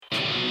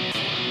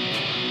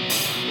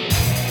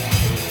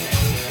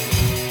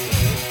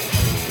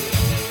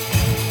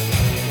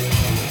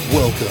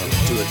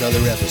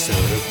another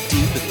episode of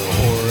Deep in the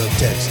Horror of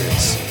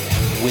Texas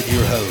with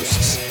your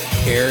hosts,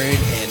 Aaron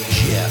and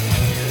Jeff,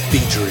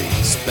 featuring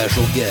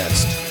special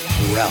guest,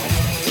 Ralph.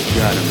 You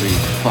gotta be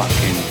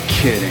fucking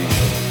kidding.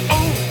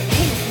 Hey,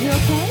 you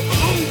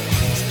okay?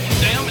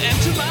 Damn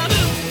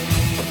enchilada!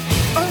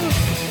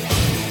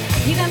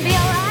 You gonna be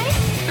alright?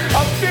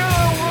 I'm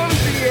feeling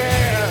woozy,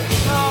 yeah.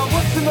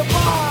 What's in the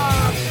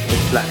box?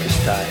 It's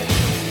Blackest Tide.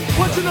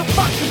 What's in the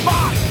fucking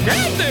box?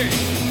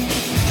 Candy!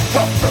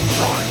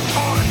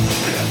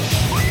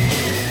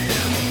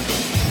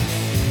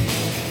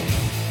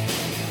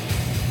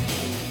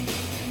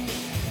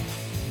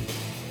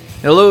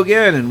 Hello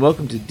again, and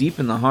welcome to Deep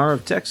in the Horror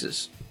of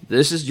Texas.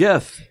 This is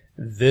Jeff.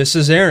 This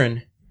is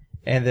Aaron,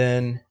 and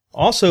then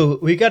also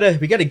we got a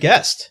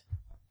guest.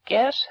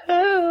 Guess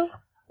who?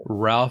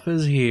 Ralph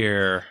is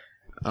here.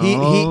 He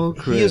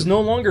crap. is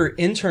no longer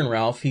intern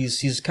Ralph.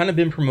 He's kind of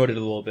been promoted a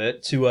little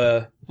bit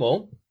to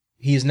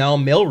he's now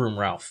mailroom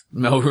Ralph.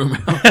 Mailroom.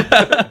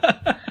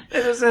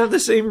 It doesn't have the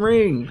same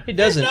ring. He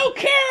doesn't. No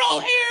Carol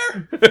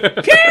here!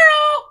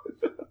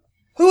 Carol!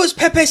 Who is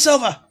Pepe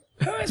Silva?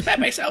 Who is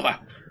Pepe Silva?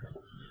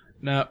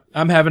 No,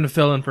 I'm having to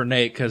fill in for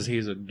Nate because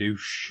he's a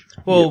douche.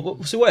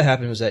 Well, so what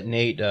happened was that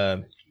Nate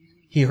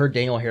he heard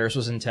Daniel Harris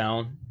was in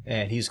town,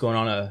 and he's going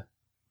on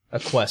a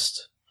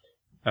quest.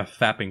 A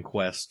fapping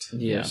quest.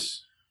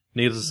 Yes.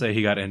 Needless to say,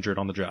 he got injured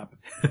on the job.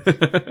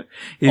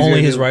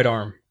 Only his right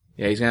arm.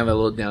 Yeah, he's going to have a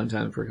little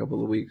downtime for a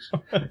couple of weeks.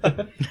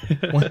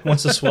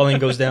 Once the swelling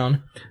goes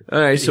down.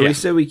 All right, so Yeah. we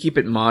said we keep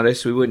it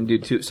modest. We wouldn't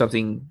do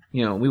something,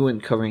 we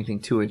wouldn't cover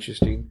anything too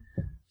interesting.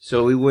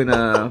 So we went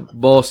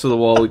balls to the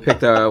wall. We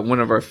picked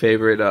one of our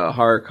favorite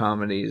horror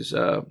comedies,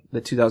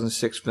 the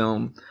 2006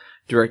 film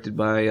directed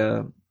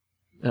by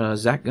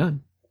Zach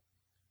Gunn.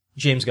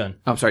 James Gunn.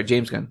 I'm sorry,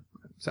 James Gunn.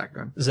 Zach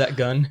Gunn. Zach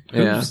Gunn.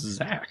 Yeah. Who's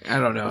Zach? I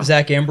don't know.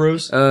 Zach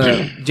Ambrose.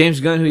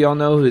 James Gunn, who y'all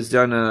know, who has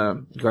done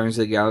Guardians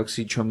of the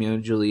Galaxy, Romeo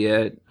and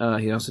Juliet.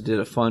 He also did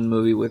a fun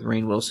movie with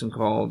Rainn Wilson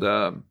called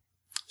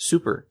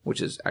Super,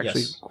 which is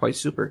actually quite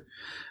super.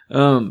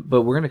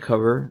 But we're going to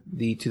cover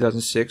the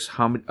 2006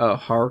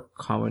 horror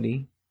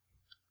comedy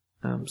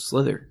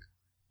Slither.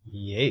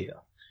 Yeah.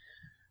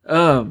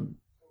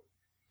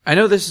 I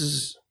know this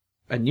is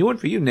a new one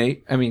for you,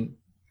 Nate. I mean,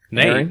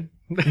 Nate. Aaron.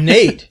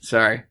 Nate.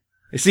 Sorry.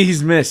 I see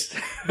he's missed.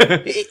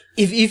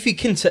 If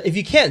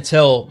you can't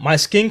tell, my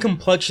skin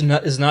complexion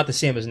is not the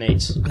same as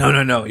Nate's.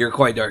 No. You're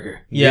quite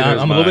darker. Yeah, Neither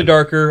is I'm a little mine. bit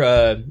darker.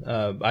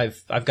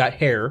 I've got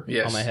hair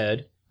Yes. on my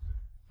head.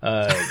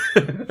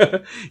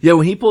 Yeah,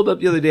 when he pulled up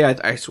the other day,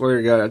 I swear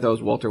to God, I thought it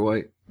was Walter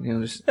White.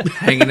 Just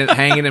hanging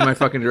in my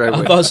fucking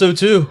driveway. I thought so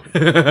too.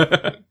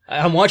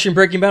 I'm watching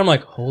Breaking Bad. I'm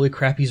like, holy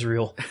crap, he's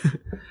real.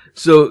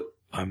 So,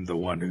 I'm the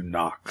one who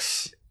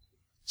knocks.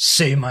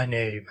 Say my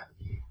name.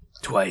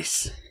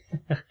 twice.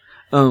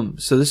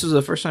 So this was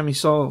the first time you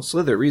saw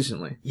Slither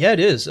recently. Yeah, it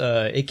is.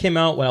 It came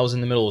out when I was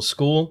in the middle of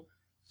school.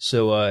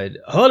 So a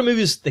lot of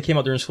movies that came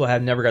out during school I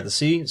have never got to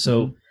see.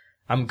 So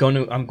I'm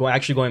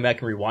actually going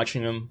back and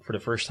rewatching them for the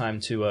first time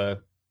to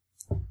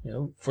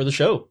for the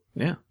show.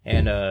 Yeah.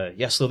 And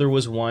Slither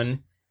was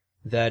one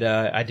that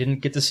I didn't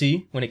get to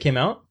see when it came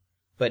out,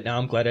 but now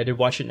I'm glad I did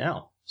watch it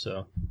now.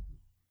 So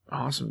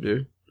Awesome,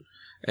 dude.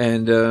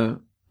 And no,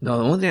 the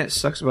only thing that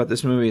sucks about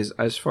this movie is,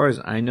 as far as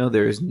I know,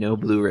 there is no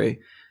Blu-ray.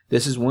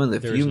 This is one of the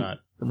there's few. not.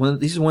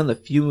 This is one of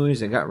the few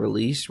movies that got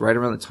released right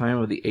around the time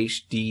of the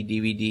HD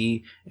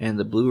DVD and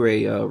the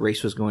Blu-ray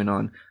race was going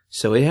on.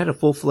 So it had a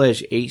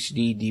full-fledged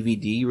HD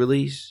DVD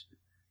release.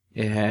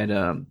 It had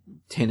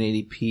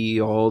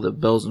 1080p, all the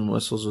bells and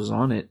whistles was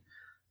on it.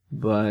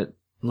 But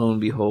lo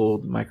and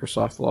behold,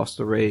 Microsoft lost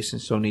the race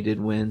and Sony did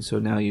win. So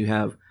now you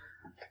have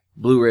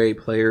Blu-ray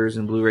players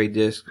and Blu-ray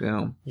discs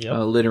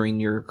littering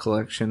your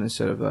collection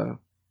instead of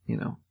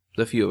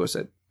the few of us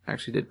that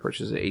actually did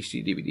purchase an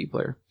HD DVD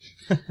player.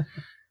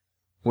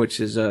 Which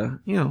is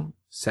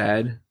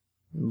sad,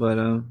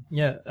 but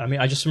Yeah, I mean,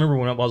 I just remember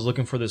when I was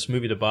looking for this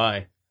movie to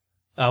buy,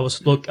 I was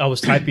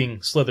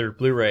typing Slither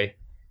Blu-ray,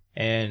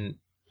 and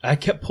I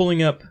kept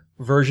pulling up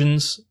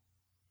versions,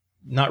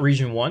 not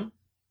Region 1,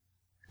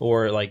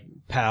 or like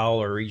PAL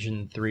or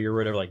Region 3 or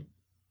whatever, like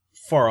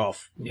far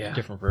off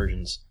different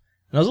versions.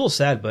 And I was a little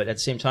sad, but at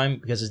the same time,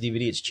 because it's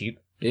DVD, it's cheap.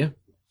 Yeah.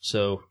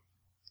 So,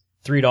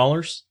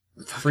 $3,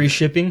 free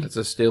shipping. That's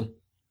a steal.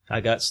 I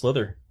got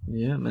Slither.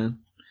 Yeah, man.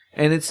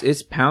 And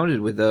it's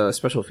pounded with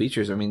special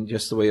features. I mean,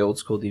 just the way old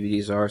school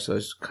DVDs are. So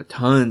there's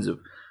tons of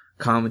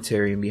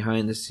commentary and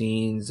behind the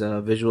scenes,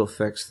 visual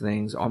effects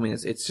things. I mean,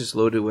 it's just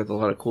loaded with a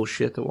lot of cool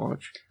shit to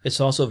watch. It's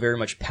also very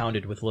much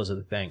pounded with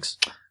Elizabeth Banks.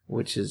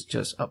 Which is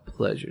just a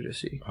pleasure to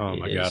see. Oh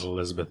my It God, is.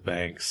 Elizabeth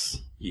Banks.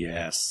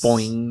 Yes.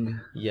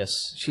 Boing.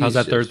 Yes. How's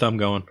that She's third just- thumb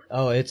going?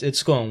 Oh,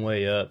 it's going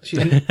way up. She-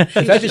 The fact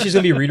that she's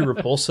going to be Rita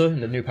Repulsa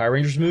in the new Power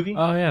Rangers movie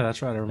Oh yeah,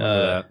 that's right. I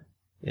remember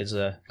that. is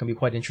going to be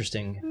quite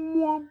interesting.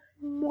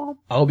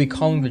 I'll be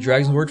calling the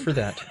Dragon word for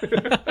that.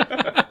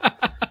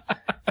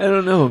 I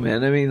don't know,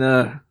 man. I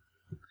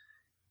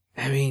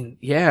mean,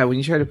 yeah, when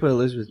you try to put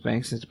Elizabeth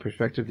Banks into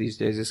perspective these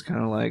days, it's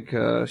kind of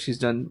like she's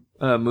done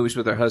movies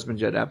with her husband,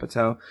 Judd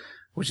Apatow,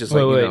 which is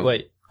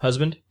Wait.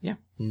 husband? Yeah.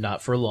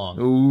 Not for long.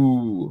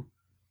 Ooh.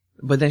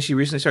 But then she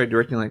recently started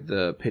directing like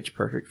the Pitch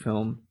Perfect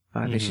film.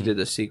 I think she did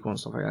the sequel and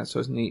stuff like that. So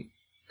it's neat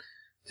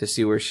to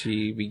see where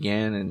she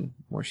began and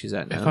where she's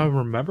at now. If I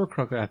remember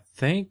correctly, I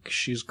think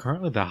she's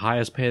currently the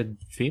highest paid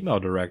female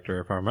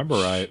director, if I remember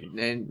right.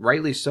 And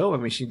rightly so. I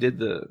mean, she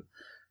did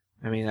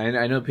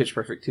I know Pitch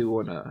Perfect 2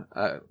 won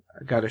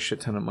got a shit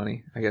ton of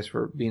money, I guess,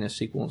 for being a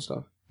sequel and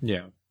stuff.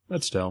 Yeah,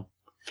 but still.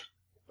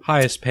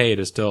 Highest paid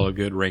is still a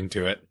good ring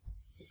to it.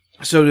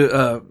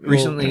 So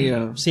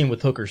recently... Same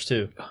with hookers,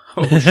 too.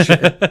 oh,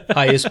 shit.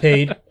 Highest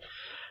paid.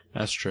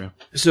 That's true.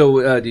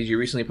 So did you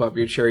recently pop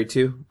your cherry,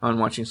 too, on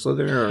watching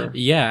Slither? Or?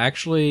 Yeah,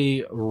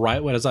 actually,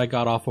 right as I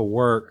got off of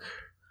work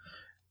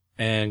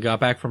and got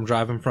back from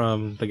driving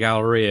from the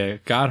Galleria,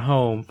 got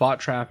home, fought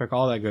traffic,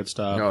 all that good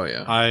stuff. Oh,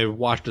 yeah. I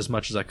watched as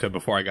much as I could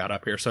before I got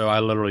up here, so I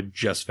literally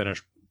just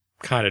finished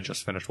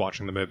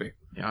watching the movie.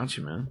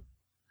 Gotcha, man.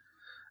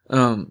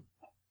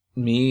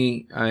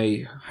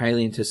 I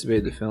highly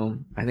anticipated the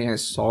film. I think I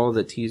saw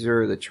the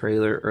teaser or the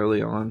trailer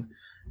early on,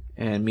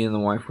 and me and the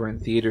wife were in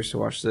theaters to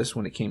watch this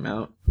when it came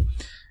out,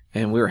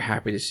 and we were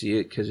happy to see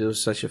it because it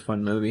was such a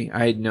fun movie.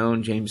 I had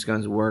known James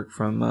Gunn's work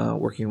from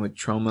working with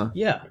Troma.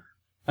 Yeah.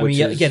 I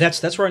mean,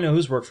 that's where I know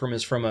his work from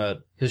is from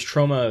his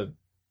Troma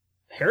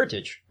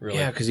heritage, really.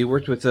 Yeah, because he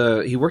worked on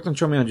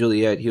Troma and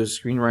Juliet. He was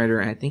a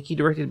screenwriter, and I think he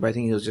directed, but I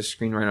think he was just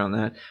screenwriter on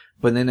that.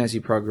 But then as he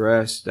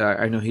progressed,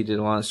 I know he did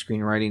a lot of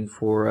screenwriting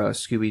for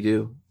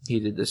Scooby-Doo. He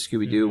did the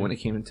Scooby-Doo when it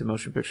came into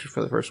motion pictures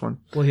for the first one.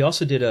 Well, he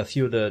also did a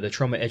few of the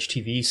Troma Edge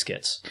TV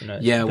skits.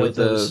 With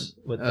those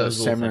the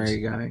samurai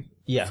guy.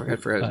 Yeah. I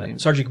forgot his name.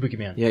 Sergeant Kabuki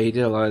Man. Yeah, he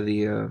did a lot of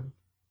the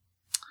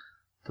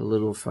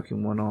little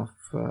fucking one-off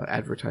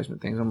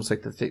advertisement things, almost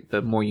like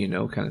the more you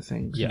know kind of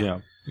things.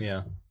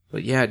 Yeah.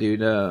 But yeah,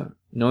 dude,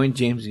 knowing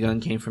James Gunn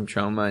came from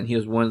Troma, and he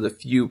was one of the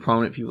few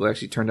prominent people that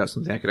actually turned out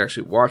something I could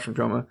actually watch from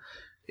Troma,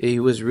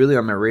 it was really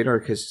on my radar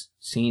because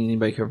seeing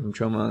anybody come from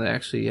Troma that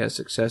actually has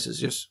success is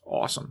just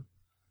awesome.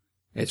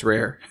 It's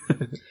rare.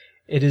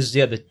 It is,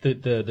 yeah. The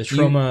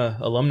Troma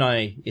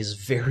alumni is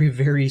very,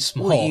 very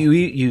small. Well, you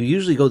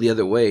usually go the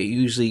other way. You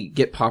usually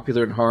get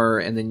popular in horror,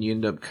 and then you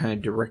end up kind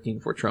of directing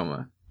for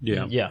Troma.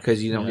 Yeah.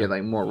 Because you don't get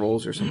like more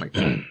roles or something like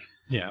that.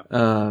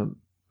 Yeah.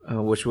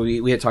 Which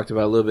we had talked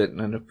about a little bit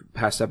in the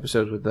past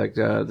episodes with like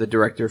the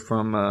director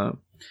from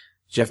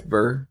Jeff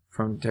Burr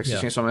from Texas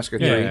Chainsaw Massacre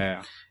 3.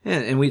 Yeah.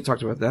 And we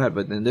talked about that,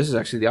 but then this is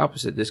actually the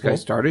opposite. This guy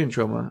started in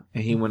Troma,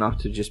 and he went off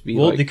to just be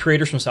the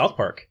creators from South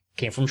Park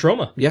came from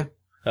Troma. Yeah.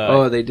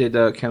 They did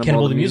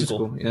Cannibal the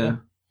Musical. Yeah.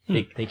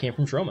 They came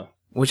from Troma.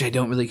 Which I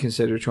don't really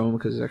consider Troma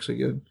because it's actually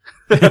good.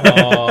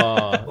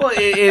 Well,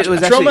 it was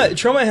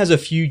Troma has a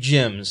few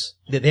gems.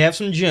 They have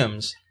some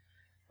gems.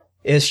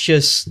 It's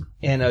just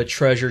in a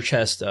treasure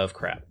chest of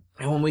crap.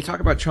 And when we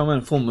talk about Troma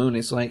and Full Moon,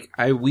 it's like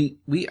I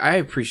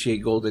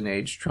appreciate Golden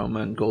Age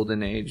Troma and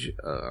Golden Age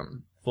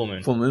Full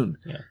Moon.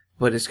 Yeah.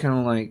 But it's kind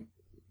of like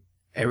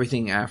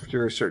everything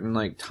after a certain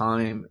like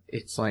time,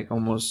 it's like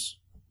almost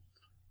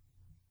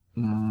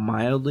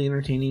mildly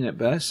entertaining at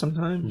best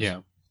sometimes.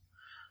 Yeah.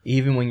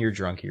 Even when you're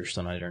drunk, you're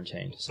still not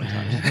entertained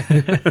sometimes.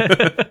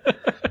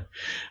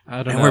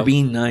 I don't know. We're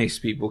being nice,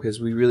 people, because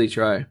we really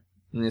try.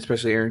 And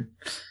especially Aaron.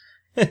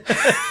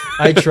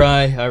 I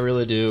try. I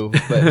really do.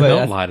 But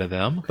don't lie to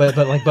them.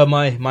 But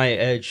my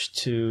edge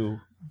to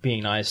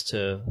being nice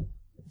to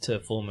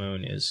Full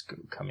Moon is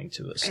coming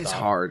to a stop. It's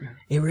hard.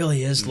 It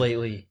really is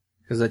lately.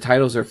 Because the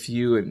titles are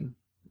few and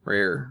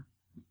rare.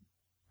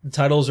 The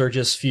titles are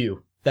just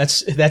few.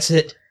 That's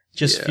it.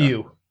 Just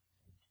few.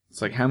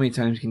 It's like, how many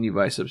times can you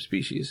buy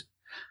Subspecies?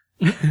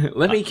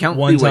 Let me count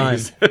one the time.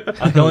 ways.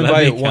 I can only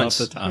buy it once.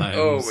 The times.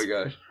 Oh my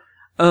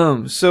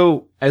gosh.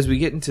 So as we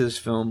get into this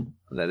film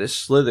that is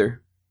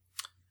Slither,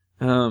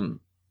 we'll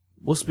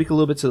speak a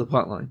little bit to the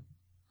plot line.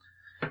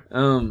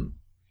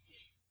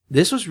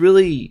 This was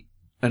really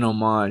an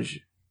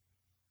homage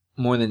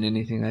more than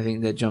anything, I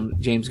think, that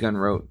James Gunn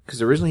wrote.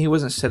 Because originally he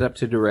wasn't set up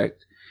to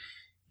direct.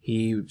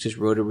 He just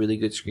wrote a really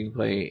good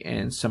screenplay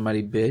and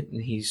somebody bid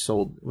and he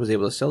was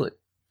able to sell it.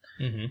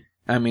 Mm-hmm.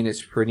 I mean,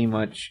 it's pretty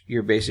much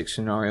your basic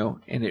scenario,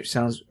 and it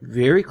sounds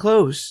very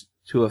close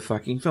to a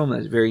fucking film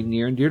that's very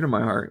near and dear to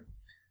my heart.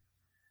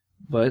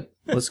 But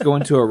let's go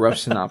into a rough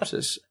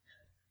synopsis.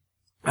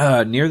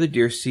 Near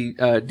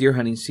the deer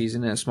hunting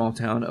season in a small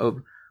town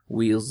of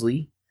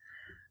Weasley,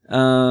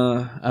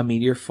 a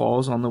meteor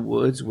falls on the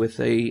woods with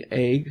an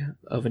egg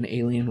of an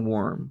alien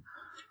worm.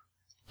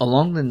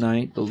 Along the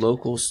night, the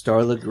local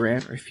Starla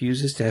Grant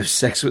refuses to have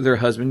sex with her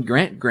husband,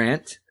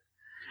 Grant.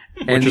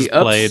 Which is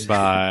played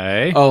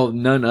by... Oh,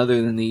 none other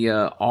than the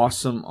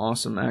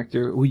awesome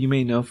actor who you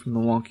may know from The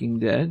Walking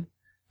Dead.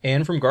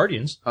 And from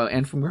Guardians.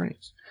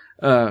 The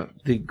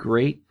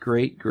great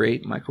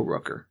Michael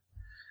Rooker.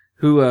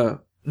 Who,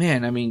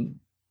 man, I mean,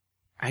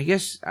 I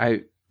guess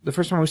the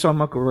first time we saw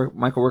Michael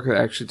Rooker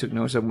I actually took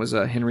notice of was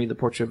Henry, the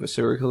Portrait of a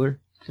Serial Killer.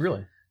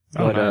 Really?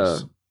 But,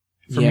 nice.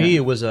 For me,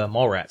 it was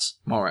Mallrats.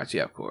 Mallrats,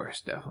 yeah, of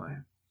course, definitely.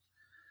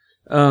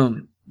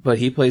 But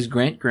he plays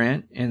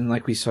Grant, and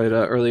like we said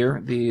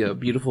earlier, the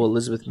beautiful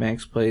Elizabeth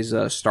Banks plays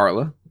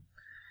Starla.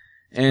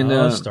 And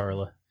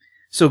Starla.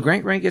 so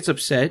Grant gets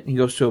upset. He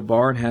goes to a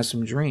bar and has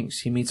some drinks.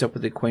 He meets up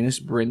with the acquaintance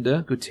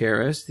Brenda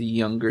Gutierrez, the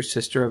younger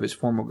sister of his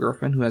former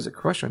girlfriend, who has a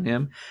crush on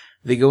him.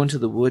 They go into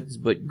the woods,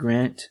 but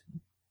Grant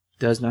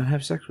does not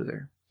have sex with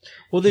her.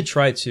 Well, they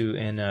try to,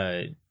 and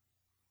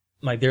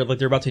they're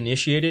about to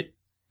initiate it,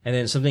 and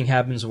then something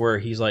happens where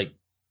he's like,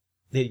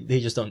 they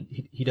just don't.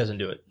 He doesn't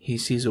do it. He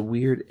sees a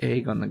weird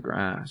egg on the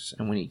grass,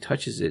 and when he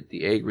touches it,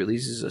 the egg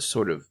releases a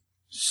sort of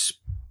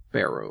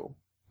sparrow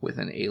with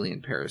an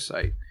alien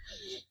parasite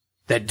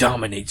that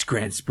dominates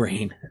Grant's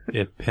brain.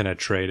 It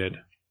penetrated.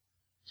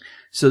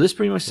 So this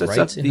pretty much sets Right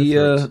up in the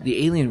throat.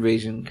 the alien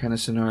invasion kind of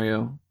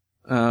scenario,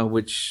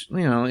 which,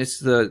 you know, it's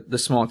the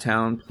small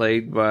town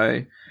plagued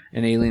by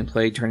an alien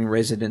plague turning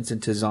residents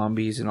into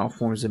zombies and all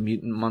forms of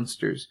mutant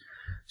monsters.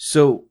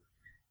 So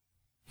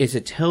it's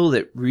a tale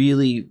that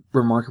really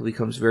remarkably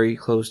comes very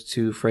close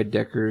to Fred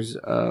Decker's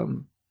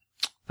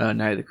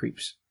Night of the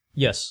Creeps.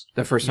 Yes.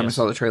 The first time Yes. I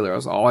saw the trailer,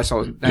 all I saw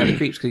was Night of the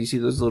Creeps, because you see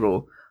those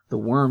the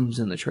worms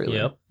in the trailer.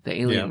 Yep.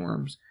 The alien Yep.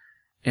 worms.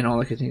 And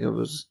all I could think of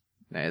was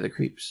Night of the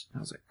Creeps. I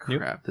was like, Yep.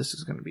 crap, this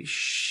is going to be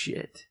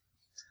shit.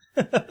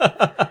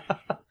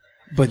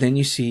 But then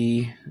you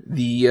see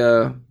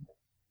the,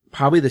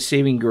 probably the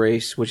saving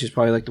grace, which is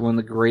probably like one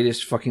of the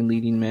greatest fucking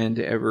leading men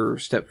to ever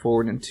step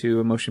forward into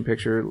a motion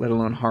picture, let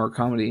alone horror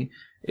comedy,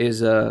 is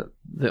the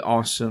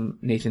awesome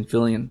Nathan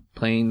Fillion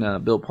playing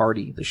Bill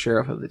Party, the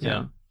sheriff of the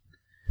town.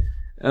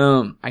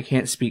 I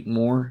can't speak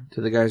more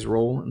to the guy's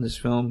role in this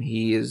film.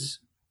 He is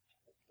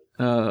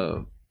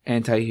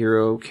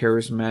anti-hero,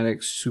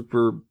 charismatic,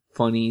 super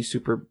funny,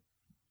 super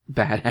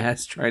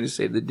badass, trying to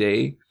save the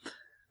day.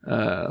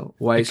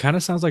 It kind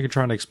of sounds like you're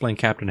trying to explain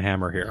Captain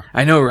Hammer here.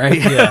 I know, right?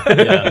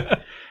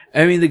 Yeah.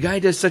 I mean, the guy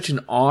does such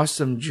an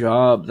awesome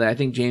job that I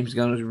think James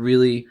Gunn was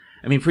really...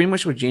 I mean, pretty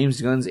much what James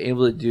Gunn's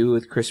able to do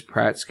with Chris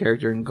Pratt's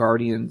character in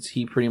Guardians,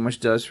 he pretty much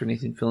does for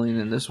Nathan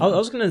Fillion in this I one.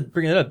 was going to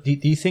bring that up. Do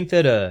you think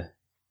that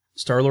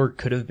Star-Lord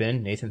could have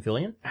been Nathan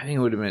Fillion? I think it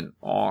would have been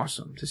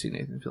awesome to see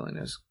Nathan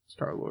Fillion as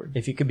Star-Lord.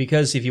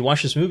 Because if you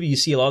watch this movie, you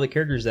see a lot of the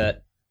characters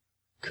that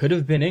could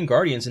have been in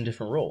Guardians in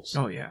different roles.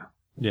 Oh, yeah.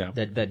 Yeah.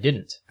 That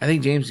didn't. I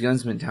think James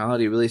Gunn's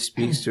mentality really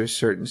speaks to a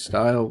certain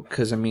style,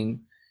 because, I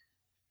mean,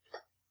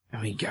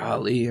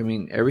 golly,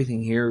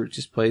 everything here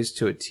just plays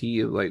to a T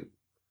of, like,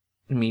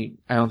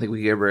 I don't think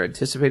we ever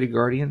anticipated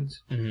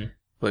Guardians,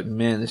 but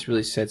man, this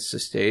really sets the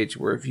stage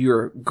where if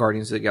you're a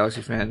Guardians of the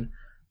Galaxy fan,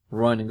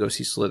 run and go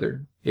see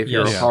Slither. If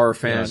you're a horror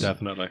fan, Yeah,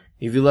 definitely.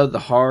 if you love the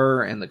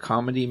horror and the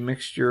comedy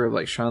mixture of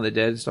like Shaun of the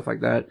Dead and stuff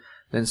like that,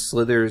 then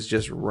Slither is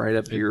just right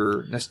up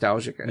your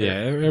nostalgic alley.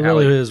 Yeah, it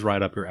really is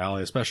right up your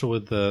alley, especially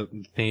with the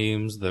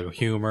themes, the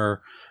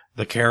humor,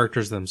 the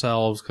characters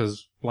themselves,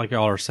 because like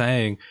y'all are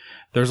saying,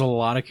 there's a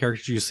lot of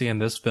characters you see in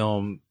this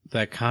film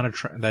that kind of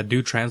that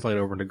do translate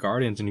over into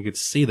Guardians, and you could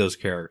see those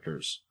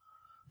characters.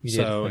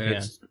 So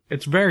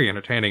it's very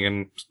entertaining,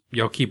 and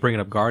y'all keep bringing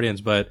up Guardians,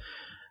 but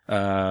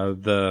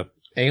the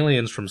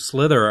aliens from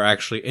Slither are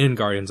actually in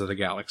Guardians of the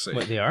Galaxy.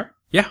 Wait, they are?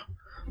 Yeah,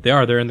 they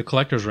are. They're in the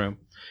collector's room.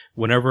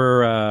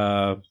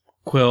 Whenever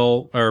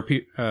Quill or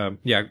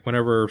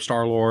whenever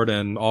Star-Lord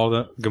and all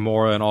the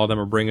Gamora and all of them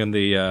are bringing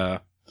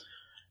the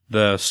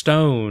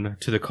stone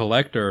to the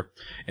collector,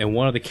 and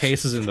one of the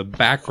cases in the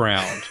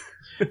background,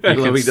 you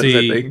can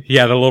see,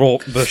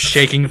 the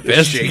shaking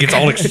fist. He gets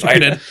all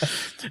excited.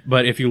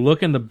 But if you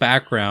look in the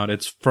background,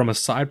 it's from a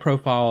side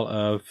profile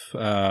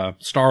of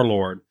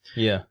Star-Lord.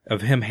 Yeah.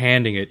 Of him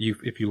handing it.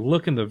 If you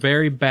look in the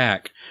very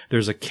back,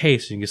 there's a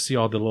case, and you can see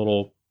all the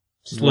little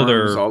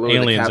Slither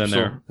aliens in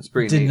there. That's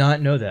pretty Did neat. not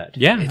know that.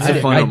 Yeah. It's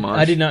a fun homage.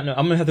 I did not know.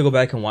 I'm going to have to go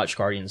back and watch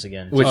Guardians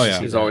again. Which Oh,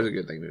 yeah. is always a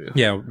good thing to do.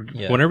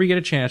 Yeah. Whenever you get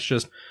a chance,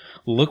 just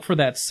look for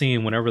that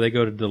scene whenever they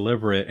go to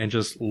deliver it, and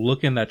just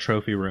look in that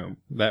trophy room,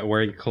 that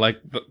where you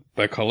collect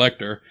the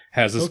collector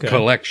has this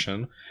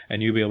collection,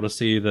 and you'll be able to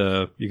see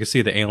you can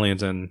see the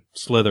aliens and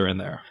Slither in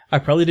there. I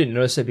probably didn't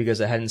notice it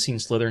because I hadn't seen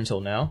Slither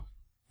until now.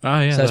 Oh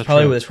yeah, So that's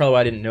probably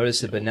why I didn't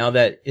notice it. But now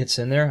that it's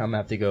in there, I'm gonna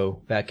have to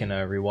go back and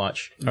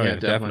rewatch. Oh yeah,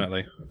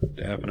 definitely.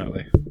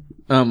 definitely.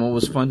 What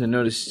was fun to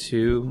notice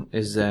too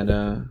is that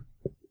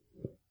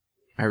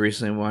I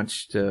recently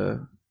watched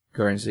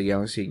Guardians of the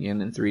Galaxy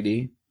again in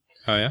 3D.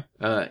 Oh yeah.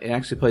 It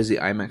actually plays the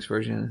IMAX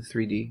version in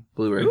 3D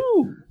Blu-ray.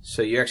 Ooh.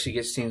 So you actually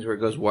get scenes where it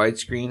goes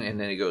widescreen and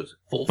then it goes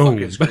full Boom.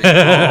 fucking screen.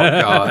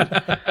 Oh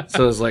god!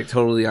 So it's like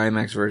totally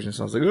IMAX version.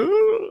 So I was like,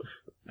 ooh.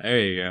 There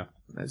you go.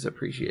 That's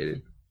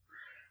appreciated.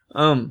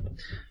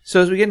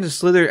 So as we get into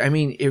Slither,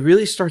 it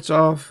really starts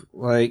off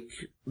like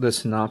the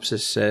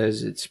synopsis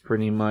says. It's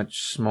pretty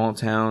much small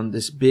town.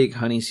 This big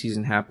honey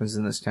season happens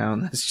in this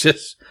town. That's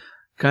just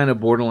kind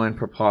of borderline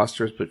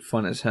preposterous, but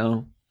fun as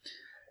hell.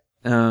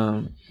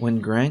 When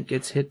Grant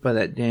gets hit by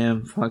that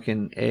damn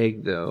fucking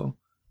egg, though,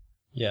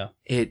 Yeah.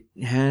 it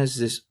has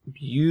this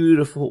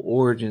beautiful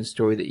origin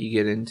story that you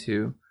get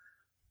into,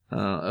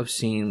 of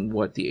seeing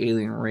what the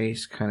alien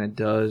race kind of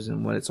does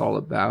and what it's all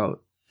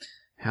about.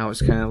 How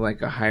it's kind of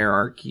like a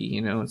hierarchy,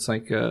 it's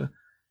like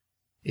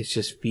it's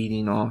just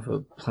feeding off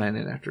of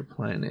planet after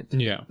planet.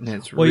 Yeah. And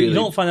it's Well, really, you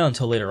don't find out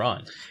until later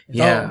on.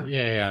 yeah. Oh,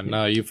 yeah.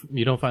 No, you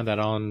don't find that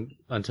on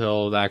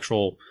until the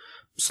actual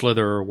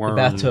Slither worm,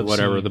 bathtub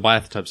whatever, scene. the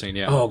bathtub scene.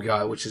 Yeah. Oh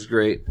god, which is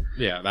great.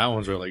 Yeah, that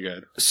one's really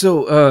good.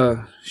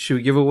 So, should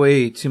we give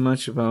away too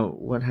much about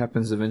what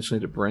happens eventually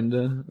to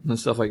Brenda and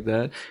stuff like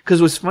that?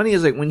 Because what's funny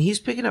is like when he's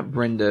picking up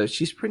Brenda,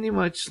 she's pretty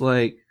much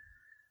like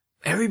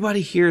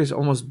everybody here is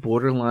almost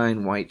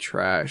borderline white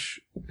trash.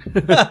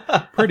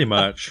 Pretty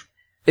much.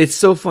 It's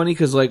so funny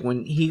because like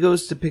when he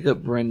goes to pick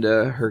up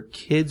Brenda, her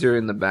kids are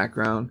in the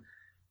background.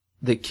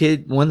 The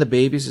kid, one of the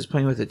babies, is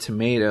playing with a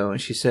tomato, and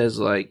she says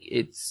like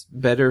it's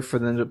better for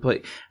them to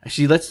play.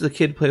 She lets the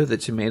kid play with a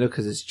tomato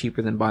because it's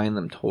cheaper than buying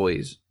them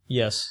toys.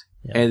 Yes.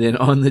 Yeah. And then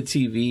on the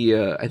TV,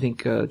 I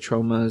think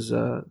Troma's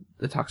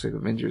the Toxic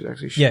Avengers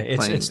actually. Yeah,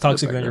 it's playing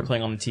Toxic in the Avenger background.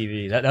 playing on the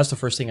TV. That's the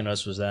first thing I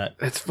noticed was that.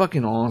 That's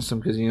fucking awesome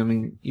because you know, I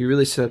mean, you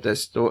really set up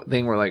that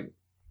thing where like,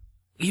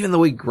 even the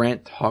way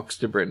Grant talks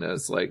to Brenda,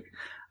 it's like,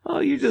 oh,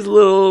 you just a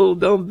little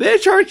dumb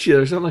bitch, aren't you?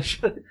 Or something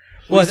like that.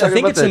 Well, He's I talking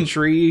think about it's that in-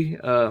 tree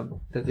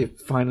that they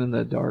find in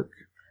the dark.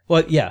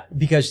 Well, yeah,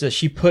 because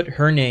she put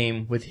her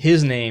name with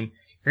his name.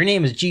 Your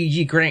name is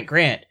G.G.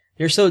 Grant.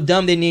 They're so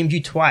dumb they named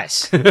you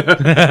twice.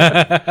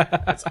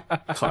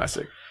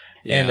 Classic.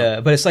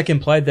 And but it's like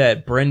implied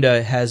that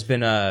Brenda has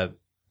been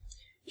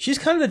she's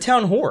kind of the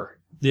town whore.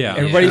 Yeah.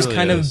 Everybody's it really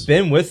kind is. of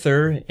been with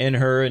her, in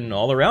her, and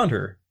all around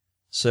her.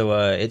 So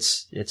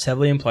it's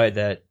heavily implied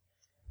that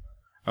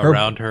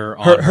around her,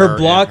 on her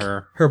block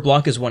and her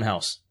block is one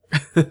house.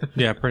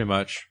 Yeah, pretty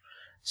much.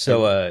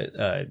 So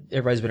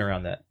everybody's been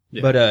around that.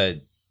 Yeah.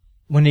 But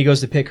when he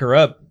goes to pick her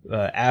up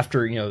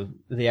after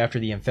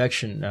the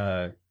infection,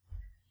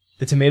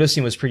 the tomato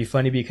scene was pretty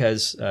funny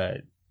because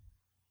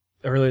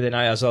earlier that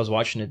night as I was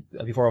watching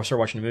it, before I started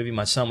watching the movie,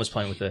 my son was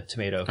playing with the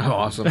tomato. Oh,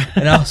 awesome.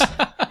 And I was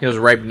He was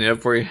ripening it up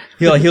for you.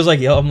 he was like,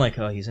 I'm like,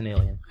 oh, he's an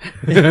alien.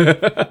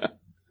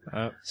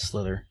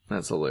 Slither.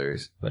 That's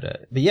hilarious.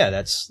 But yeah,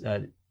 that's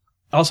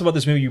also about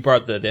this movie. You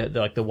brought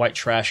the white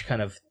trash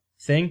kind of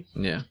thing.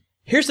 Yeah.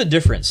 Here's the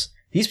difference.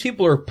 These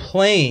people are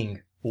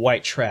playing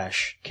white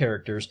trash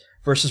characters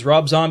versus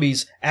Rob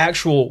Zombie's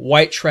actual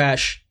white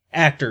trash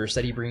actors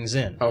that he brings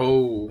in.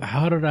 Oh.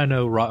 How did I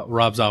know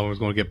Rob Zombie was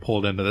going to get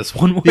pulled into this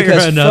one way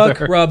Because or another?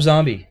 fuck Rob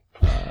Zombie.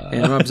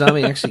 And Rob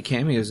Zombie actually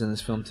cameos in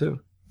this film too.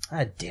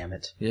 God damn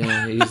it.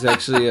 Yeah, he's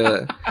actually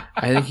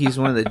I think he's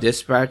one of the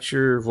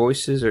dispatcher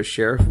voices or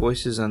sheriff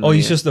voices on Oh,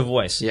 he's just the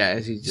voice. Yeah,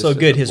 he's just So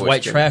good. the His voice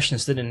white character.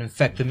 trashness didn't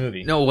infect the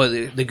movie. No, well,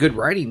 the good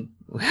writing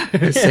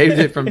saved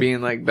it from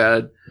being like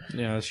bad.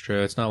 Yeah, that's true.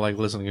 It's not like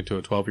listening to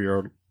a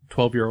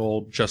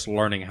 12-year-old just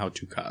learning how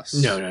to cuss.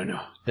 No.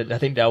 I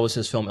think that was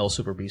his film El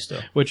Super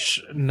Beasto.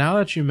 Which, now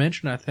that you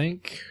mention, I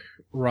think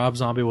Rob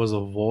Zombie was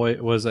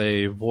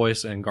a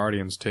voice in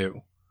Guardians 2.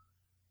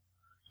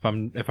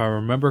 If I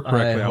remember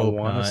correctly, I hope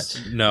want not.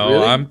 to. No,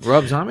 Really?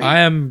 Rob Zombie?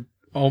 I'm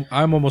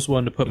almost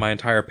willing to put my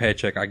entire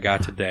paycheck I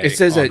got today. It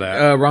says on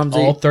that Rob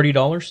All Zombie.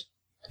 $30?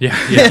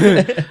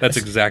 Yeah. That's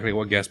exactly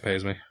what guest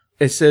pays me.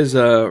 It says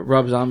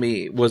Rob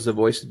Zombie was the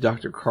voice of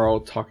Dr. Carl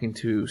talking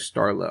to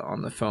Starla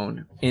on the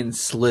phone in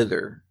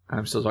Slither.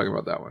 I'm still talking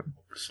about that one.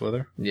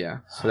 Slither? Yeah,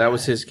 so that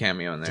was his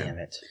cameo in there.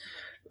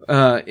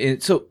 Damn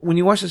it. So when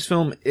you watch this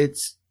film,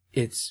 it's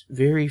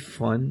very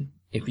fun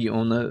if you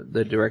own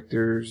the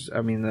director's.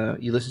 I mean,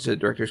 you listen to the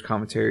director's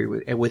commentary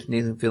with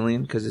Nathan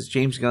Fillion because it's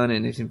James Gunn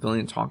and Nathan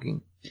Fillion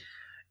talking,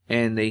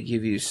 and they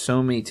give you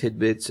so many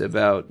tidbits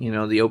about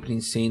the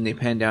opening scene. They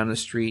pan down the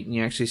street and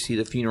you actually see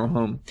the funeral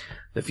home.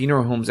 The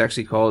funeral home is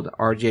actually called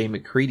R.J.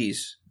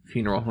 McCready's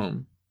funeral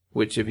home,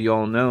 which, if you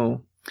all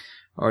know,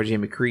 R.J.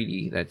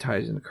 McCready, that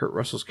ties into Kurt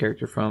Russell's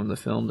character from the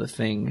film The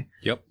Thing.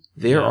 Yep.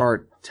 There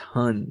are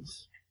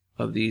tons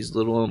of these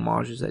little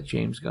homages that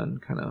James Gunn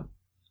kind of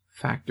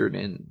factored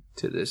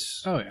into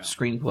this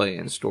screenplay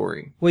and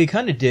story. Well, he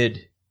kind of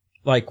did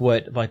like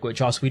what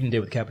Joss Whedon did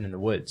with Cabin in the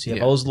Woods. You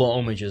have all those little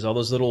homages, all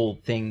those little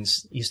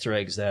things, Easter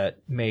eggs that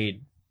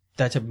made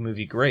that type of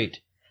movie great.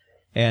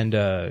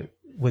 And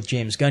with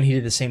James Gunn, he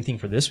did the same thing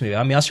for this movie.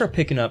 I mean, I started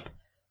picking up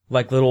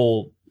like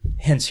little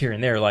hints here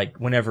and there, like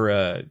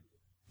whenever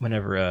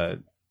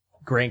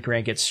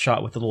Grant gets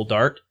shot with the little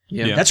dart.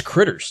 Yeah. That's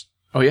Critters.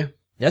 Oh yeah,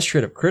 That's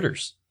straight up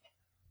Critters.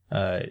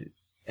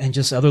 And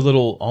just other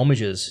little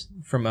homages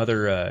from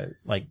other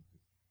like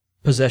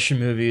possession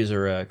movies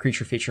or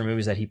creature feature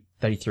movies that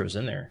he throws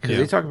in there. because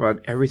they talk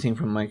about everything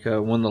from like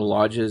one of the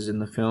lodges in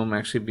the film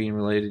actually being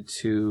related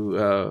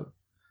to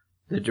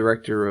the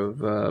director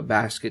of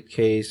Basket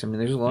Case. I mean,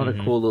 there's a lot of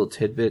cool little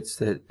tidbits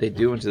that they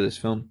do into this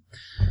film.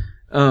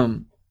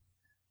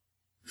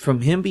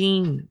 From him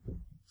being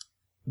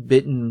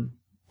bitten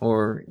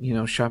or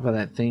shot by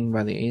that thing,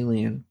 by the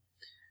alien,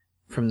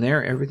 from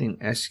there everything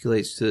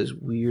escalates to this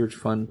weird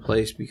fun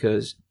place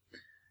because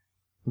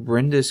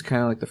Brenda's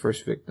kind of like the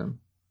first victim.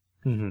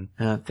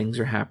 Mm-hmm. Things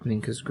are happening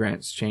because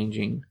Grant's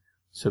changing,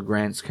 so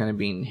Grant's kind of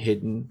being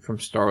hidden from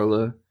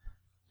Starla.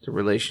 The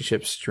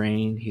relationship's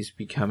strained. He's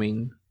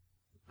becoming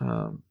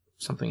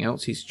something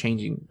else. He's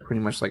changing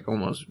pretty much like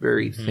almost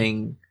very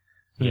thing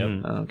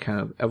Yep. kind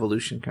of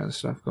evolution kind of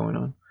stuff going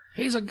on.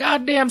 He's a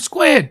goddamn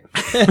squid.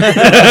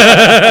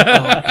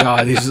 Oh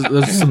God, those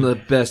are some of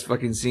the best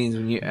fucking scenes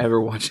when you ever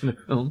watch in a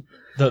film.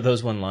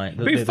 Those one line.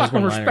 Be those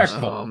fucking one-liners.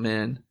 respectful. Oh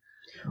man.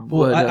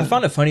 Well, But, I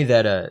found it funny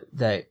that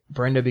that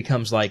Brenda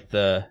becomes like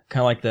the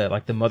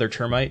mother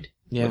termite.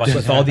 yeah, Like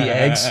with all the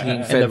eggs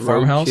being in fed the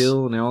farmhouse.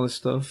 roadkill and all this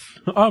stuff.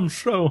 I'm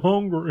so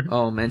hungry.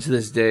 Oh man, to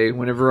this day,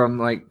 whenever I'm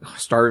like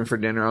starving for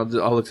dinner, I'll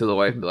look to the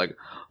wife and be like,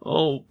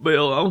 "Oh,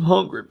 Bill, I'm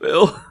hungry,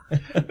 Bill."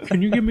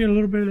 Can you give me a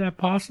little bit of that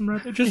possum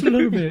right there? Just a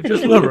little bit.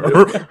 Just a little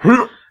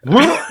bit.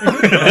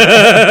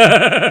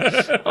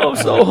 I'm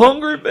so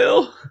hungry,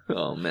 Bill.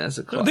 Oh man, that's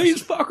a classic.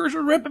 These fuckers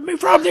are ripping me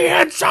from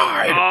the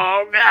inside.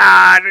 Oh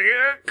God,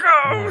 here it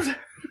goes.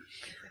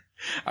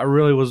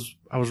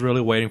 I was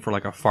really waiting for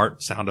like a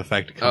fart sound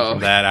effect to come Oh.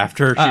 from that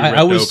after she ripped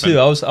I was open. too.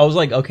 I was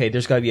like, okay,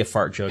 there's got to be a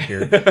fart joke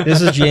here.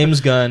 This is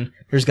James Gunn.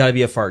 There's got to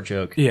be a fart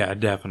joke. Yeah,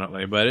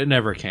 definitely, but it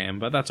never came.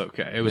 But that's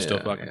okay. It was still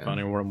Yeah, fucking yeah.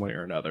 funny one way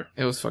or another.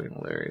 It was fucking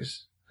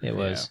hilarious. It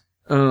was.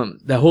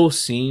 That whole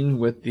scene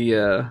with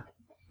the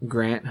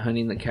Grant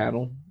hunting the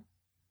cattle,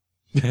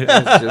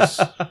 it's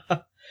just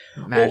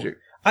magic.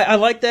 I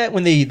like that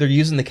when they're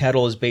using the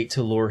cattle as bait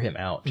to lure him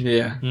out,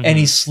 Yeah. and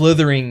he's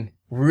slithering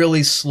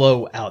really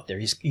slow out there.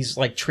 He's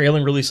like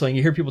trailing really slow, and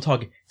you hear people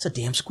talking. It's a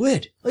damn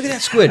squid. Look at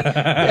that squid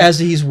as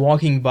he's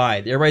walking by.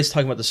 Everybody's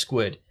talking about the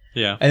squid,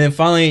 Yeah. and then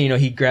finally,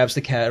 he grabs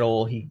the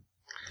cattle, he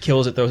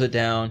kills it, throws it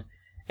down,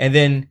 and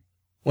then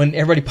when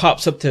everybody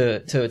pops up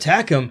to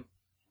attack him,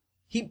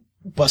 he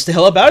busts the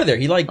hell up out of there.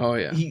 He like, Oh,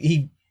 yeah.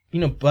 he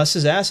busts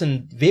his ass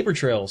in vapor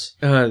trails.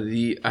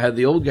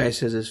 The old guy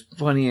says this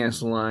funny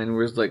ass line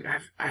where it's like,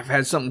 I've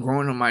had something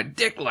growing on my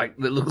dick that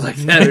looked like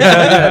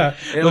that.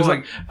 It was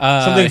like,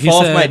 Something he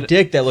fall off said- my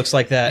dick that looks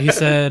like that. He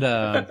said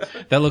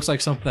that looks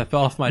like something that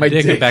fell off my My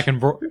dick, dick.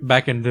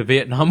 back in the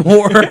Vietnam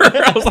War.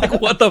 I was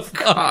like, what the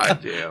fuck? God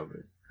damn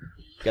it.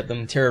 Got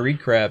them Tara Reid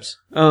crabs.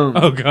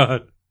 Oh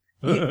god.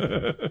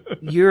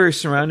 You're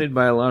surrounded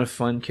by a lot of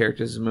fun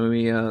characters in the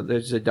movie.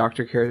 There's a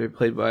doctor character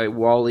played by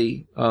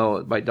Wally,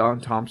 by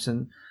Don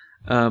Thompson.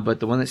 But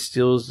the one that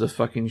steals the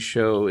fucking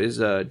show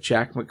is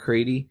Jack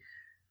McCready,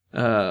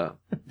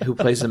 who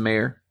plays the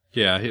mayor.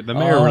 Yeah, the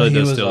mayor really he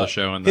does was steal a- the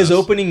show in this. His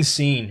opening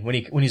scene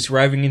when he's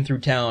driving in through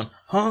town.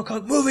 Hong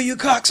Kong movie, you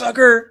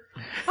cocksucker!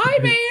 Hi,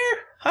 Mayor.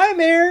 Hi,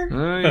 Mayor.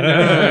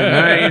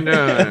 How you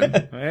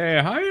doing?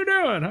 Hey, how you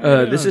doing? How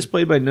you This doing? is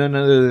played by none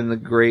other than the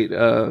great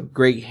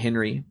Greg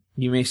Henry.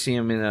 You may see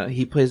him in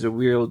he plays a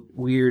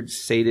weird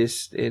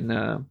sadist in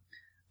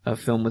a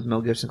film with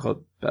Mel Gibson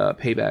called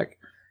Payback,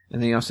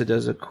 and then he also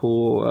does a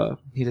cool.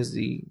 He does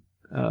the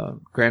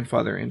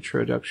grandfather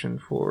introduction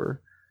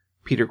for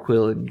Peter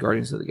Quill in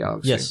Guardians of the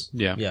Galaxy. Yes.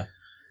 Yeah. Yeah.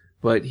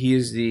 But he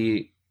is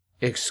the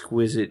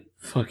exquisite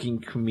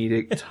fucking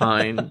comedic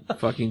time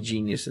fucking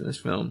genius in this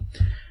film.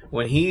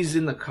 When he's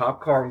in the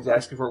cop car, he's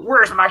asking for,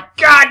 "Where's my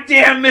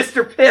goddamn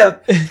Mr.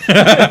 Pip?"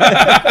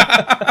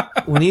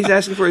 When he's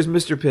asking for his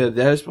Mr. Pibb,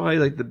 that is probably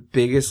like the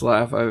biggest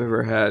laugh I've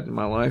ever had in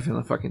my life in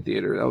the fucking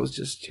theater. That was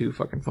just too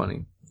fucking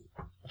funny.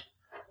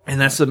 And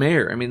that's the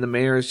mayor. I mean, the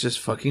mayor is just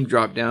fucking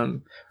dropped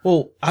down.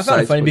 Well, I found it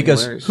Besides funny being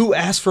because hilarious. who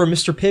asked for a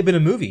Mr. Pibb in a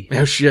movie?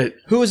 Oh shit!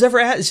 Who has ever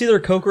asked? It's either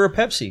a Coke or a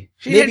Pepsi.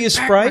 Maybe a didn't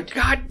pack Sprite.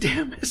 my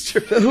goddamn Mr.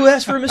 But Pibb. who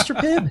asked for a Mr.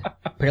 Pibb?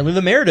 Apparently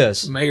the mayor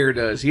does. Mayor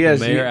does. He The has.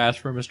 mayor asked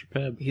for Mr.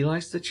 Pibb. He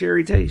likes the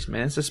cherry taste,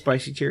 man. It's a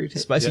spicy cherry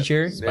taste. Spicy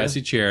cherry.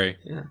 Spicy cherry.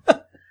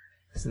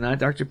 It's not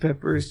Dr.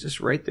 Pepper. It's just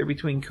right there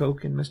between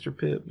Coke and Mr.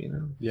 Pibb. You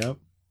know. Yep.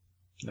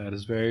 That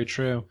is very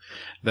true.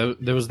 There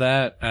was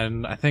that,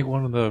 and I think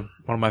one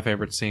of my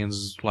favorite scenes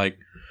is like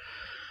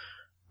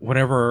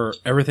whenever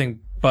everything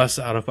busts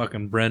out of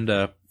fucking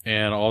Brenda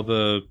and all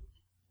the,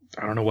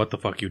 I don't know what the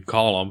fuck you'd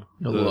call them,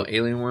 The little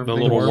alien worm. the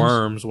thing. little worms?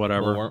 worms,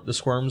 whatever. The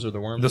squirms or the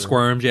worms? The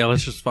squirms, yeah,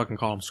 let's just fucking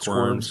call them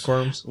squirms.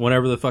 Squirms.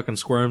 Whenever the fucking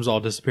squirms all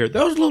disappeared,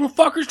 those little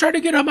fuckers tried to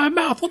get out of my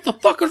mouth. What the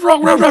fuck is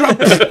wrong?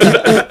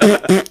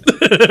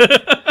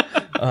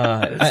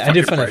 I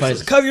did find that funny.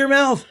 It's, cover your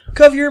mouth!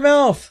 Cover your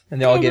mouth!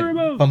 And they all Cover get your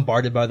mouth.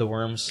 bombarded by the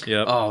worms.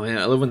 Yep. Oh man,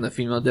 I love when the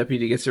female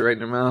deputy gets it right in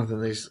their mouth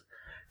and they just,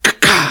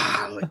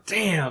 like,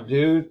 damn,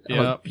 dude. Yep.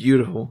 Oh,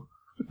 beautiful.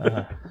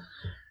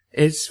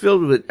 It's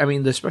filled with, I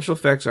mean, the special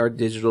effects are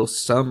digital.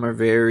 Some are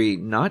very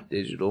not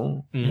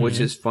digital, which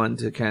is fun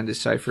to kind of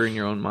decipher in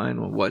your own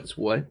mind what's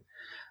what.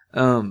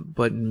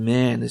 But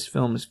man, this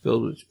film is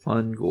filled with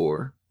fun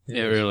gore. It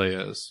really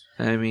is.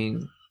 I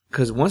mean,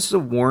 because once the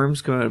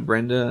worms come out of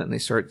Brenda and they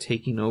start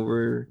taking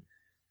over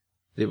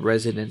the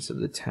residents of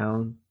the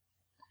town,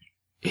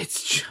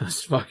 it's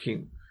just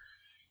fucking,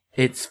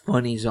 it's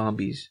funny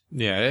zombies.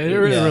 Yeah, it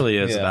really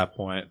is yeah. at that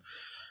point.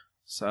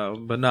 So,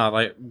 but no,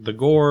 like the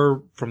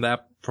gore from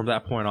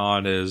that point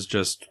on is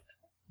just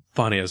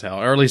funny as hell,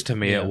 or at least to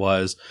me it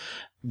was.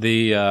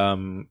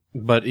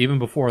 But even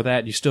before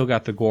that, you still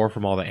got the gore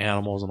from all the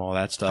animals and all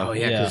that stuff. Oh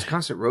yeah, Yeah. because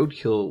constant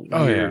roadkill.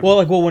 Oh, yeah.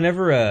 Well,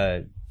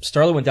 whenever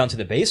Starla went down to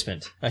the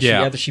basement,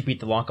 Yeah. after she beat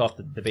the lock off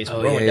the basement,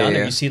 Oh, door, yeah, went down yeah, there,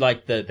 yeah. you see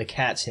like the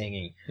cats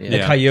hanging, the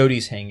Yeah.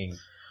 coyotes hanging,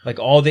 like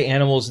all the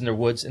animals in the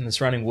woods, in the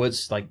surrounding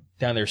woods, like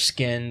down there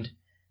skinned,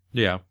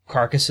 Yeah.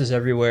 carcasses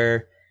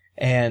everywhere,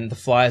 and the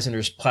flies, and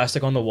there's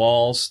plastic on the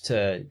walls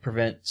to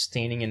prevent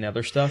staining and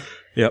other stuff.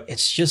 Yep.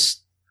 It's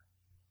just,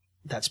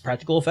 that's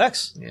practical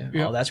effects.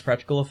 Yeah. Oh, that's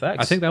practical effects.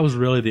 I think that was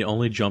really the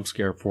only jump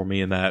scare for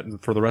me in that.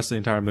 For the rest of the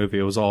entire movie,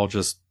 it was all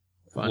just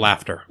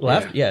laughter.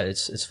 Yeah,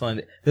 it's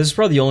fun. This is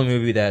probably the only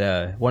movie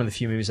that one of the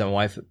few movies that my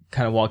wife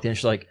kind of walked in.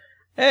 She's like,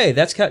 "Hey,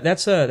 that's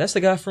the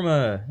guy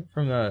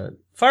from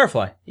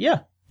Firefly." Yeah.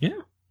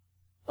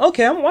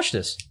 Okay, I'm gonna watch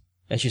this.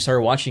 And she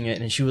started watching it,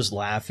 and she was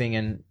laughing,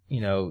 and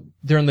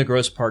during the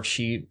gross part,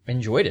 she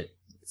enjoyed it.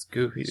 It's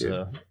goofy,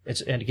 dude.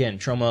 So and again,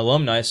 Troma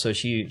alumni, so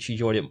she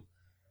enjoyed it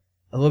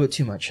a little bit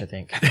too much, I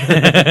think.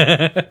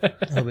 A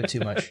little bit too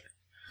much.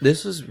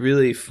 This was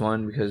really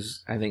fun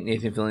because I think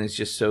Nathan Fillion is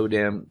just so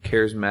damn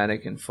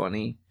charismatic and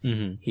funny.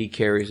 Mm-hmm. He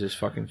carries this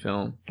fucking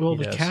film. Well, He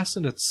the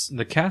does.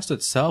 cast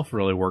itself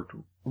really worked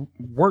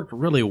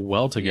really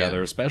well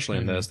together, especially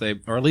in this.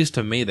 Or at least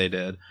to me, they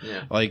did.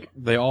 Yeah. Like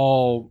they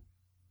all.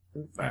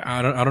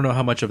 I don't know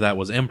how much of that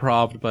was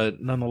improv, but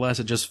nonetheless,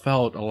 it just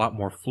felt a lot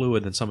more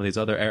fluid than some of these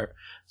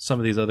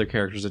other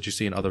characters that you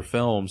see in other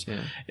films.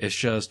 Yeah. It's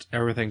just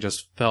everything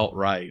just felt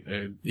right,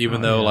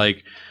 even though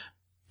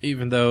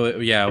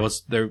it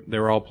was they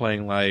were all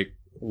playing like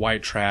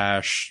white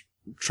trash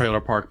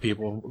trailer park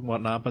people and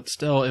whatnot, but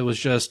still it was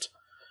just,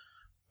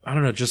 I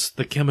don't know, just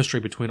the chemistry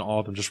between all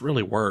of them just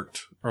really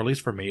worked, or at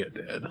least for me it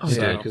did. Oh,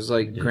 yeah, because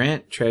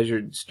Grant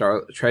treasures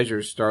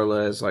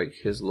Starla as like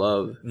his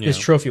love, His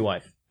trophy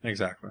wife.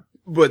 Exactly.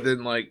 but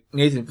then like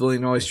Nathan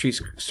Fillion always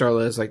treats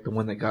Starla as like the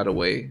one that got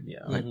away, Yeah.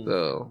 like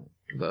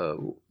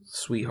the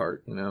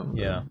sweetheart,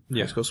 Yeah.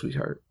 high school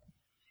sweetheart.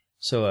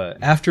 So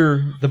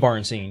after the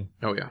barn scene,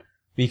 Oh yeah,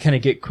 we kind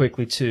of get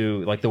quickly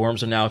to like the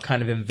worms are now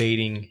kind of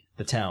invading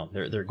the town.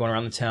 They're going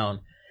around the town,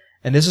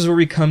 and this is where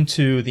we come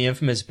to the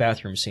infamous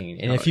bathroom scene.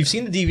 And if you've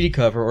seen the DVD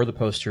cover or the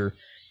poster,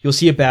 you'll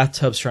see a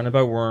bathtub surrounded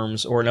by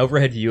worms, or an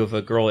overhead view of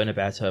a girl in a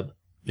bathtub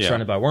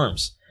surrounded by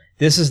worms.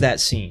 This is that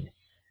scene,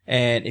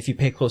 and if you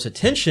pay close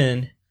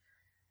attention,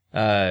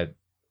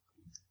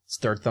 it's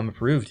third thumb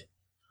approved.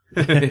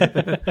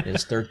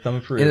 It's third thumb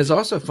approved. and it's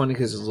also funny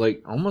because it's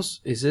like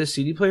almost, is it a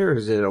CD player or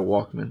is it a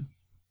Walkman?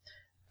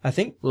 I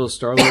think Little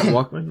Starlight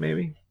Walkman,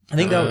 maybe?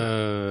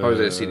 that. Or is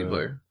it a CD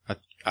player?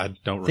 I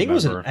don't remember. I think it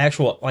was an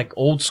actual like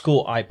old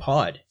school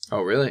iPod.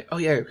 Oh, really? Oh,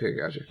 yeah. Okay,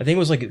 gotcha. I think it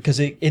was like because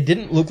it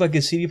didn't look like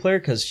a CD player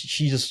because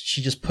she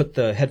just put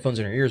the headphones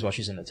in her ears while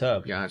she's in the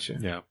tub. Gotcha.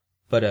 Yeah.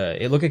 But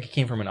it looked like it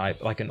came from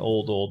an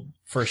old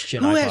first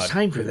gen Who iPod. has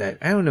time for that?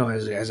 I don't know.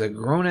 As a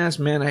grown ass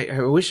man,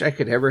 I wish I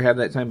could ever have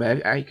that time,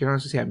 but I can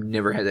honestly say I've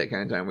never had that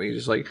kind of time where you're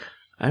just like,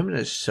 I'm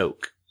gonna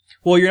soak.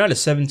 Well, you're not a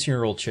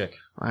 17-year-old chick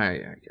I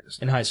guess.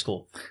 in high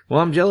school. Well,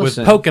 I'm jealous.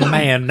 With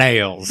Pokemon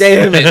nails.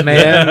 Damn it,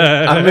 man!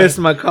 I missed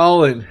my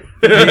calling.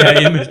 Yeah,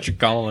 you missed your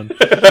calling.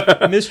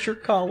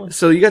 Mr. Collins.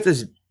 So you got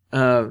this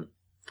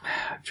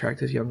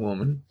attractive young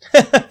woman.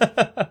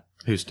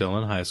 Who's still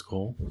in high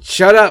school.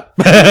 Shut up.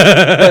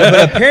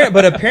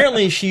 but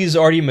apparently she's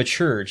already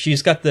matured. She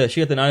got the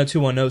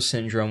 90210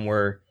 syndrome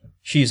where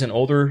she's an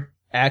older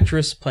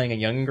actress playing a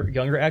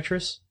younger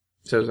actress.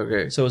 So it's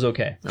okay. So it was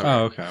okay.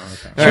 Oh, okay.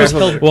 She was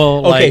held, Well,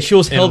 okay, like, she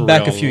was in held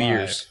back a real few life.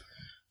 years.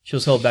 She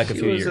was held back a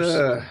few She was,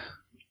 years.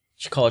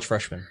 She's a college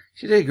freshman.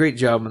 she did a great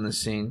job on this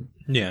scene.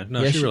 Yeah,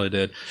 no, Yeah, she really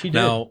did. she did.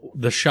 Now,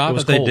 the It shot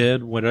was that they cold.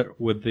 did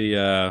with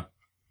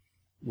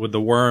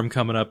the worm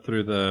coming up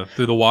through the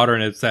water,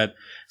 and it's that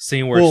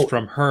scene where Well, it's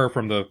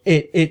from the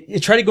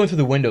It tried to go in through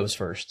the windows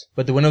first,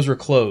 but the windows were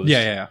closed.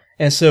 yeah.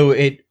 And so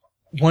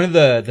one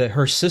of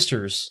her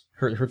sisters,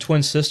 her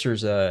twin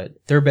sisters,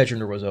 their bedroom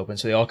door was open,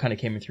 so they all kind of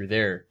came in through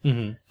there.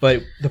 Mm-hmm.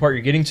 But the part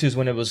you're getting to is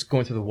when it was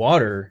going through the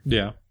water.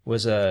 Yeah.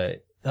 Was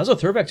that was a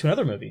throwback to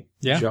another movie,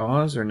 Yeah.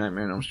 Jaws or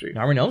Nightmare on Elm Street?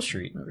 Nightmare on Elm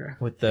Street, Okay.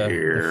 with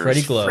the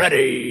Freddy glove.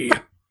 Freddy.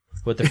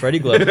 With the Freddy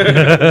glove.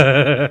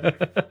 Yeah,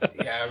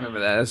 I remember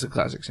that. That's a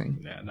classic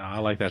scene. Yeah, no, I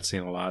like that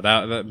scene a lot.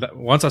 That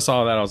once I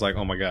saw that, I was like,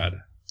 oh my god,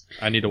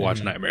 I need to watch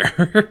Mm-hmm.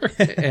 Nightmare.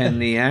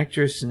 And the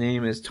actress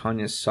name is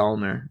Tanya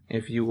Salner.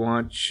 If you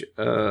watch,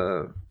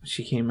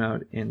 she came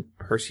out in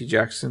Percy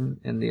Jackson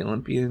and the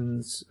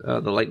Olympians,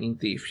 The Lightning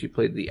Thief. She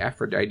played the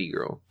Aphrodite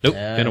girl. Nope,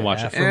 didn't watch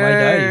it.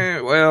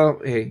 Aphrodite. Well,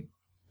 hey,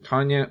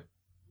 Tanya,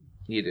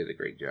 you did a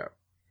great job.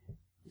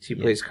 She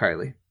plays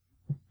Kylie.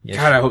 Yes.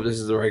 God, I hope this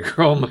is the right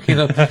girl I'm looking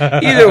up.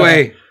 Either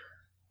way,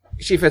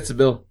 she fits the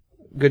bill.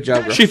 Good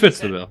job, girl. She fits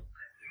the bill.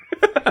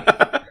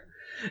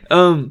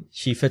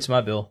 She fits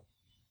my bill.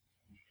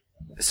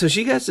 So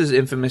she gets this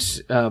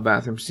infamous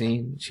bathroom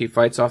scene. She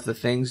fights off the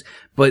things,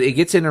 but it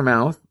gets in her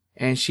mouth,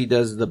 and she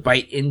does the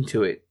bite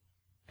into it,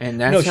 and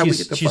that's how we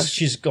get the flesh.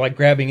 she's like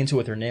grabbing into it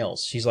with her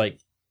nails. She's like,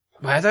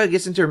 But I thought it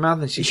gets into her mouth,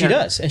 and she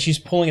does, and she's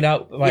pulling it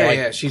out.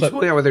 By, she's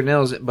pulling it out with her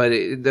nails. But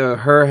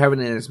her having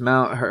it in his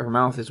mouth, her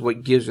mouth is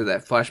what gives her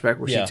that flashback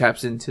where Yeah. she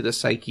taps into the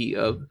psyche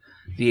of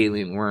the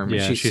alien worm.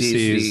 Yeah, and she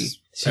sees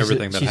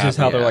everything that she happens. says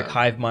how they're Yeah. like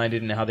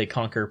hive-minded and how they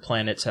conquer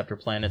planets after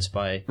planets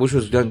by. which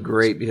was done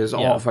great because Yeah.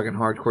 all fucking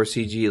hardcore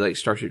CG, like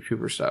Starship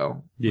Trooper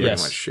style. Yeah. Pretty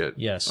Yes. much shit.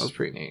 Yes. That was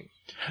pretty neat.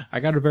 I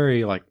got a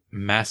very like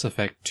Mass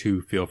Effect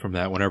 2 feel from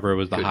that. Whenever it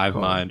was the Good hive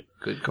call. mind,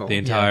 Good call. The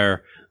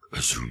entire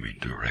assuming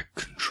direct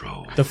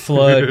control. The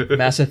Flood,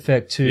 Mass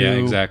Effect 2. Yeah,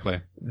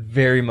 exactly.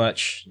 Very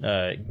much.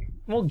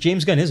 Well,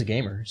 James Gunn is a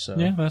gamer, so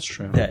Yeah, that's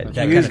true. that He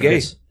kind is of gay.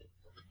 fits.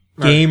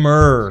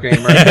 Gamer.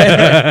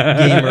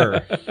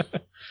 Gamer.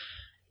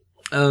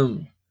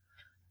 Gamer.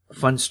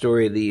 Fun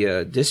story.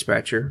 The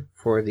dispatcher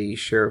for the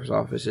sheriff's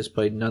office is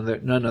played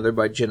none other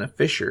by Jenna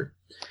Fisher,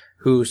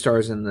 who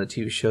stars in the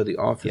TV show The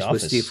Office,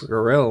 with Steve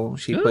Carell.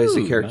 She plays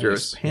the character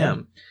nice. of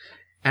Pam.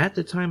 At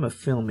the time of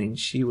filming,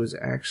 she was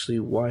actually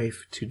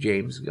wife to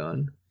James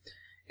Gunn.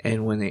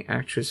 And when the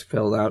actress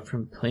fell out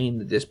from playing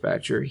the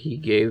dispatcher, he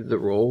gave the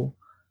role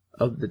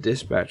of the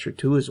dispatcher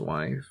to his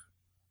wife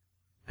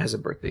as a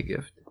birthday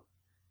gift.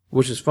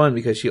 Which is fun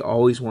because she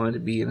always wanted to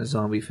be in a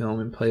zombie film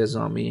and play a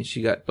zombie, and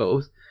she got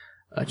both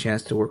a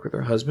chance to work with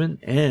her husband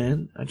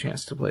and a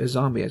chance to play a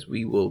zombie, as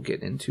we will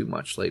get into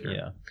much later.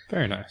 Yeah.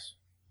 Very nice.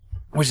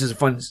 Which is a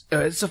fun.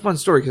 It's a fun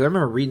story because I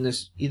remember reading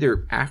this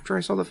either after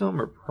I saw the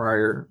film or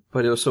prior,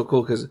 but it was so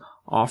cool because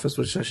Office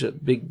was such a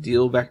big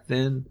deal back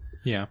then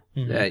Yeah.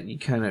 that you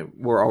kind of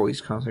were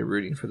always constantly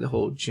rooting for the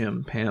whole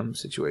Jim Pam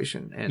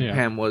situation, and Yeah.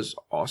 Pam was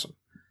awesome.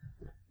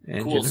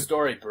 And Cool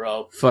story,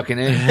 bro. fucking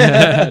it.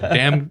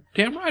 damn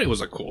right, it was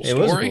a cool It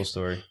story. was a cool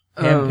story.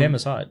 Pam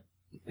is hot.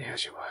 Yeah,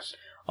 she was.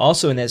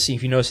 Also, in that scene,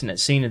 if you notice in that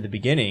scene at the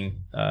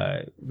beginning,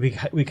 we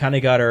kind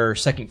of got our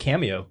second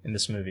cameo in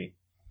this movie.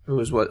 It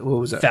was what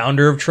was that?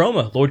 Founder of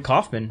Troma, Lloyd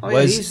Kaufman, Oh,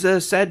 yeah, was he's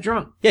the sad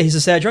drunk. he's a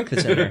sad drunk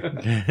that's in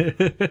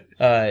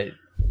there.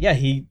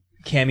 He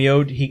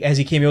cameoed. As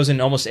he cameos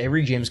in almost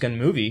every James Gunn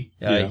movie.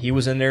 He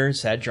was in there,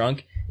 sad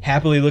drunk,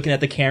 happily looking at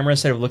the camera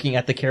instead of looking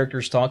at the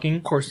characters talking.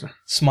 Of course not.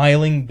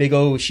 Smiling, big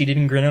old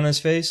shit-eating grin on his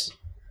face.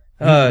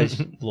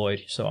 Lloyd,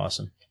 you're so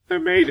awesome. I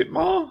made it,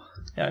 Ma.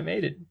 Yeah, I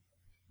made it.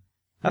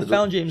 I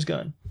found James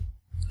Gunn.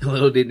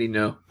 Little did he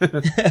know.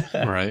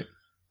 Right.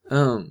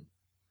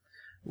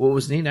 What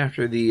was neat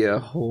after the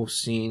whole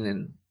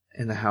scene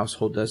and the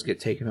household does get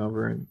taken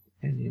over, and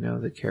you know,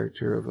 the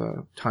character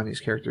of Tanya's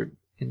character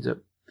ends up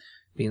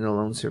being the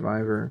lone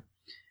survivor.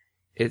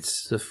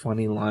 It's the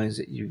funny lines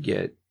that you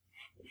get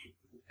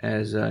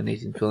as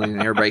Nathan Fillion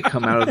and everybody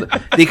come out of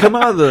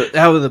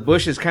the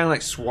bushes, kind of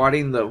like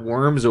swatting the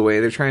worms away.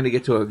 They're trying to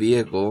get to a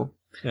vehicle.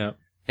 Yeah.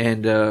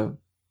 And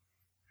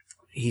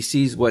he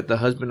sees the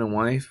husband and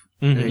wife,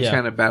 and he's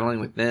kind of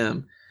battling with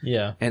them.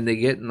 Yeah. And they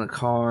get in the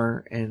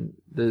car, and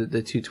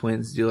the two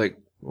twins do like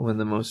one of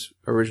the most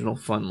original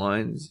fun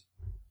lines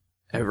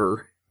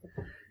ever.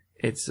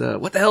 It's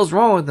what the hell's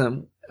wrong with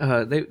them?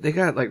 They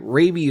got like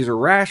rabies or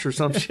rash or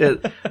some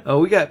shit. Oh,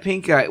 we got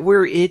pink eye.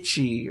 We're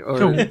itchy.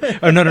 Or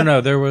Oh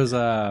no. There was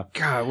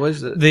God, what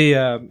is it?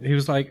 he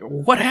was like,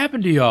 "What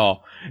happened to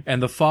y'all?"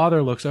 And the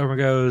father looks over and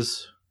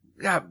goes,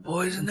 Got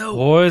poison oak.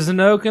 "Poison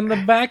oak in the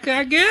back,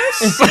 I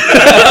guess."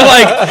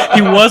 Like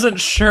he wasn't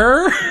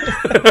sure.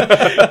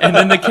 And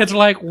then the kids are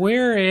like,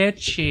 "We're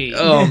itchy."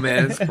 Oh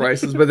man, it's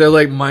priceless. But they're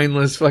like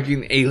mindless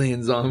fucking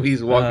alien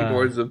zombies walking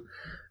towards them.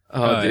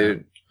 Oh,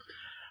 dude.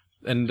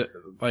 Yeah. And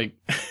like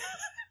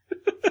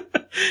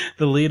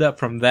the lead up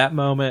from that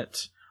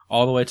moment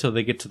all the way till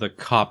they get to the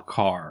cop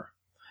car,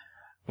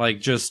 like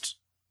just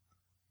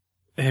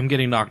him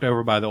getting knocked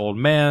over by the old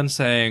man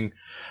saying,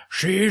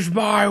 "She's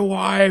my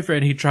wife,"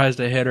 and he tries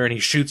to hit her and he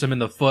shoots him in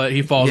the foot.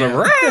 He falls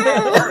over.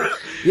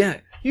 Yeah.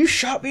 You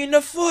shot me in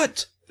the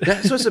foot.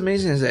 That's what's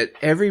amazing is that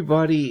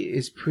everybody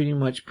is pretty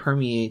much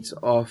permeates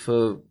off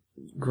of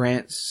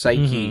Grant's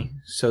psyche.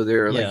 So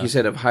they're, like you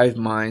said, of hive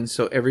mind.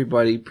 So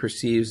everybody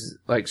perceives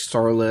like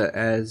Starla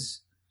as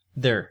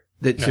to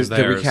theirs.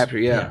 recapture.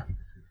 Yeah.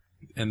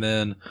 And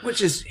then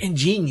Which is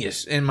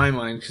ingenious in my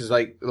mind because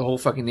like the whole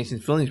fucking Nathan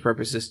Fillion's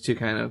purpose is to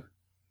kind of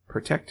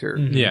protect her.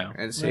 yeah,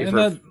 And save and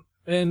her.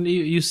 and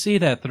you see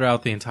that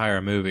throughout the entire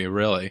movie,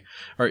 really,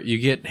 or you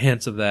get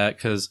hints of that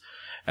because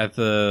at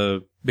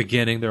the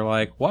beginning they're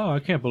like, "Wow, I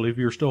can't believe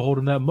you're still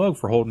holding that mug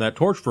for holding that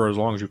torch for as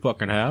long as you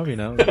fucking have." You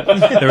know,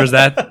 there was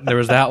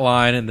that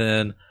line, and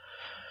then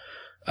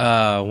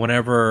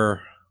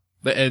whenever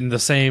in the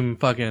same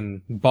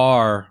fucking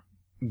bar.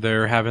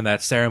 They're having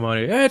that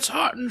ceremony. It's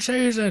hunting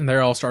season. They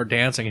all start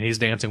dancing, and he's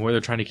dancing where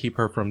they're trying to keep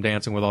her from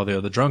dancing with all the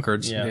other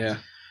drunkards. Yeah.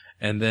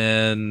 And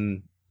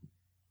then,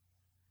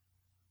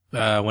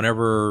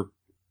 whenever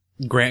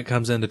Grant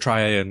comes in to try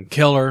and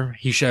kill her,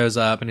 he shows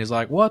up, and he's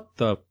like, "What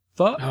the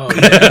fuck?" Oh,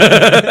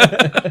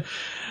 yeah.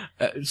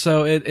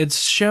 So it's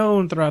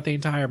shown throughout the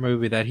entire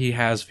movie that he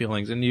has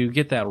feelings, and you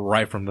get that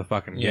right from the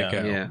fucking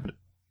get-go. Yeah.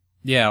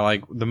 Yeah,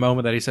 like the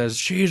moment that he says,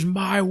 "She's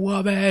my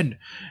woman,"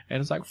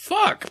 and it's like,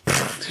 "Fuck,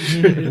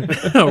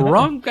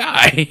 wrong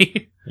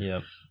guy."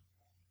 Yep.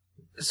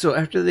 So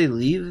after they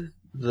leave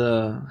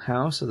the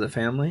house of the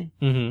family,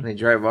 Mm-hmm. they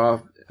drive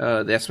off.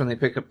 That's when they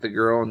pick up the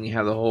girl, and you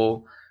have the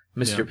whole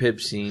Mr. Pibb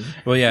scene.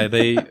 Well, yeah,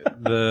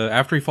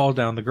 after he falls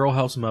down, the girl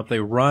helps him up. They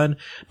run.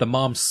 The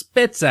mom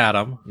spits at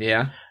him,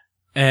 Yeah.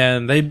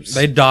 and they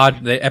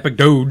dodge. They epic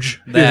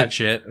doge that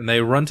shit, and they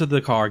run to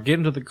the car, get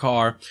into the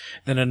car.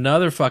 Then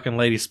another fucking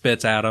lady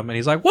spits at him, and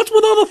he's like, "What's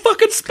with all the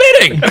fucking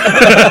spitting?"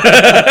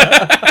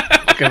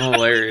 fucking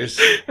hilarious.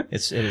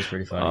 It is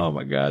pretty funny. Oh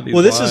my god. These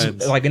Well, this lines.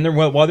 is like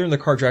while they're in the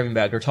car driving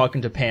back, they're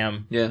talking to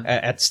Pam Yeah.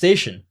 at the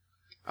station.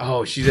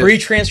 Oh, she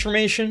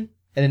Pre-transformation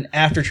and then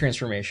after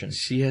transformation.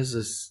 She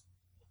has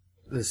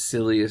the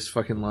silliest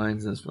fucking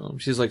lines in this film.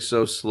 She's like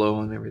so slow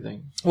and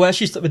everything. Well, at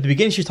the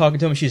beginning, she's talking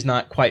to him. She's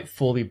not quite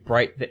fully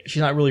bright. She's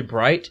not really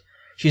bright.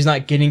 She's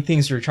not getting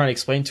things they're trying to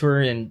explain to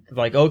her, and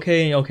like,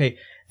 okay.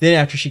 Then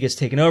after she gets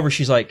taken over,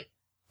 she's like,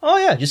 oh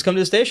yeah, just come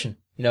to the station.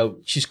 You know,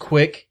 she's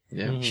quick.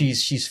 Yeah.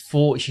 She's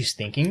full. She's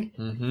thinking.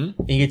 Mm-hmm.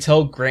 And you can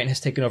tell Grant has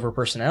taken over her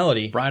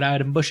personality.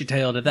 bright-eyed and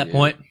bushy-tailed at that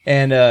point.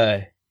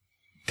 And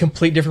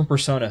complete different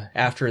persona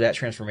after that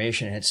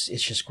transformation. And it's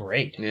just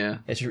great. Yeah.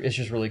 It's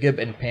just really good.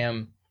 And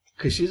Pam,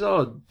 Because she's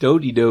all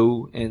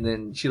do, and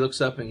then she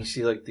looks up and you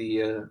see like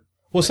the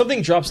well,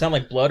 something drops down,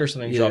 like blood or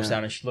something Yeah. drops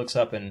down, and she looks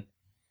up and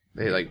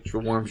they like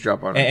worms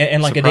drop on her.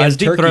 and like Surprise a damn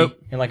deep turkey,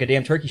 throat. and like a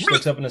damn turkey, she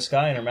looks up in the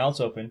sky and her mouth's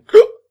open.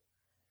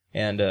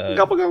 And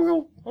Gobble,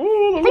 gobble,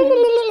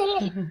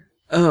 gobble.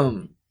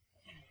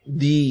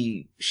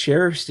 The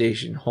sheriff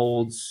station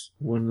holds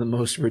one of the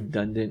most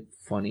redundant,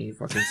 funny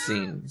fucking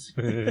scenes.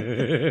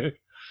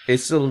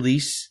 It's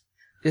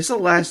the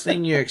last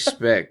thing you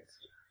expect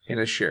in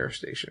a sheriff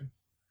station.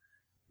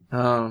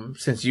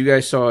 Since you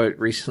guys saw it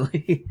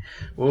recently,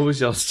 what was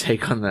y'all's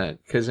take on that?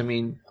 Because I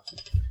mean,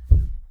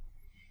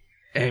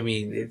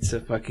 it's a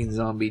fucking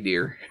zombie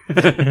deer.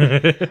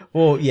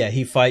 well, yeah,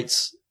 he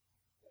fights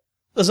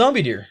a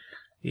zombie deer.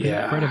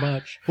 Yeah, Pretty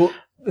much. Well,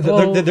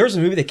 Well- there was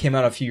a movie that came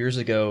out a few years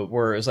ago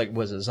where it was like,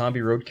 was it Zombie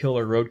Roadkill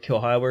or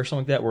Roadkill Highway or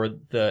something like that, where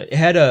it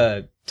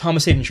had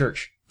Thomas Hayden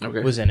Church Okay.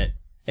 was in it,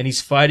 and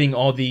he's fighting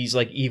all these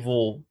like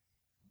evil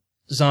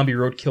zombie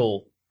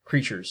roadkill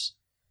creatures,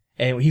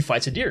 and he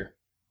fights a deer.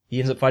 He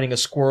ends up fighting a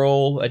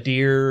squirrel, a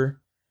deer,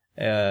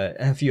 and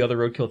a few other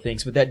roadkill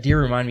things. But that deer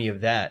reminded me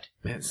of that.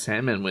 Man,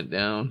 salmon went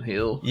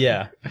downhill.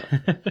 Yeah,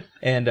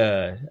 and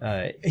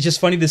it's just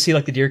funny to see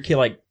like the deer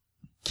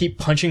keep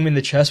punching him in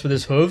the chest with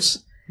his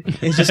hooves.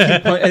 And just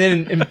keep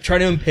and then trying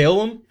to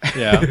impale him.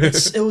 Yeah.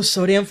 It was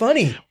so damn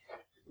funny.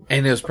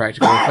 And it was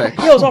practical effects.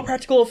 Yeah, it was all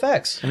practical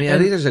effects. I mean, I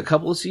think there's a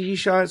couple of CG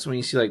shots when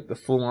you see like the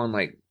full on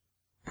like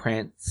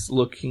prance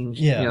looking,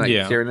 Yeah.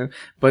 Yeah. staring at-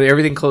 but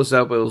everything close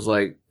up, it was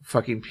like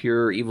fucking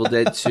pure Evil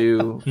Dead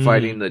 2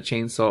 fighting the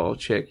chainsaw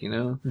chick, you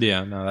know?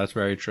 Yeah, no, that's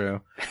very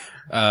true.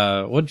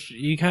 What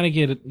you kind of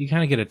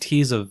get a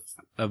tease of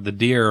the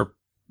deer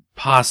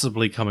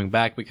possibly coming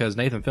back because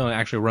Nathan Fillion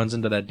actually runs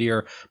into that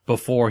deer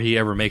before he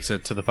ever makes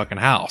it to the fucking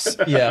house.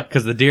 Yeah.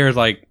 Because the deer is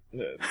like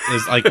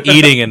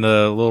eating and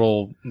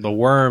the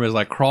worm is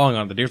like crawling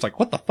on the deer's like,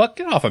 what the fuck?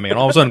 Get off of me. And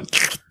all of a sudden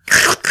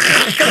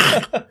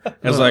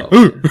it's like,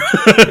 ooh.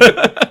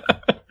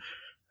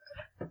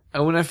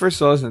 And when I first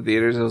saw this in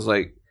theaters, I was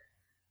like,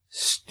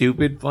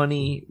 stupid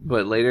funny,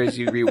 but later as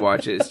you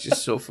rewatch it, it's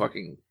just so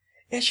fucking,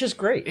 It's just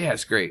great. yeah,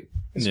 it's great.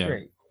 It's Yeah.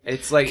 great.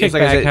 It's like, Kick it's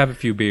like I back, said, have a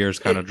few beers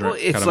kind of drink.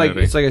 it's kind like of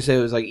movie. it's like I said,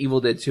 it was like Evil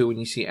Dead 2 when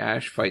you see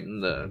Ash fighting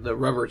the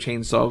rubber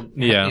chainsaw,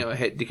 Yeah.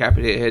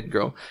 decapitated head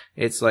girl.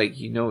 It's like,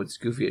 it's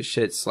goofy as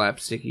shit,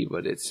 slapsticky,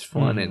 but it's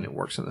fun and it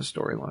works in the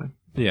storyline.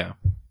 Yeah.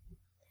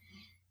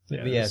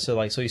 But yeah, so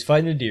he's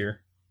fighting a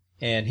deer,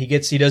 and he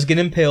does get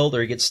impaled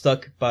or he gets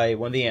stuck by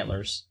one of the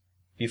antlers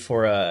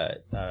before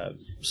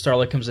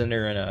Starlight comes in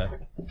there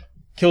and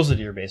kills the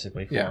deer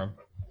basically for him,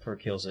 or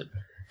kills it.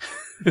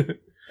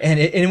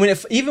 and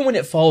when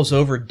it falls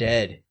over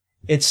dead,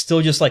 it's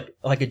still just like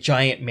a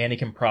giant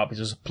mannequin prop. It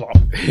just plop.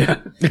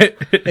 Yeah.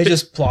 It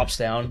just plops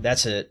down.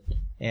 That's it.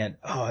 And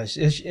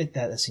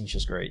that scene's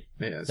just great.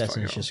 Yeah, That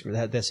scene's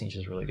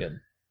just really good.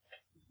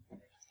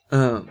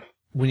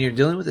 When you're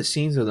dealing with the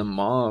scenes of the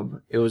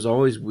mob, it was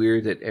always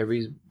weird that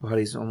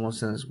everybody's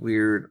almost in this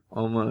weird,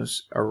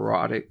 almost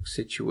erotic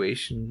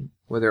situation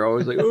where they're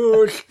always like,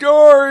 "Oh,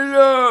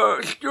 Starla!"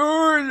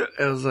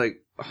 And I was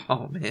like,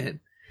 "Oh man,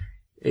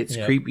 it's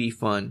creepy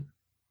fun,"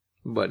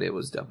 but it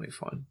was definitely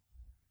fun.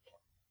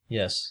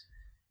 Yes.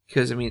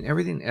 Because I mean,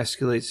 everything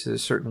escalates to a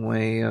certain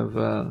way of,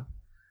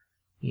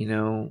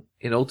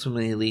 it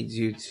ultimately leads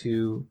you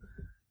to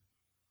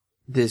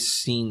this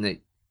scene that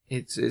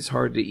it's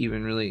hard to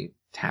even really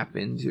tap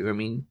into. I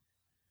mean,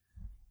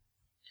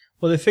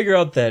 Well, they figure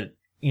out that,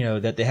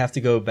 that they have to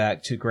go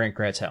back to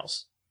Grant's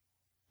house.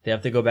 They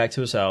have to go back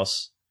to his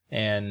house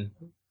and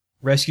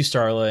rescue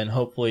Starla, and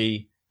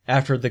hopefully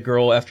because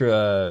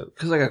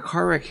like a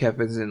car wreck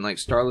happens and like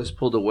Starla's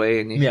pulled away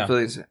and Nathan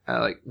Fillion's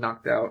like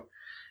knocked out,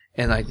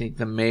 and I think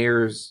the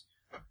mayor's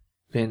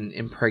been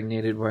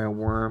impregnated by a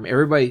worm.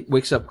 Everybody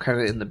wakes up kind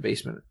of in the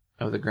basement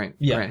of the Grant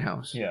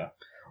house. Yeah.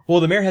 Well,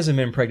 the mayor hasn't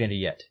been impregnated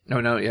yet. No,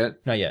 not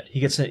yet. Not yet. He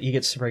gets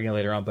impregnated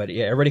later on, but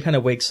yeah, everybody kind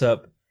of wakes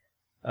up.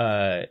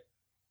 The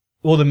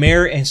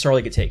mayor and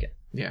Starlight get taken.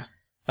 Yeah.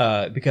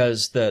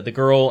 Because the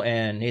girl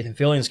and Nathan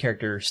Fillion's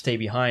character stay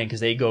behind because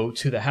they go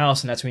to the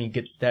house, and that's when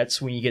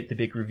you get the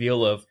big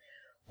reveal of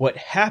what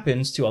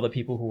happens to all the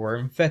people who are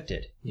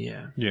infected.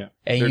 Yeah. Yeah.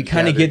 And They're you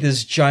kind of gathered. get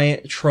this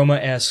giant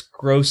trauma-esque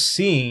gross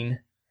scene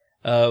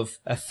of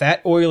a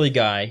fat, oily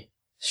guy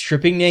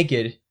stripping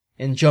naked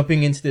and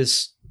jumping into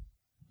this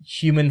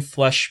human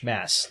flesh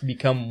mass,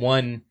 become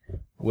one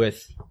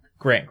with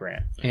Grant.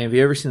 And have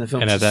you ever seen the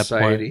film And at that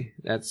Society?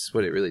 That's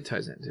what it really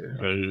ties into.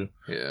 And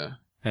Yeah.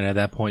 at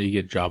that point, you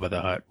get Jabba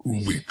the Hutt.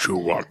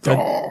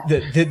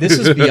 This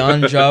is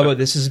beyond Jabba.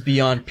 This is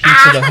beyond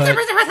Pizza the Hut.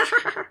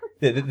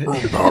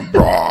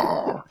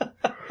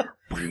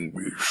 Bring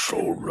me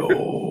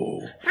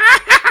sorrow.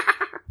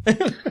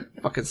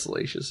 Fucking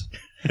salacious.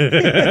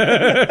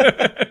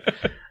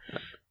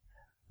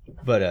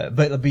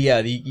 But yeah,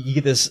 you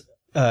get this.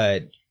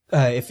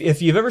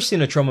 If you've ever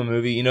seen a Troma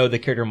movie, you know the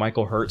character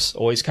Michael Hertz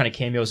always kind of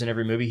cameos in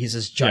every movie. He's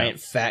this giant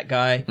fat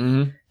guy.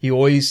 Mm-hmm.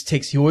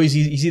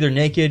 He's either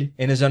naked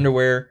in his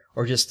underwear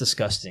or just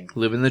disgusting.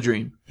 Living the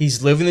dream.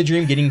 He's living the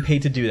dream, getting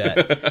paid to do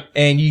that.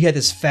 And you had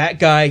this fat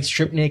guy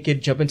stripped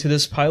naked, jump into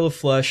this pile of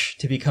flesh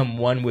to become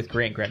one with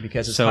Grant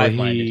because it's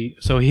hive-minded.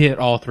 So he hit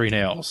all 3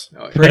 nails.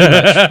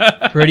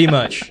 Pretty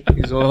much.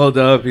 He's all held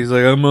up. He's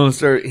like, I'm gonna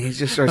start. He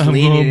just starts I'm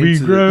leaning gonna be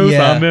into gross.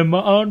 Yeah. I'm in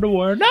my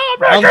underwear. No,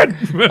 I'm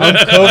naked.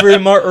 I'm covered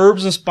in my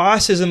herbs and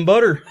spices and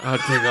butter. I'll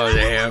take all the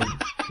ham.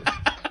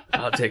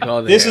 I'll take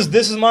all the This ham.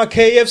 is my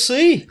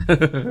KFC.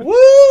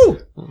 Woo!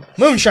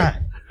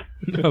 Moonshine.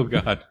 Oh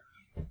God.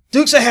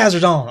 Dukes of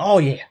Hazzard on. Oh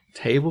yeah.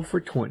 Table for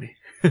 20.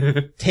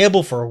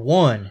 Table for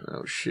 1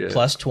 Oh shit.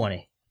 plus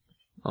 20.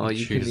 Oh,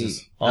 you can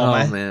Jesus. eat. Oh, Oh,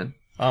 my- man.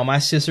 All my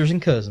sisters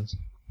and cousins.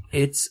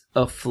 It's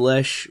a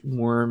flesh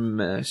worm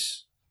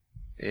mess.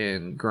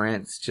 And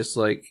Grant's just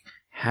like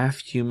half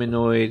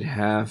humanoid,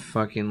 half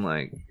fucking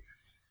like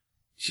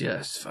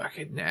just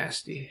fucking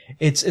nasty.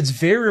 It's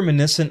very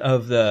reminiscent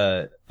of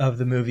the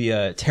movie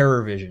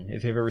Terror Vision,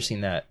 if you've ever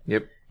seen that.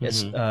 Yep.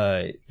 It's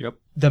Yep.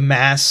 the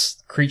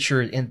mass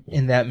creature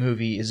in that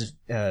movie is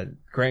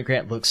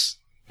Grant looks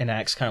and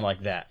acts kind of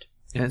like that.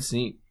 That's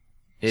neat.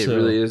 It So-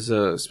 really is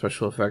a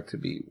special effect to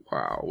be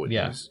with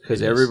Yeah, this.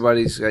 Because it is.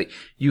 everybody's like,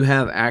 you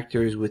have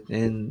actors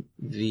within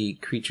the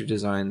creature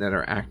design that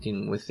are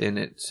acting within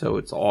it, so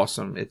it's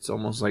awesome. It's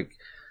almost like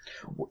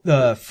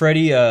The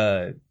Freddy,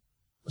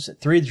 was it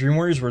 3 Dream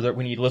Warriors, where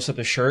when he lifts up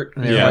his shirt,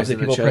 and you Yeah. have the In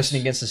the people chest.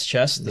 pressing against his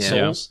chest, the Yeah.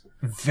 souls,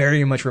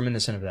 very much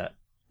reminiscent of that.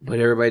 but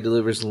everybody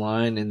delivers a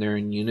line and they're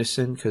in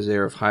unison because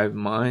they're of hive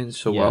mind.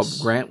 So Yes.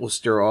 while Grant will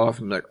stir off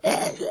and be like,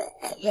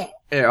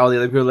 and all the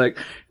other people are like,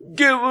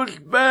 give us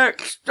back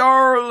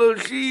Starla,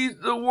 she's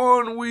the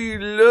one we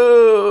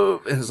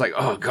love. And it's like,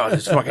 oh god,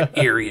 it's fucking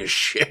eerie as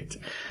shit.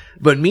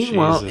 But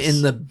meanwhile, Jesus.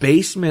 in the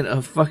basement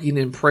of fucking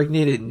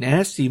impregnated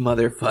nasty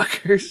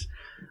motherfuckers,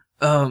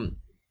 the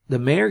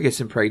mayor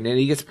gets impregnated,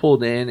 he gets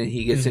pulled in and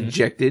he gets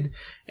injected,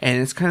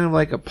 and it's kind of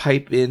like a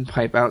pipe in,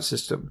 pipe out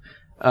system.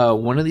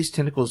 One of these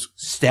tentacles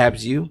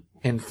stabs you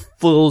and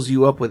fills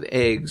you up with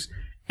eggs,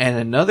 and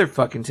another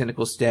fucking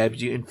tentacle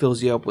stabs you and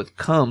fills you up with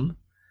cum,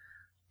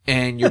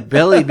 and your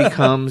belly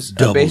becomes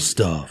Double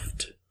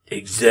stuffed.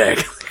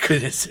 Exactly.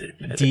 Couldn't say it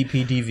better.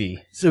 DPDV.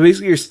 So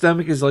basically, your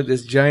stomach is like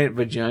this giant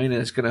vagina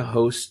that's going to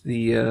host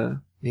this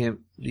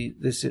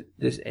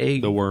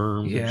egg. The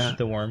worms. Yeah.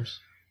 The worms.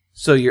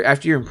 So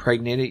after you're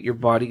impregnated, your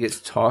body gets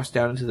tossed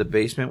down into the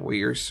basement where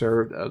you're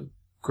served a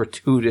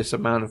gratuitous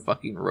amount of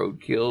fucking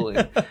roadkill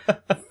and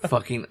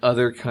fucking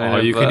other kind All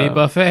of you can eat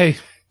buffet.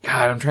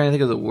 God, I'm trying to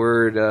think of the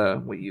word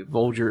what you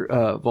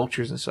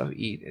vultures and stuff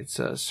eat. It's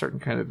a certain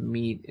kind of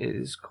meat. It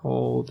is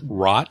called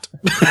Rot.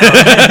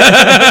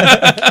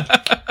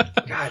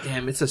 God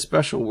damn, it's a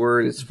special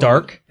word. It's fun.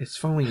 Dark? It's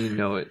fun when you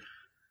know it.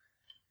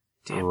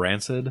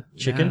 Rancid.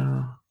 Chicken?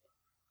 No.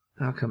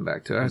 I'll come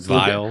back to it. I have to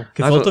look Vile.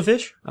 Gefilte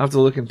fish? I have to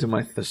look into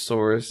my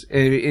thesaurus.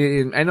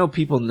 And I know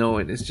people know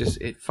it. It's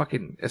just it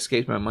fucking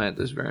escapes my mind at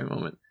this very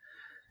moment.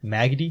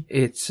 Maggoty?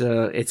 It's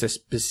a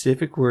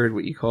specific word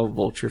what you call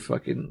vulture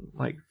fucking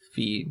like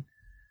feed,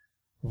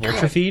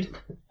 Vulture feed?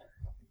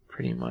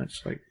 pretty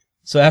much like.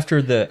 So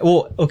after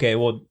we'll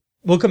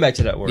come back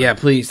to that word. Yeah,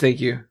 please, thank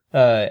you.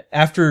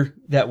 After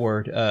that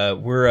word,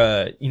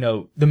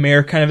 the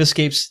mayor kind of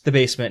escapes the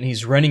basement and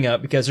he's running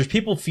up because there's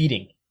people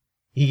feeding.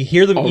 He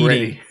hear them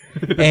Already.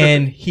 eating,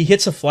 and he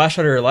hits a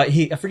flashlight or a light.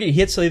 He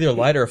hits either a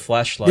light or a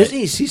flashlight. Doesn't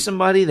he see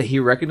somebody that he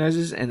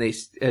recognizes and they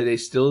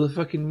steal the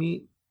fucking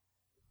meat?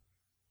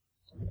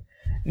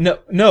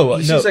 No.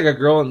 He sees like a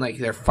girl and like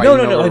they're fighting.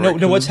 No. over a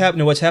raccoon. What's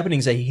happening? What's happening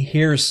is that he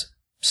hears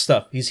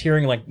stuff. He's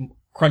hearing like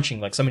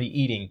crunching, like somebody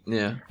eating,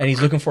 Yeah. and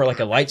he's looking for like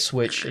a light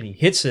switch, and he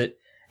hits it,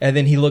 and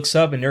then he looks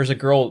up, and there's a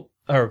girl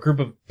or a group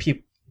of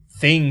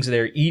things that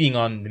are eating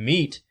on the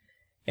meat,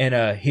 and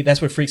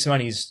that's what freaks him out.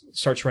 He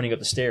starts running up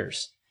the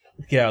stairs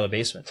to get out of the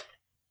basement,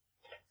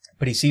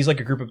 but he sees like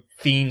a group of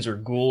fiends or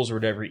ghouls or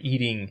whatever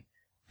eating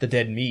the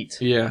dead meat,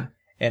 Yeah.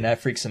 and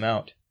that freaks him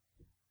out.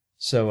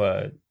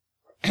 So,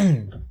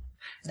 and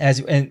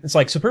it's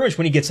like, so pretty much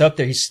when he gets up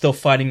there, he's still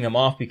fighting them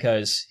off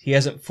because he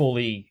hasn't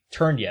fully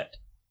turned yet.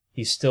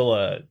 He still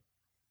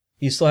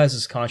has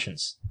his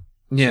conscience,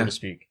 so Yeah. to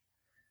speak.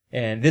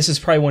 And this is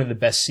probably one of the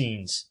best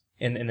scenes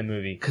in the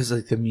movie. Because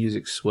like the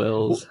music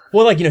swells.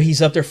 Well, like,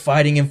 he's up there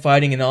fighting, and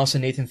all of a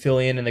sudden Nathan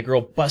Fillion and the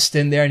girl bust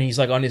in there, and he's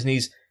like on his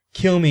knees,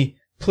 kill me,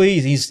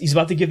 please. He's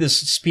about to give this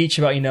speech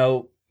about,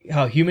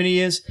 how human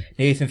he is,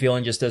 Nathan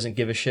Fillion just doesn't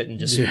give a shit and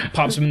just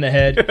pops him in the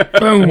head,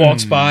 boom,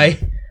 walks by.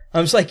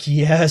 I'm just like,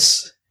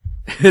 yes.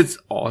 It's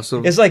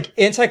awesome. It's like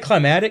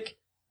anticlimactic,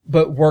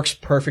 but works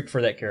perfect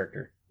for that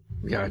character.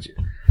 Gotcha.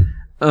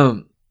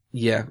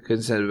 Yeah,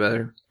 couldn't say it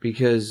better.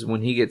 Because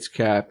when he gets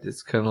capped,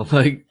 it's kind of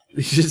like,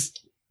 he's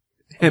just...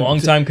 Long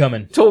time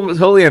coming.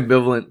 Totally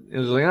ambivalent. It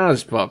was like, I'll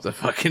just pop the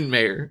fucking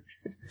mayor.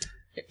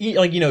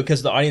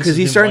 Because the audience... Because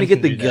he's starting to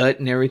get the gut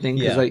and everything.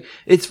 Yeah. Like,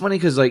 it's funny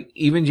because, like,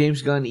 even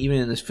James Gunn, even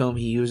in this film,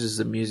 he uses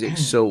the music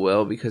so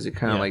well because it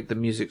kind of, like, the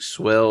music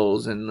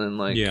swells and then,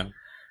 like... Yeah.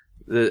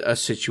 A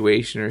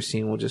situation or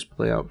scene will just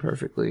play out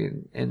perfectly,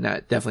 and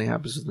that definitely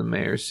happens with the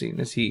mayor's scene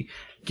as he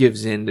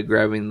gives in to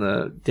grabbing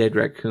the dead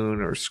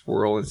raccoon or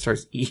squirrel and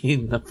starts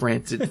eating the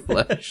rancid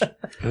flesh.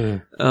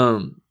 The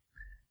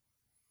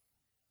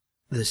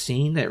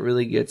scene that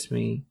really gets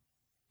me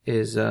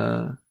is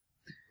they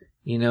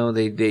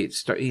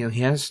start, he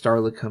has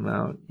Starla come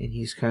out and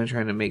he's kind of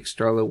trying to make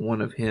Starla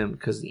one of him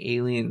because the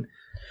alien.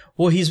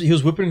 Well, he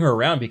was whipping her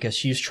around because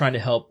she's trying to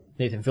help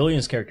Nathan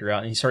Fillion's character out,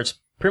 and he starts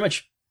pretty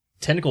much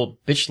tentacle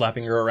bitch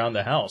slapping her around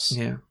the house.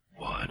 Yeah.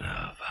 One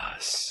of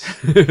us.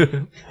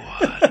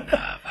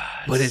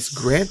 But it's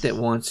Grant that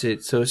wants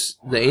it, so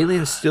the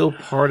alien's still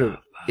part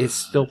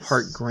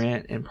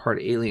Grant and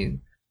part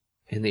alien,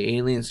 and the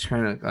alien's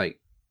trying to like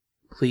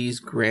please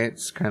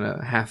Grant's kind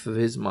of half of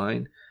his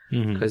mind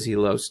because he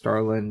loves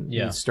Starla and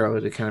needs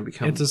Starla to kind of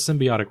become. It's a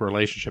symbiotic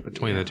relationship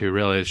between the two.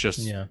 Really, it's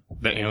just the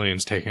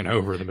alien's taking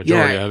over the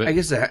majority of it. I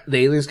guess the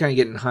alien's kind of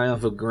getting high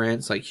off of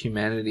Grant's like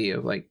humanity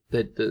of like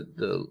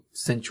the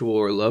sensual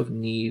or love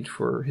need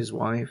for his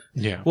wife.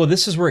 Yeah. Well,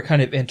 this is where it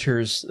kind of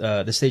enters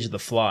the stage of the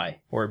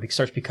Fly, where it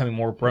starts becoming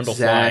more Brundle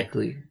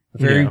exactly. Fly.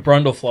 Very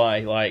Brundle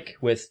Fly, like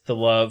with the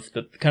love,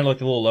 kind of like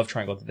the little love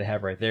triangle that they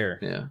have right there.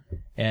 Yeah.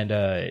 And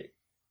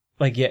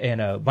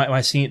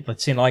my scene I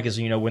like is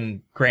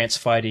when Grant's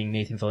fighting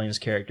Nathan Fillion's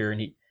character,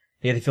 and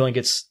Nathan Fillion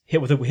gets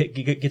hit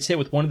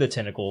with one of the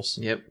tentacles.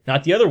 Yep.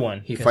 Not the other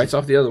one. He fights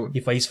off the other one.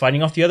 He's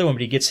fighting off the other one,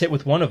 but he gets hit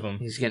with one of them.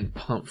 He's getting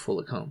pumped full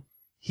of cum.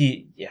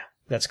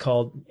 That's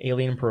called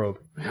alien probe.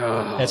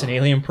 Oh. That's an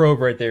alien probe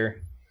right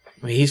there.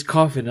 I mean, he's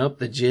coughing up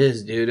the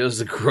jizz, dude. It was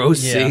a gross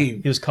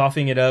scene. He was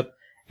coughing it up,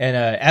 and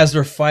as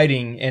they're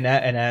fighting, and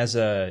as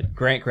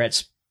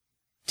Grant's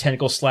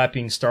tentacle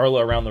slapping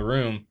Starla around the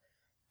room,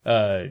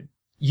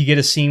 you get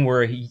a scene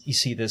where you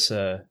see this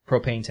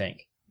propane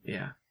tank.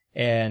 Yeah.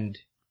 And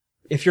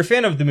if you're a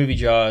fan of the movie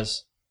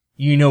Jaws,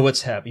 you know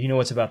what's happening. You know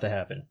what's about to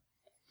happen.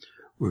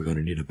 We're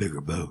gonna need a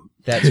bigger boat.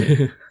 That's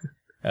it.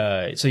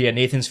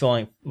 Nathan's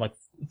fighting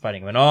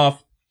him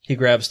off. He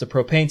grabs the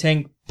propane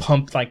tank,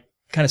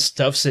 kind of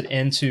stuffs it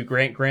into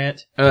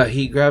Grant.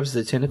 He grabs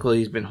the tentacle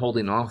he's been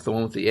holding off, the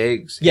one with the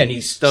eggs. Yeah, and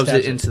he stuffs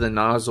it into the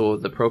nozzle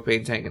of the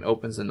propane tank and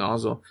opens the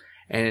nozzle,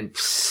 and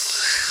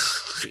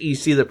you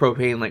see the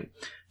propane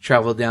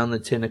travel down the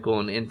tentacle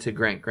and into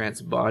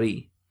Grant's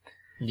body.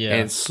 Yeah.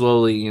 And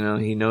slowly, you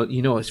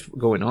know what's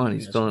going on.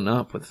 He's filling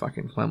up with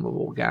fucking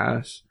flammable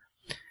gas.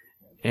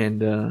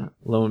 And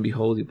lo and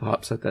behold, he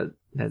pops out that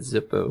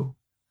Zippo.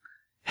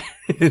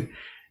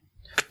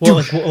 Well,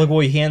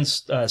 he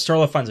hands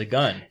Starla finds a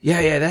gun.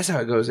 Yeah, that's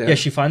how it goes. Yeah,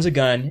 she finds a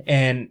gun,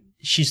 and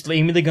she's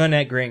aiming the gun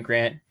at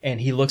Grant,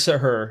 and he looks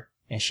at her,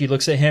 and she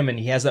looks at him, and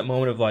he has that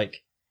moment of I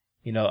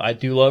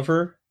do love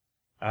her.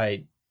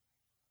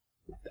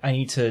 I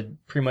need to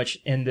pretty much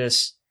end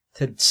this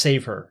to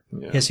save her.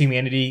 Yeah. His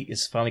humanity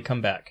is finally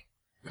come back.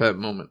 For that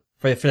moment.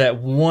 For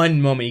that one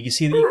moment, you can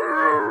see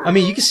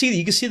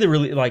you can see the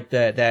really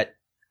that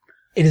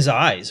in his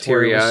eyes,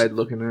 teary-eyed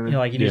looking at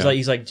him.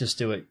 He's like, just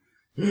do it.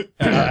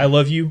 I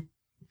love you.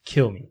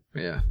 Kill me.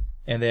 Yeah.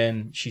 And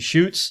then she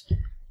shoots.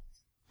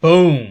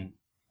 Boom.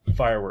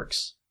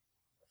 Fireworks.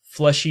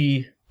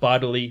 Fleshy,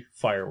 bodily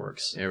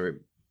fireworks.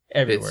 Everywhere.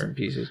 Bits and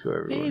pieces go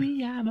everywhere.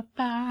 Baby, I'm a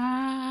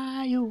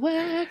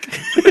firework.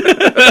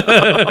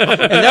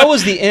 And that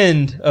was the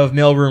end of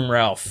Mailroom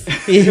Ralph.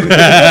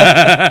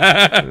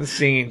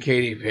 Singing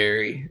Katy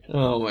Perry.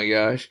 Oh my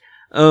gosh.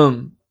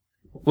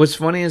 What's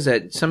funny is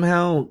that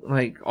somehow,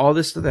 all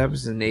this stuff that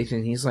happens to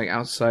Nathan, he's,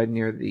 outside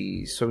near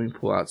the swimming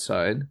pool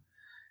outside.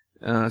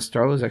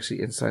 Starla's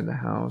actually inside the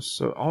house.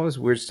 So all this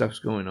weird stuff's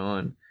going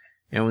on.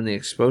 And when the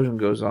explosion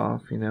goes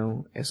off,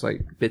 it's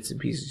like bits and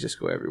pieces just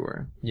go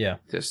everywhere. Yeah.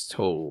 Just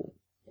total.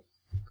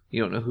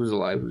 You don't know who's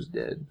alive, who's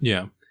dead.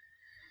 Yeah.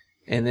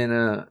 And then,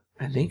 I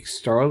think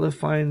Starla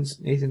finds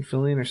Nathan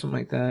Fillion or something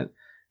like that.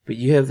 But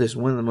you have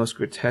one of the most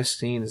grotesque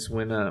scenes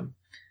when,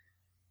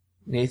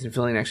 Nathan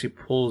Fillion actually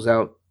pulls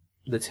out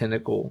the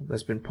tentacle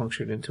that's been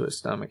punctured into his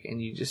stomach, and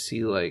you just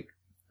see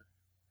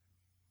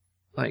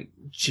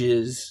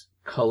jizz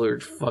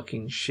colored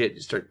fucking shit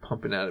just start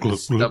pumping out of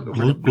his stomach.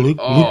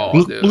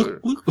 Oh, dude.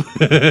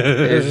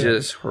 It's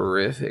just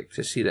horrific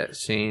to see that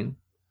scene.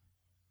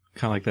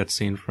 Kind of like that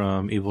scene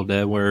from Evil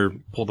Dead where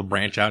pull the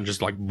branch out and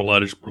just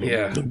blood is.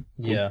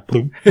 Yeah.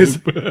 It's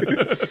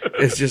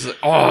just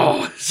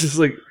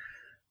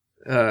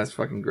it's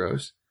fucking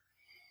gross.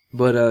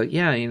 But,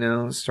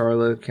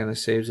 Starla kind of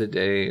saves the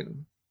day.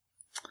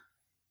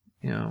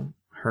 And,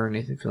 her and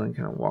Nathan Fillion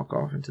kind of walk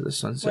off into the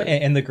sunset.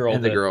 And the girl.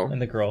 And the girl.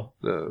 And the girl.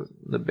 The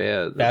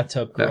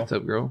Bathtub girl.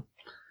 Bathtub girl.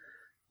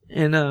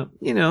 And,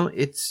 you know,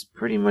 it's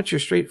pretty much your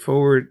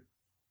straightforward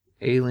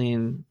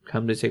alien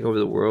come to take over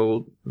the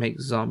world, make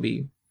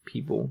zombie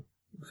people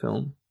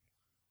film.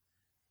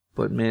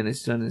 But man,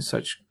 it's done in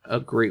such a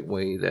great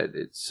way that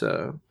it's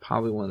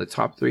probably one of the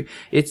top 3.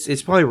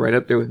 It's probably right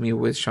up there with me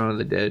with Shaun of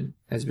the Dead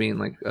as being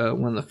like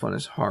one of the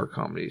funnest horror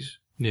comedies.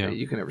 Yeah, that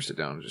you can ever sit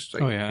down and just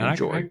like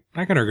enjoy.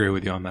 I can agree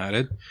with you on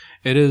that.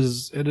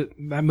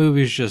 That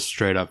movie is just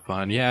straight up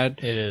fun. Yeah,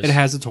 it is. It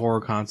has its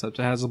horror concepts.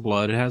 It has the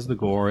blood. It has the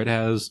gore. It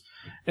has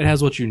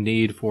what you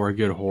need for a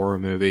good horror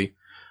movie.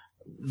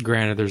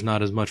 Granted, there's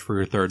not as much for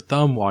your third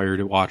thumb while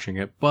you're watching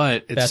it,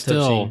 but it's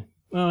still.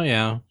 Oh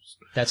yeah,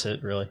 that's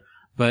it really.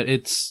 But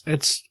it's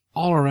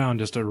all around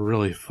just a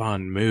really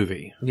fun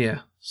movie.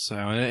 Yeah. So,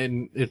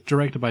 and it's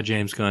directed by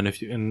James Gunn.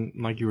 And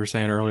like you were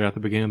saying earlier at the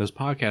beginning of this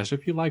podcast,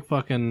 if you like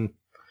fucking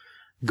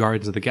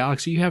Guardians of the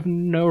Galaxy, you have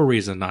no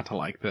reason not to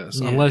like this,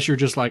 unless you're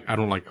just like, I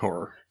don't like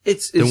horror.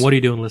 Then what are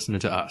you doing listening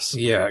to us?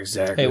 Yeah,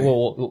 exactly. Hey,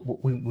 well,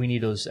 we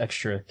need those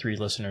extra 3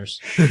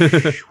 listeners.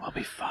 We'll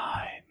be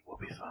fine.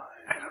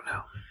 I don't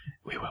know.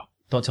 We will.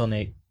 Don't tell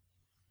Nate.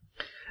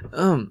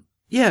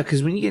 Yeah,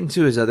 because when you get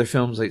into his other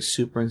films like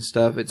Super and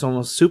stuff,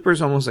 Super's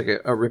almost like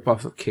a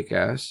ripoff of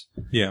Kick-Ass.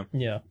 Yeah.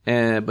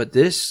 But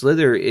this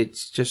Slither,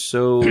 it's just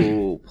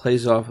so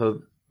plays off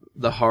of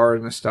the horror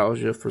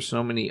nostalgia for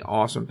so many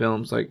awesome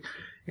films, like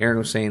Aaron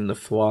was saying, The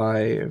Fly,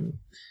 and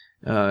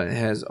it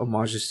has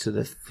homages to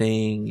The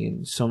Thing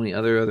and so many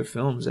other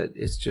films that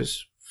it's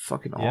just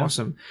fucking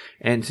awesome.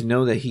 And to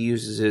know that he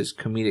uses his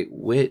comedic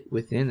wit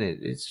within it,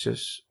 it's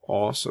just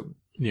awesome.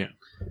 Yeah.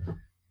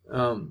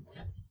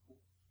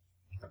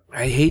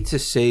 I hate to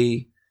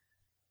say,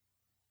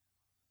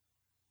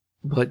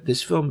 but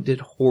this film did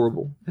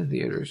horrible in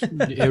theaters.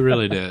 It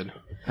really did.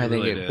 I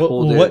think really it did.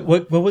 pulled it.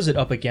 What was it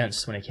up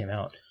against when it came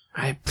out?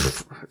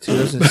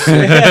 2006.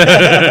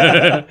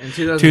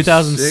 In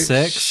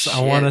 2006.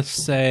 I want to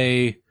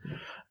say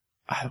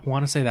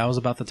that was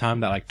about the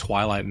time that like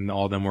Twilight and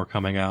all of them were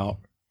coming out,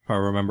 if I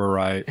remember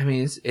right. I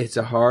mean, it's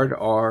a hard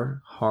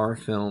R horror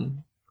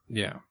film.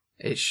 Yeah.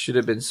 It should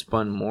have been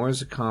spun more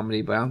as a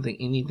comedy, but I don't think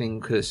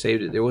anything could have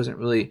saved it. There wasn't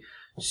really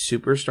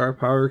superstar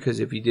power, because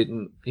if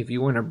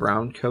you were in a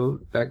brown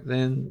coat back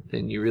then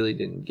you really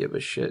didn't give a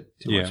shit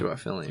too much about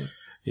Fillion.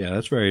 Yeah,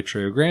 that's very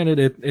true. Granted,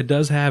 it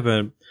does have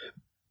it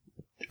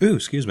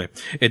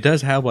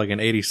does have like an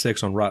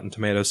 86 on Rotten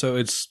Tomatoes, so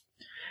it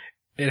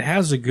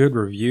has a good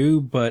review,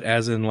 but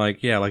as in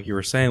like you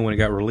were saying, when it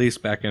got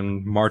released back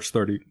in March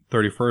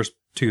 31st,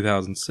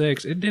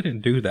 2006, it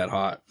didn't do that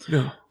hot.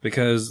 No.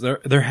 Because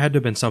there had to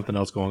have been something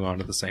else going on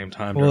at the same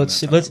time. Well, let's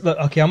see.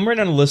 Okay, I'm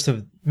writing down a list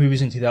of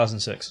movies in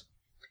 2006.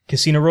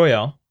 Casino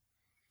Royale,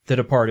 The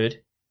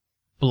Departed,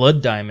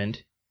 Blood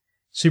Diamond,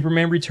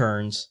 Superman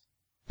Returns,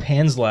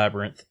 Pan's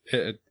Labyrinth,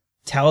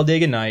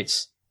 Talladega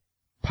Nights,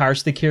 Pirates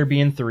of the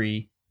Caribbean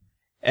 3,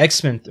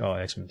 X-Men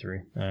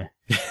 3, Da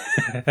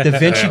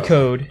Vinci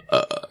Code,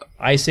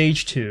 Ice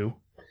Age 2,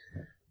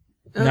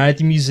 Night at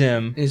the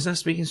Museum. It's not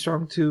speaking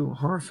strong to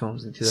horror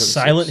films in 2006.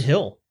 Silent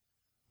Hill.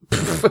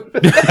 Borat.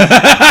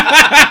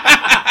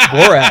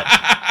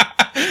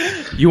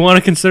 You want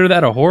to consider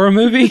that a horror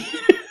movie?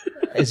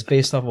 It's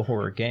based off a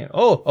horror game.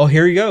 Oh,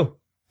 here you go.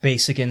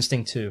 Basic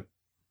Instinct 2.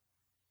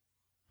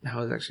 That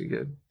was actually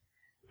good.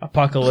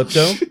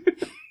 Apocalypto.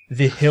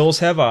 The Hills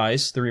Have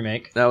Eyes, the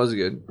remake. That was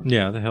good.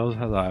 Yeah, The Hills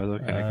Have Eyes.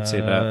 Okay, I can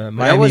see that.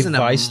 That wasn't a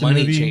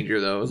money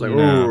changer, though. It was like,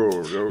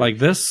 like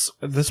this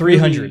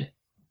 300. Movie,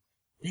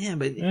 yeah,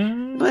 but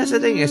that's the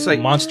thing. It's like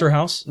Monster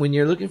House. When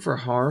you're looking for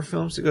horror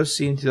films to go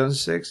see in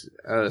 2006,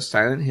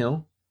 Silent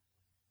Hill.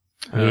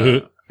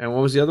 And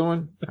what was the other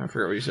one? I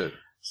forgot what you said.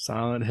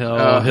 Silent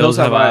Hill. Hills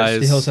Have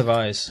Eyes. The Hills Have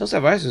Eyes. Hills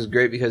Have Eyes was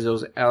great because it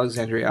was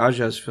Alexandre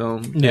Aja's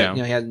film. Yeah.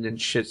 He hadn't done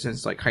shit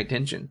since like High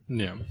Tension.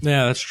 Yeah,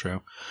 that's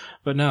true.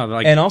 But no,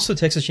 like, and also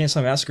Texas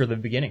Chainsaw Massacre at the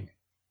beginning.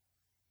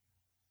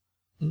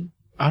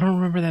 I don't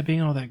remember that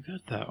being all that good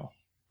though,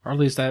 or at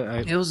least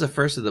it was the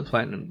first of the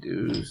Platinum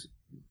Dunes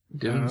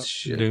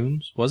shit.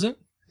 Dunes, was it?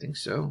 I think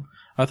so.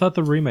 I thought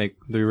the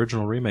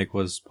original remake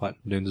was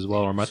Platinum Dunes as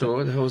well. Or what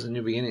the hell was the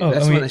New Beginning?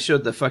 That's the one that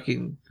showed the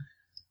fucking.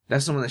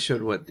 That's the one that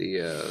showed what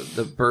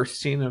the birth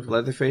scene of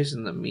Leatherface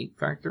in the meat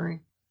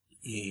factory.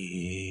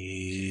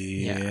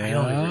 Yeah, I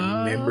don't even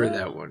remember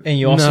that one. And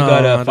you also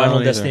got Final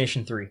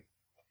Destination 3.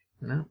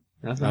 No.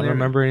 I don't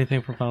remember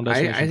anything from Final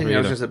Destination 3 I think that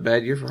was just a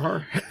bad year for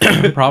horror.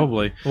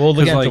 Probably. Well,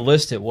 looking at the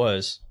list, it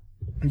was.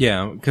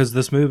 Yeah, because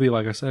this movie,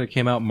 like I said, it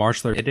came out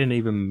March 3rd. It didn't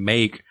even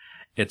make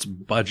its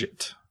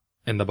budget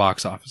in the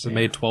box office. It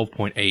made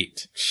 12.8.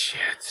 Shit.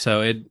 So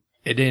it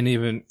didn't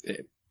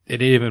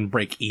even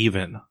break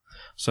even.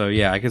 So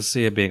yeah, I could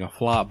see it being a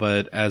flop,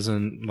 but as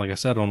in, like I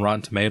said, on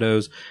Rotten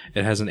Tomatoes,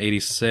 it has an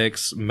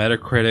 86.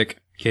 Metacritic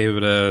gave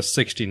it a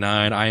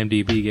 69.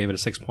 IMDb gave it a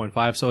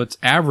 6.5. So it's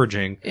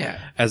averaging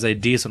as a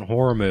decent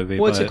horror movie.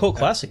 Well, it's a cult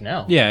classic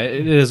now. Yeah,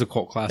 it is a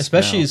cult classic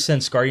especially now.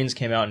 since Guardians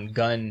came out and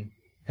Gunn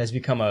has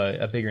become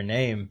a bigger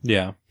name.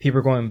 Yeah. People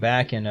are going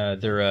back and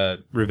they're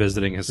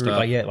Revisiting his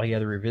stuff.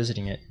 they're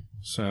revisiting it.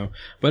 So,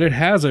 but it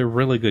has a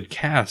really good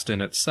cast in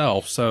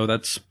itself, so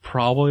that's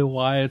probably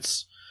why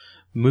it's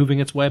moving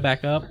its way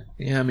back up.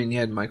 Yeah, I mean, you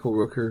had Michael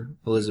Rooker,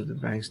 Elizabeth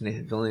Banks,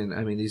 Nathan Fillion.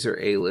 I mean, these are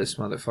A-list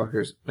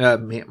motherfuckers.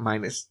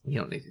 Minus,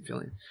 Nathan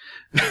Fillion.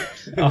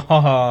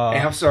 Oh. Hey,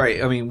 I'm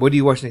sorry. I mean, what do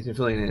you watch Nathan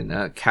Fillion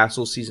in?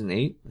 Castle Season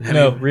 8?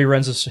 No,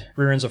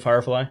 reruns of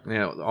Firefly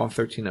Yeah, all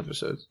 13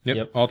 episodes.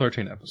 Yep. All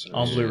 13 episodes.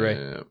 on Blu-ray.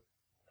 Yeah.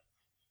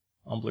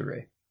 On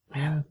Blu-ray.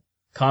 Man.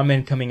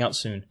 Comment coming out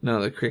soon.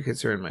 No, the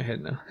crickets are in my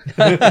head now.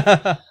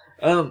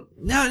 No,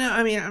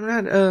 I mean, I'm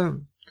not,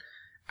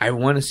 I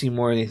want to see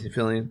more of Nathan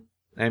Fillion.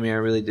 I mean, I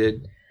really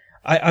did.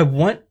 I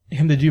want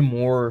him to do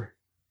more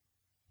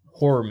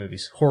horror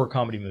movies, horror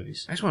comedy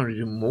movies. I just want him to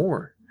do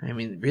more. I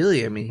mean,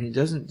 really, he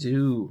doesn't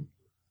do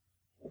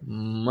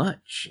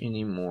much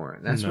anymore.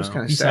 That's what's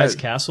kind of sad. Besides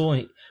Castle,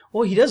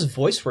 he does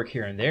voice work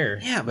here and there.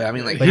 Yeah, but I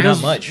mean, like, But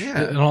not much.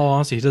 Yeah. In all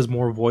honesty, he does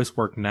more voice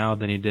work now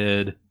than he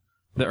did,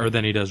 or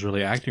than he does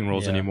really acting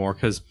roles anymore.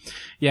 Because,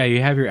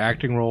 you have your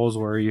acting roles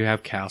where you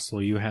have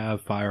Castle, you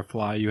have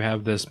Firefly, you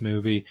have this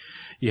movie,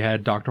 you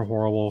had Dr.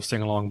 Horrible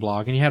sing-along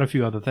blog, and you had a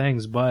few other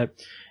things. But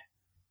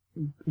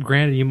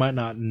granted, you might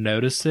not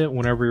notice it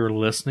whenever you're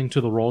listening to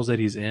the roles that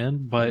he's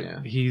in.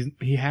 But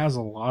he has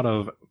a lot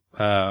of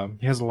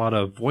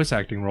voice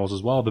acting roles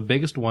as well. The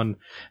biggest one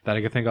that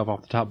I can think of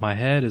off the top of my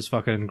head is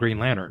fucking Green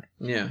Lantern.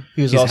 Yeah.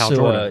 He was He's Hal also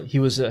Jordan. he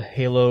was a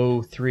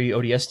Halo 3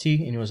 ODST,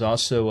 and he was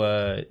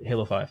also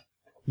Halo 5.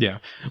 Yeah.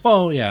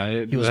 Well, yeah.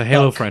 It He was was a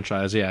Halo Buck.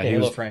 franchise. Yeah. The he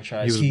Halo was,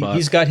 franchise. He was Buck.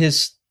 He's got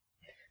his...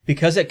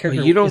 Because that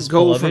character But you don't is go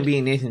beloved, from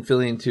being Nathan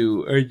Fillion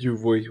to, I do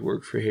voice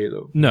work for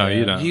Halo. No,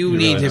 you don't. You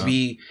need to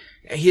be...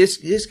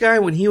 This guy,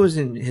 when he was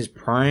in his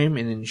prime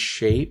and in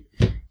shape,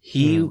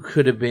 he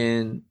could have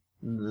been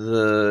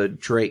the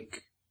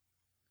Drake.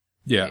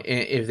 Yeah.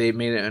 If they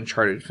made an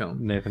Uncharted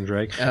film. Nathan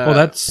Drake.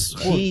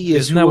 he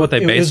is isn't that what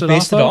they it based was it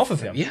based off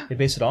of him. Yeah. They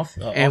based it off.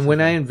 And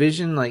when I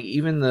envision, like,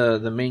 even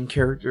the main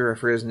character, I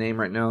forget his name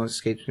right now,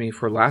 escapes me,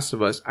 for Last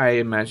of Us, I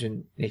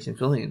imagine Nathan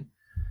Fillion.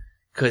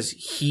 Because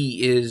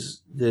he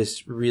is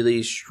this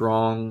really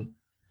strong...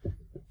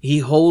 He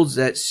holds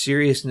that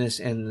seriousness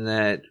and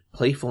that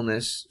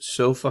playfulness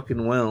so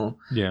fucking well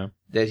Yeah.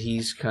 that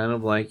he's kind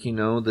of like,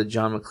 the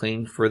John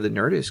McClane for the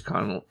Nerdist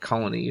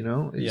colony,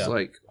 It's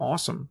like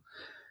awesome.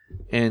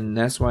 And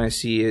that's why I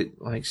see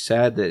it like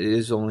sad that it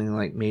is only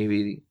like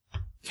maybe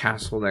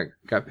Castle that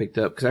got picked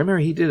up. Because I remember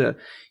he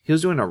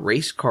was doing a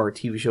race car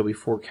TV show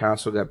before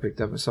Castle got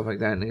picked up and stuff like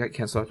that, and it got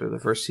canceled after the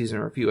first season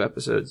or a few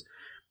episodes.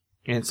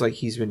 And it's like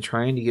he's been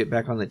trying to get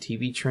back on the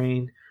TV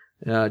train.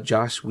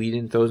 Joss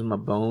Whedon throws him a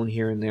bone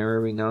here and there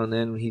every now and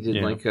then. He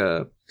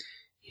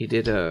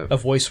did a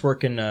voice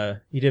work in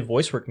he did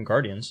voice work in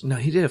Guardians. No,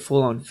 he did a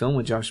full on film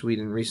with Joss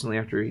Whedon recently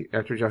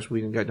after Joss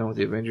Whedon got done with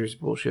the Avengers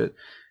bullshit.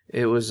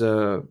 It was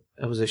a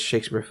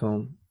Shakespeare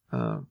film.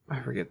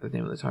 I forget the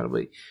name of the title,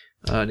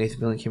 but Nathan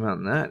Fillion came out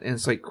in that, and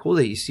it's like cool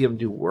that you see him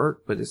do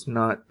work, but it's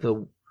not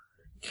the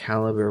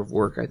caliber of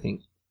work I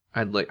think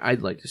I'd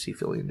like to see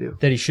Fillion do.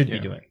 That he should be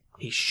doing.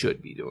 He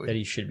should be doing. That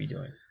he should be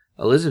doing.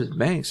 Elizabeth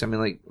Banks, I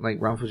mean,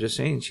 like Ralph was just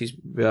saying, she's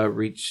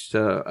reached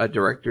a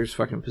director's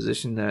fucking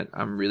position that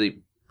I'm really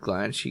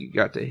glad she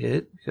got to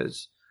hit,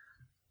 because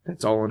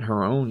that's all on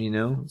her own,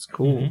 It's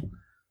cool.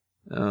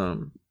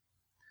 Mm-hmm.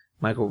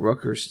 Michael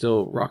Rooker's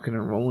still rocking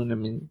and rolling. I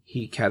mean,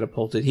 he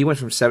catapulted. He went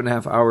from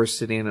 7.5 hours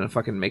sitting in a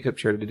fucking makeup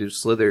chair to do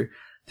Slither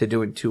to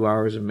doing 2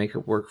 hours of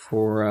makeup work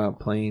for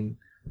playing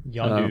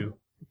Yondu.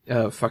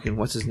 Fucking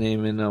what's his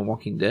name in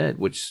Walking Dead,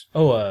 which...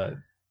 Oh,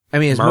 I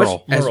mean,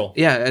 Merle.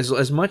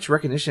 as much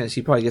recognition as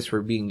he probably gets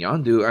for being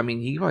Yondu, I mean,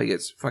 he probably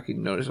gets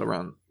fucking noticed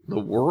around the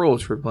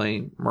world for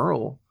playing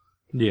Merle.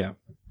 Yeah.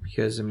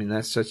 Because, I mean,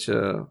 that's such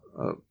a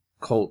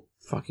cult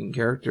fucking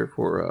character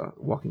for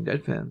Walking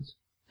Dead fans.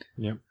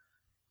 Yep.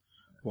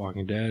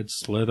 Walking Dead,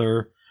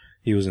 Slither.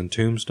 He was in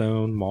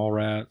Tombstone,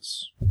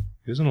 Mallrats.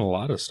 He was in a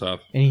lot of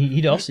stuff. and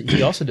he also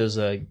does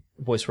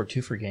voice work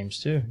too for games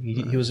too.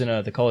 He was in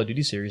the Call of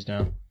Duty series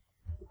now.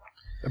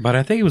 But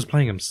I think he was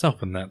playing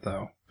himself in that,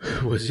 though.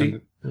 Was he?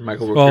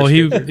 Michael Rooker. Well,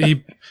 he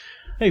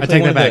Hey, I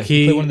take that back.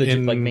 He He played one of the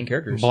in main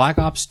characters. Black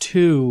Ops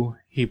 2,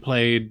 he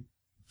played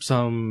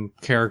some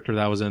character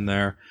that was in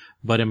there.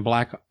 But in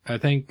I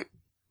think,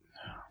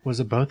 was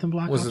it both in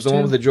Black Was Ops it the 2?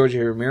 one with the George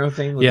A. Romero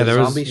thing? With Yeah, the there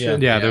was. zombie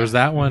shit? Yeah, there was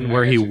that one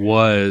where he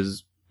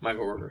was.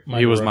 Michael Rooker.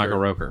 He was Rooker. Michael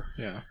Rooker.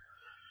 Yeah.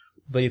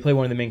 But he played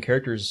one of the main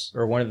characters,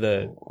 or one of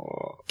the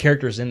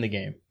characters in the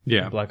game.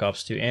 Yeah. In Black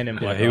Ops 2 and in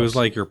Black Yeah, he Ops. was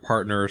like your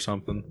partner or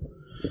something.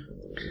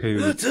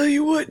 I'll tell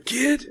you what,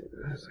 kid.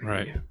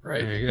 Right.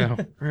 Right. There you go.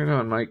 Right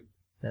on, Mike.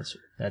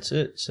 That's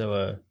it.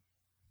 So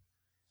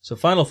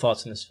final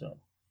thoughts on this film.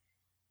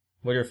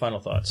 What are your final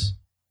thoughts?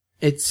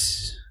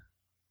 It's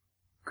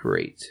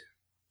great.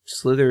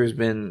 Slither has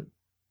been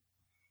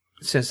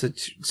since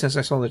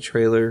I saw the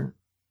trailer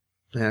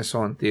and I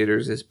saw it in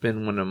theaters. It's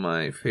been one of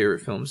my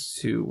favorite films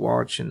to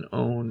watch and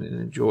own and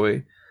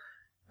enjoy.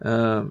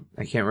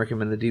 I can't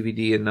recommend the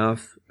DVD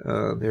enough.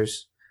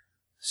 There's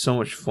so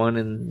much fun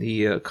in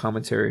the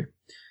commentary.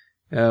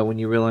 When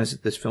you realize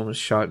that this film was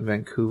shot in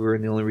Vancouver,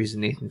 and the only reason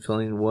Nathan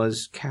Fillion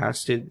was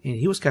casted, and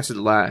he was casted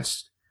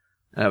last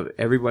of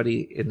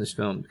everybody in this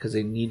film, because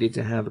they needed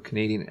to have a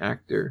Canadian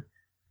actor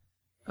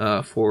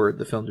for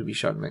the film to be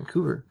shot in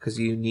Vancouver, because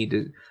you need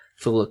to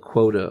fill a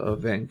quota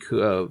of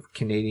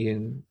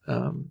Canadian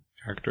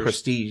Actors.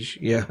 prestige.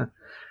 Yeah.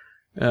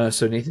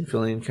 So Nathan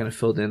Fillion kind of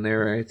filled in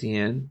there at the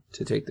end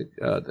to take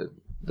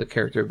the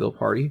character of Bill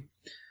Party.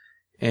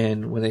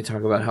 And when they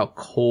talk about how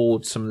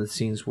cold some of the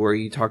scenes were,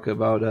 you talk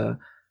about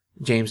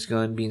James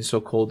Gunn being so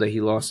cold that he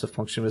lost the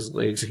function of his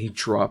legs and he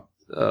dropped,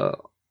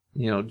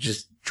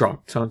 just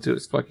dropped onto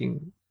his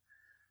fucking,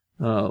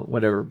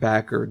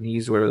 back or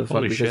knees, whatever the fuck.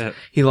 Holy because shit.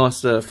 he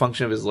lost the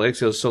function of his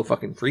legs. It was so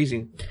fucking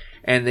freezing.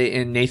 And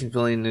Nathan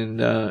Fillion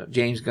and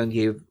James Gunn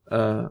gave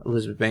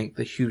Elizabeth Banks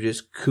the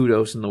hugest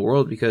kudos in the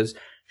world, because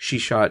she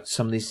shot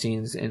some of these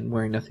scenes in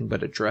wearing nothing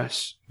but a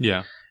dress.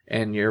 Yeah.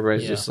 And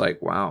everybody's just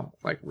like, wow,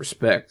 like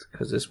respect,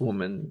 because this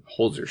woman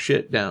holds her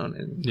shit down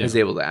and is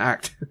able to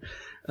act.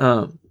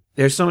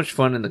 There's so much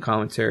fun in the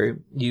commentary.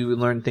 You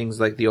learn things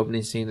like the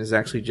opening scene is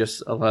actually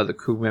just a lot of the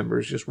crew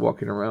members just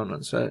walking around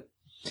on set.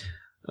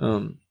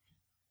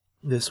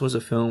 This was a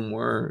film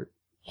where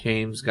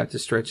James got to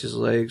stretch his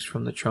legs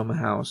from the trauma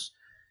house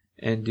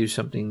and do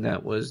something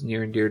that was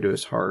near and dear to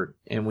his heart.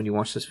 And when you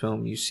watch this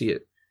film, you see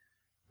it.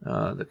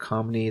 The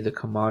comedy, the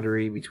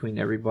camaraderie between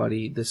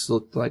everybody. This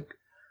looked like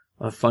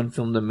a fun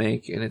film to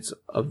make, and it's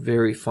a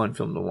very fun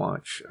film to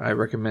watch. I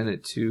recommend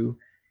it to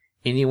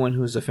anyone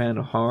who's a fan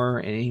of horror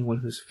and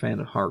anyone who's a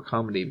fan of horror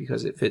comedy,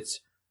 because it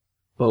fits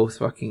both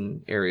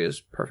fucking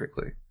areas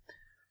perfectly.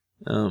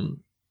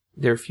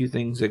 There are a few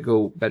things that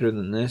go better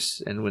than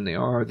this, and when they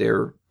are,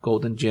 they're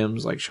golden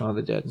gems like Shaun of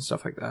the Dead and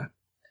stuff like that.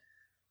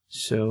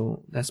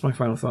 So that's my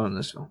final thought on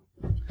this film.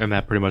 And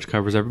that pretty much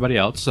covers everybody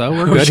else, so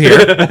we're good here.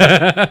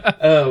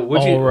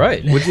 All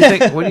right. What do you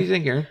think? What do you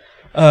think, Aaron?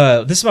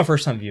 This is my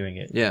first time viewing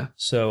it. Yeah.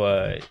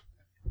 So,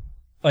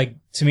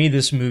 to me,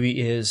 this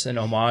movie is an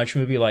homage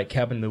movie, like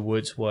Cabin in the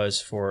Woods was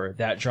for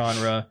that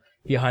genre.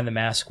 Behind the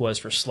Mask was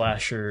for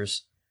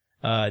slashers.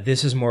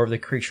 This is more of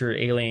the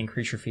alien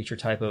creature feature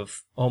type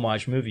of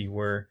homage movie,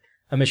 where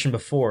I mentioned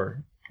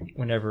before,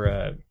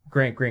 whenever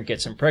Grant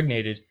gets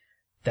impregnated,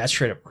 that's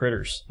straight up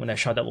Critters. When I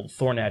shot that little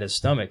thorn at his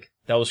stomach,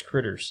 that was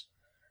Critters.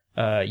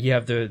 You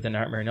have the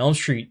Nightmare on Elm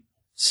Street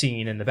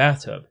scene in the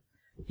bathtub.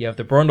 You have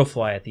the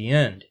Brundlefly at the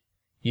end.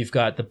 You've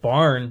got the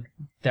barn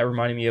that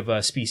reminded me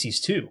of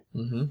Species 2.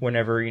 Mm-hmm.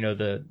 Whenever,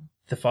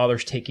 the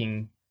father's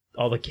taking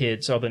all the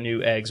kids, all the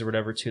new eggs or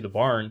whatever to the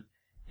barn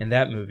in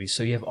that movie.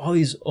 So you have all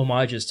these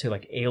homages to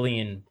like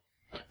alien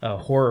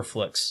horror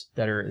flicks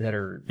that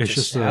are It's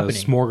just happening. a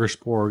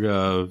smorgasbord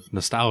of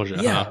nostalgia.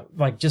 Yeah, Huh?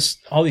 like just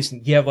all these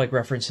things. You have like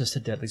references to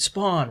Deadly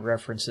Spawn,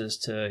 references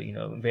to,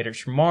 Invaders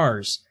from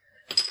Mars,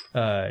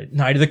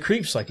 Night of the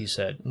Creeps, like you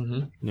said.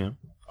 Mm-hmm. Yeah.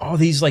 All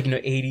these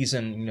 80s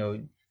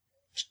and,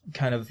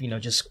 kind of,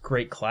 just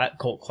great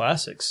cult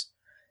classics.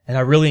 And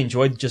I really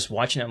enjoyed just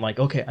watching it. I'm like,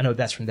 okay, I know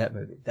that's from that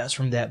movie. That's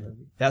from that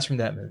movie. That's from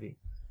that movie.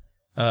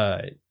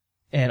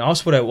 And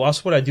also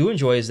what I do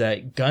enjoy is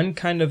that Gunn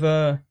kind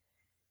of,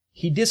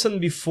 he did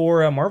something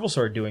before Marvel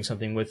started doing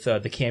something with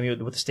the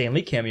cameo, with the Stan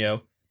Lee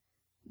cameo.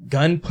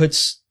 Gunn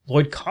puts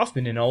Lloyd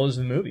Kaufman in all of his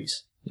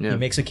movies. Yeah. He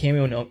makes a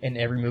cameo in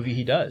every movie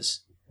he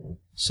does.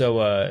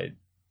 So,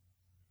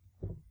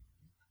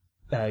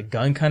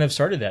 Gunn kind of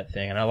started that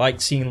thing, and I like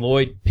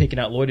picking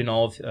out Lloyd in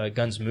all of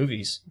Gunn's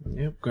movies.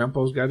 Yep,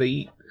 Grandpa's got to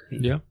eat.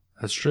 Yeah,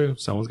 that's true.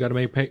 Someone's got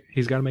to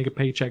he's got to make a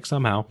paycheck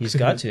somehow. He's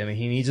got to. I mean,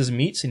 he needs his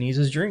meats, he needs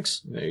his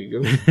drinks. There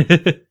you go.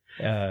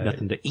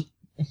 Nothing to eat,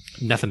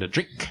 nothing to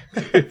drink.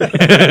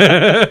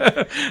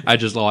 I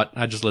just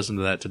listened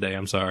to that today.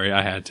 I'm sorry,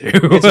 I had to.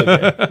 It's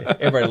okay.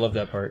 Everybody loved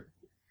that part.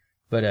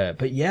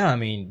 But yeah, I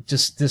mean,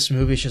 just this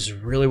movie is just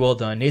really well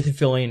done. Nathan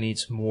Fillion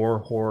needs more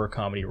horror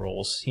comedy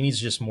roles. He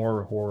needs just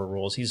more horror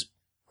roles. He's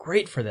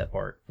great for that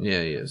part.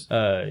 Yeah, he is.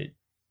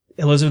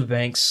 Elizabeth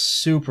Banks,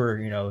 super,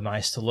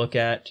 nice to look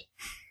at.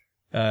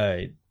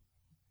 Damn.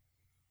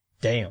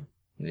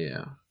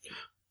 Yeah.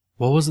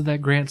 What was it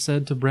that Grant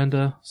said to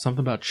Brenda?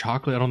 Something about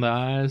chocolate on the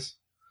eyes.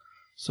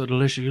 So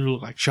delicious, you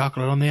look like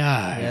chocolate on the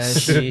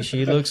eyes. Yeah,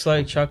 she looks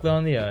like chocolate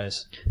on the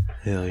eyes.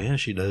 Hell yeah,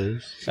 she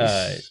does.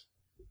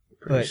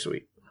 Pretty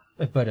sweet.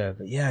 But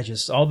yeah,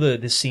 just all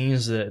the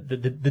scenes,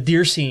 the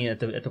deer scene at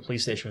the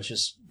police station was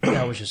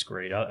just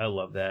great. I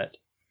love that.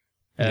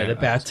 The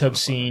bathtub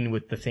scene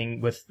with the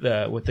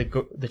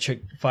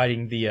chick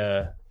fighting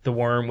the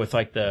worm with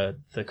like the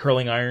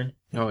curling iron.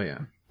 Oh yeah.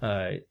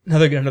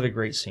 Another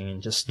great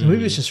scene. Just the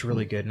movie is just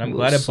really good, and I'm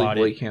glad I bought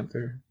it. Sleepaway Camp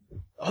there.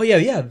 Oh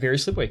yeah, very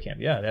Sleepaway Camp.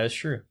 Yeah, that is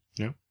true.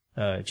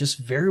 Yeah. Just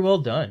very well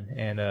done,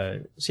 and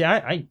I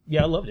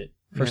loved it.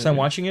 First time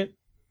watching it.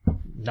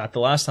 Not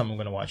the last time I'm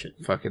going to watch it.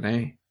 Fucking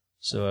A.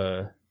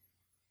 So,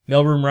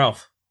 Mailroom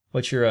Ralph,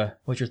 What's your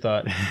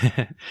thought?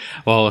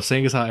 Well,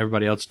 seeing as how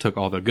everybody else took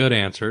all the good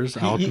answers,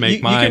 I'll make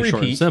you mine can short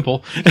and repeat.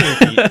 simple. You can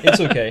repeat. It's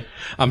okay.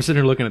 I'm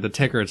sitting here looking at the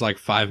ticker. It's like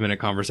 5-minute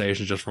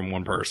conversations just from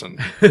one person.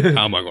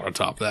 How am I going to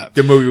top that?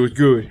 The movie was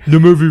good. The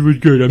movie was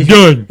good. I'm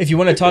done. If you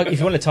want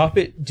to top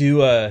it,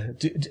 do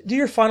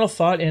your final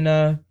thought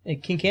in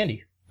King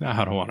Candy. No,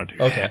 I don't want to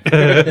do Okay.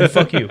 that. Then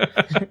fuck you.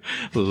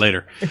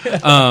 Later.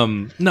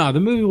 No, the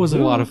movie was a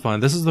lot of fun.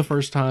 This is the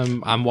first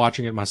time I'm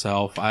watching it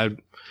myself.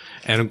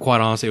 And quite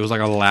honestly, it was like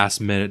a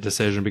last minute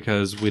decision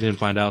because we didn't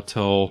find out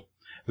till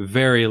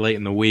very late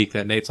in the week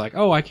that Nate's like,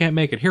 "Oh, I can't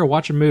make it. Here,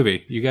 watch a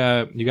movie. You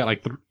got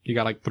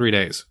like 3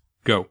 days.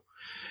 Go."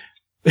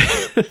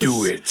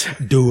 Do it.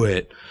 Do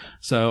it.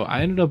 So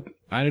I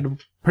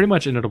pretty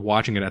much ended up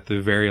watching it at the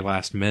very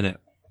last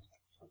minute.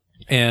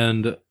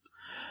 And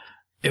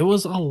it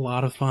was a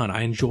lot of fun.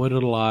 I enjoyed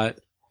it a lot.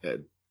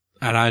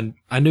 And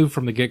I knew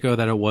from the get-go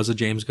that it was a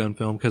James Gunn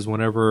film because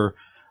whenever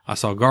I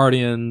saw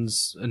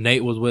Guardians,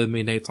 Nate was with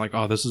me. Nate's like,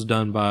 "Oh, this is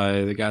done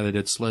by the guy that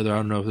did Slither. I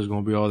don't know if this is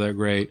going to be all that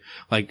great."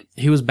 Like,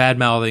 he was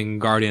bad-mouthing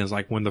Guardians,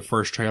 like, when the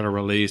first trailer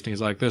released. And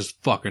he's like, "This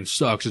fucking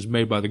sucks. It's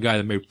made by the guy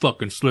that made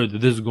fucking Slither.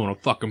 This is going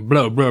to fucking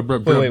blah, blah, blah,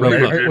 blah, Wait, blah,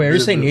 blah." are you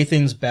saying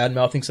Nathan's bad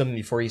mouthing something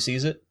before he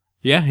sees it?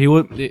 Yeah, he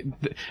would,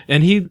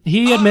 and he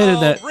admitted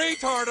that,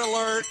 Retard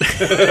alert!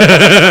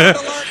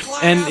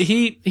 and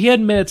he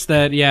admits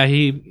that, yeah,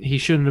 he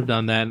shouldn't have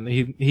done that, and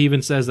he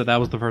even says that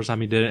was the first time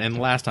he did it, and the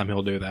last time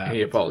he'll do that.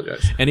 He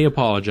apologized. And he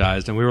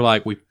apologized, and we were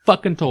like, "We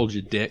fucking told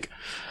you, dick."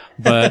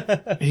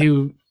 But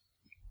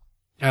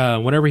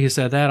whenever he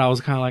said that, I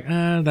was kind of like,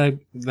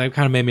 that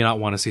kind of made me not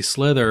want to see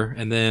Slither,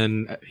 and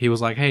then he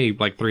was like, "Hey,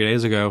 like 3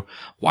 days ago,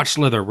 watch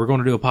Slither, we're going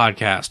to do a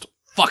podcast."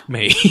 Fuck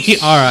me.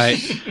 All right.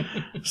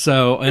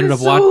 So I ended up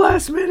watching.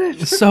 last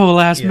minute. So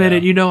last Yeah.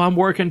 minute, I'm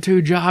working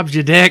 2 jobs,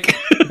 you dick.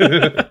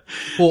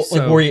 Well,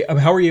 So-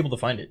 how were you able to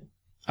find it?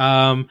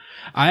 I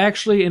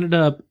actually ended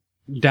up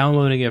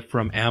downloading it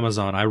from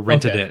Amazon. I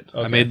rented Okay, it.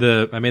 okay. I made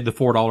the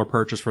 $4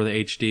 purchase for the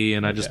HD,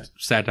 and I just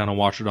sat down and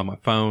watched it on my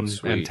phone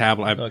and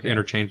tablet. I Okay.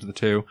 interchanged the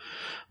two.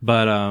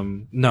 But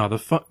no,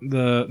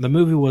 the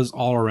movie was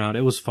all around.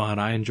 It was fun.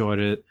 I enjoyed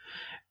it.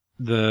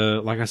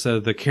 Like I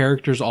said, the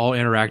characters all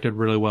interacted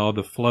really well.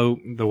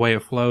 The way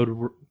it flowed,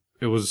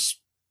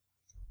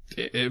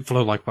 it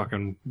flowed like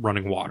fucking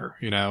running water.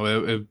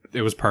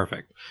 It was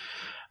perfect.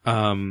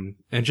 And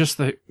just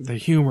the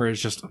humor is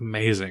just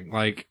amazing.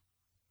 Like,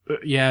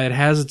 yeah, it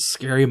has its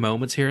scary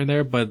moments here and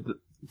there, but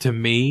to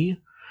me,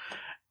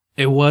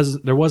 there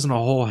wasn't a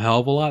whole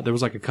hell of a lot. There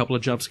was like a couple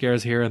of jump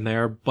scares here and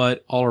there,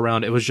 but all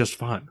around it was just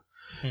fun.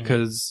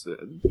 Because,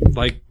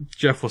 like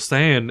Jeff was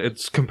saying,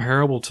 it's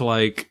comparable to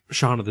like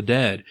Shaun of the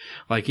Dead.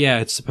 Like, yeah,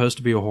 it's supposed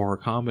to be a horror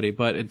comedy,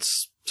 but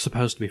it's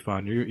supposed to be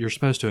fun. You're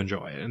supposed to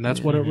enjoy it, and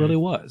that's what it really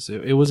was.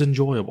 It was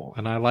enjoyable,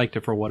 and I liked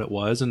it for what it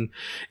was. And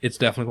it's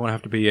definitely going to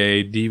have to be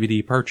a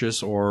DVD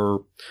purchase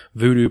or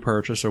Vudu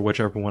purchase or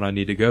whichever one I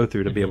need to go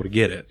through to be able to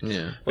get it.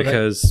 Yeah.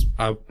 Because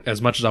as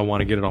much as I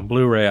want to get it on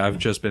Blu-ray, I've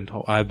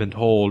been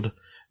told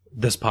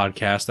this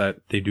podcast that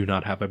they do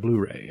not have a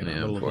Blu-ray, and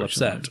I'm a little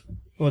upset.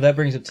 Well, that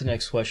brings up to the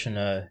next question.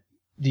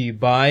 Do you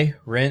buy,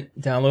 rent,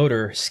 download,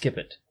 or skip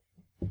it?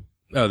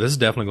 Oh, this is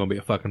definitely going to be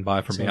a fucking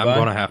buy for me. I'm buy?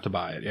 going to have to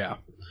buy it, yeah.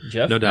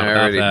 Jeff? No doubt I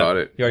about already that. bought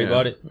it. You already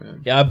bought it?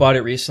 Yeah, I bought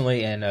it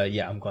recently, and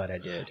I'm glad I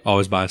did.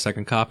 Always buy a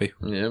second copy.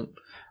 Yep.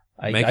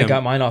 I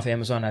got mine off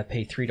Amazon. I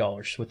paid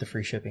 $3 with the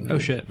free shipping. Oh,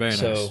 shit. Very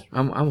So, nice.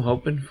 I'm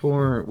hoping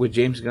with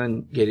James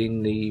Gunn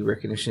getting the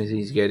recognition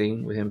he's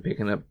getting, with him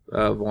picking up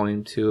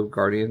Volume 2 of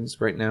Guardians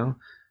right now,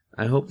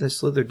 I hope that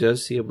Slither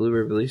does see a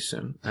Blu-ray release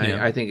soon.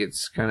 Yeah. I think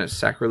it's kind of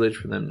sacrilege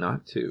for them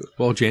not to.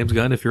 Well, James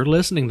Gunn, if you're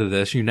listening to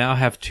this, you now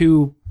have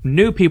 2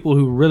 new people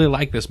who really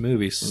like this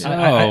movie. So.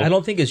 I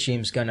don't think it's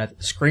James Gunn.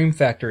 Scream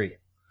Factory.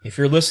 If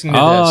you're listening to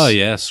Oh, this,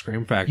 yes,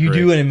 Scream Factory. you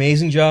do an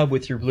amazing job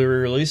with your Blu-ray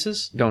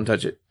releases. Don't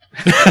touch it.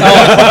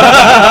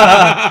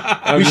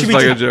 We should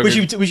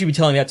be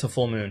telling that to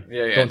Full Moon.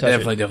 Yeah, Don't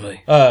touch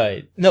definitely.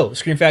 No,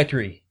 Scream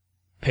Factory.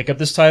 Pick up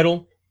this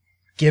title.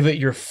 Give it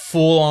your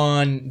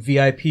full-on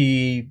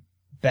VIP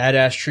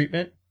badass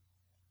treatment,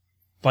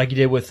 like you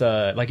did with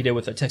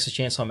the Texas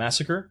Chainsaw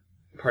Massacre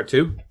Part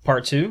 2.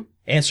 Part 2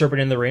 and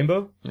Serpent in the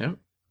Rainbow. Yeah.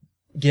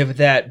 Give it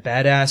that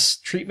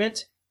badass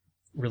treatment.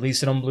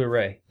 Release it on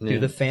Blu-ray. Yeah. Do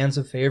the fans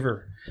a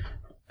favor.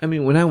 I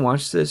mean, when I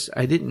watched this,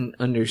 I didn't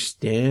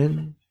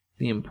understand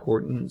the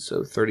importance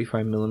of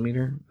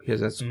 35mm because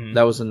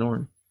that was the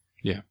norm.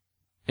 Yeah.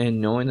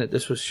 And knowing that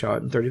this was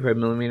shot in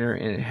 35mm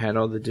and it had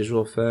all the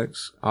digital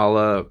effects, a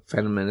la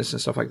Phantom Menace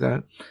and stuff like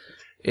that,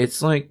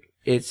 it's like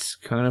it's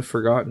kind of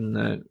forgotten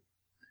that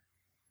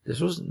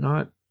this was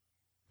not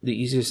the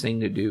easiest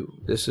thing to do.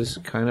 This is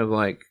kind of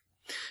like,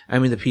 I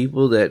mean, the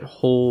people that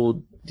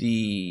hold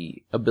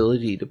the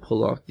ability to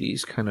pull off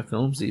these kind of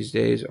films these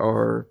days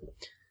are,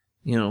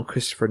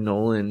 Christopher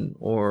Nolan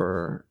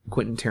or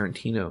Quentin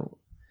Tarantino.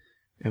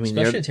 I mean,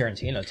 Especially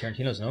Tarantino.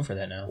 Tarantino's known for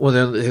that now. well,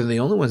 they're the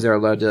only ones that are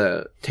allowed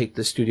to take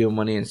the studio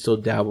money and still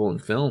dabble in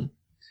film.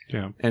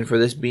 Yeah. And for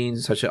this being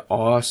such an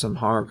awesome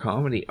horror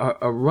comedy,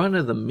 a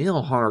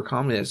run-of-the-mill horror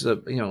comedy that's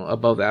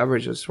above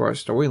average as far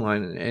as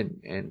storyline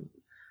and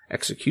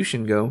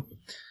execution go,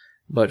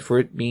 but for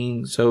it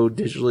being so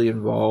digitally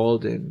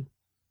involved and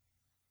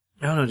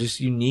I don't know, just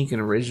unique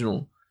and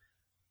original,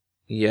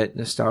 yet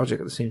nostalgic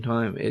at the same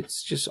time,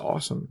 it's just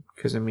awesome.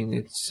 Because I mean,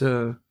 it's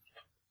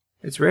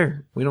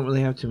rare. We don't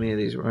really have too many of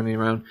these running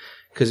around.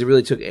 Because it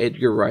really took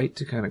Edgar Wright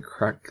to kind of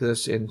crack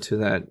us into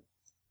that.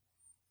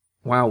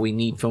 Wow, we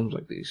need films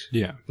like these.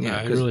 Yeah,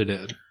 it really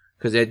did.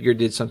 Because Edgar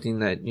did something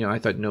that I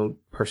thought no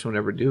person would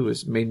ever do.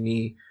 Is made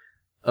me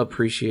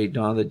appreciate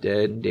Dawn of the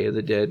Dead and Day of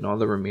the Dead and all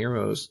the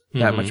Romeros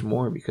that much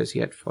more because he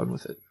had fun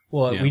with it.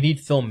 Well, Yeah. we need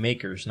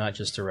filmmakers, not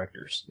just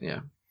directors.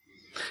 Yeah.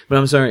 But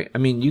I'm sorry. I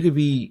mean, you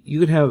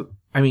could have.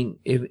 I mean,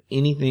 if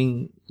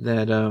anything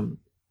that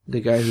the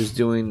guy who's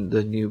doing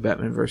the new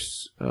Batman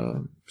vs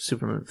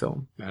Superman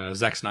film,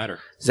 Zack Snyder.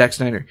 Zack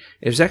Snyder.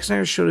 If Zack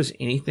Snyder showed us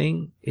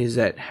anything, is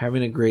that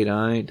having a great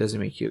eye doesn't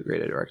make you a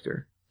great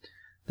director.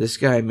 This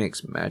guy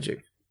makes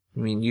magic. I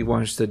mean, you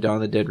watch the Dawn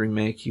of the Dead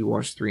remake, you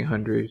watch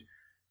 300,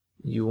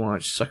 you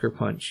watch Sucker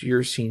Punch.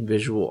 You're seeing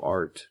visual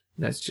art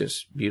that's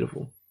just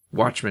beautiful.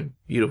 Watchmen,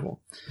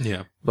 beautiful.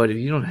 Yeah. But if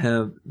you don't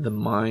have the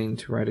mind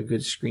to write a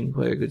good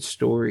screenplay, a good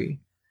story,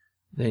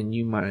 then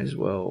you might as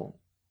well.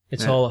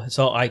 It's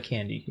all eye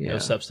candy, no Yeah.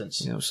 substance.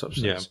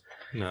 Substance.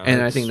 Yeah. No,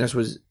 And I think that's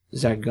what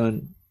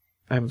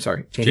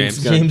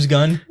James James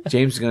Gunn.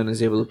 James Gunn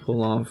is able to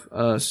pull off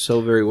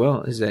so very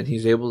well is that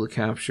he's able to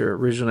capture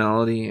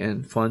originality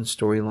and fun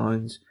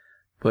storylines,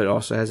 but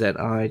also has that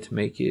eye to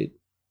make it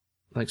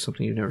like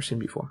something you've never seen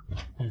before.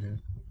 Mm-hmm.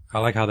 I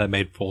like how that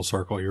made full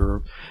circle.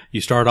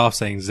 You started off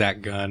saying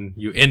Zack Gunn,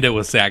 you end it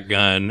with Zack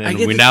Gunn, and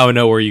we now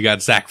know where you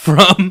got Zack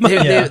from.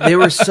 They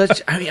were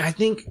such. I mean, I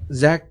think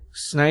Zack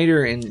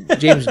Snyder and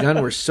James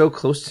Gunn were so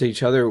close to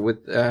each other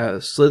with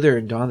Slither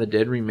and Dawn of the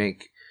Dead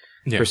remake.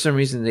 Yeah. For some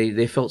reason,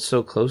 they felt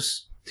so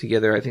close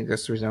together. I think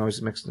that's the reason I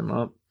always mixed them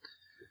up.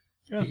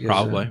 Yeah, Because,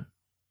 probably.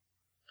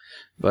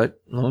 But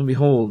lo and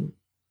behold,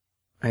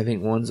 I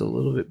think one's a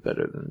little bit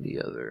better than the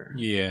other.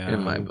 Yeah.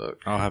 In my book.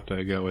 I'll have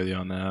to go with you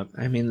on that.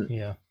 I mean,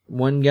 Yeah.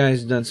 one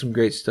guy's done some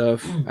great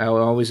stuff. I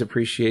will always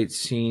appreciate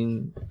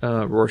seeing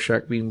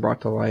Rorschach being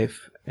brought to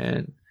life,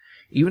 and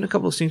even a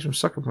couple of scenes from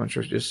Sucker Punch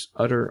are just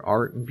utter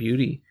art and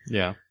beauty.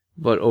 Yeah.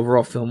 But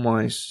overall, film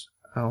wise,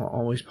 I'll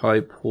always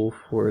probably pull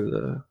for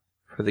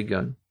the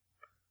gun.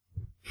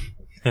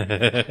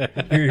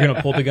 You're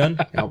gonna pull the gun?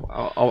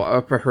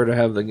 I'll prefer to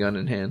have the gun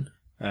in hand.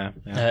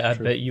 I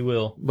bet you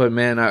will. But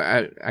man,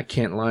 I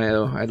can't lie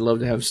though. I'd love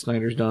to have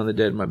Snyder's Dawn of the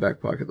Dead in my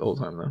back pocket the whole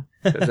time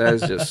though, 'cause that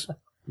is just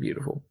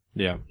beautiful.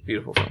 Yeah.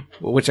 Beautiful film.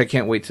 Which I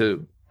can't wait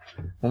to.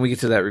 When we get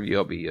to that review,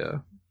 I'll be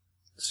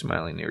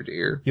smiling ear to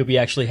ear. You'll be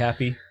actually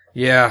happy.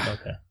 Yeah,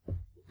 Okay.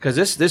 because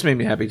this made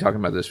me happy talking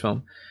about this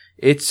film.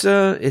 It's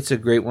a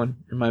great one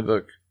in my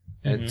book.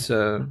 Mhm. It's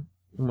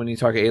when you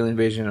talk alien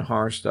invasion and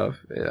horror stuff,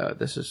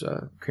 this is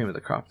cream of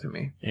the crop to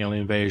me.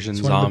 Alien invasion,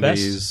 It's one of the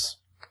best. zombies,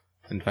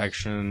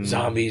 infection.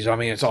 Zombies. I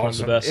mean, it's one of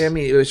the awesome. best. I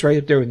mean, it's right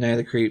up there with Night of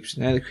the Creeps.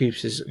 Night of the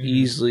Creeps is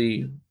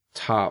easily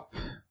top,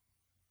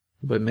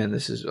 but man,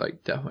 this is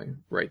like definitely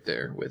right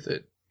there with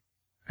it.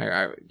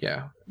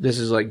 Yeah, this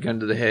is like gun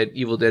to the head,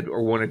 Evil Dead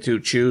or 1 or 2.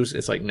 Choose.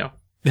 It's like no.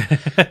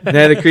 Night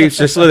of the Creeps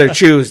or Slither.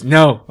 Choose.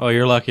 No. Oh,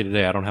 you're lucky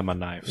today. I don't have my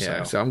knife.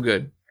 Yeah, so. so I'm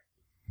good.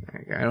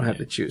 I don't have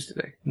to choose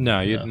today.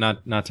 No,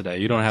 not today.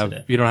 You don't have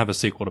today. you don't have a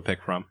sequel to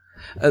pick from.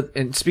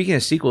 And speaking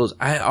of sequels,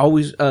 I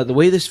always the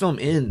way this film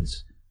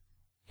ends,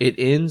 it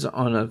ends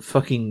on a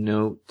fucking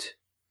note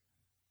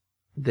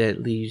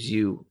that leaves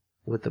you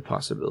with the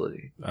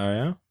possibility. Oh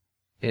yeah.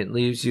 It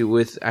leaves you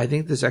with. I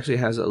think this actually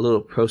has a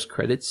little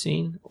post-credit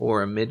scene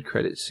or a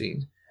mid-credit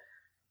scene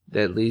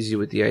that leaves you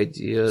with the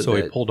idea. So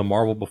that, he pulled a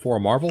Marvel before a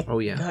Marvel. Oh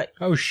yeah. God,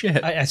 Oh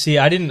shit. I see.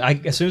 I didn't.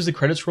 As soon as the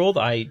credits rolled,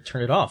 I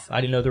turned it off.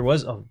 I didn't know there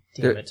was. Oh,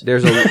 damn it!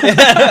 There's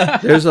a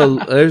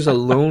there's a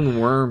lone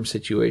worm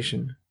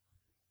situation,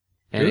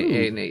 and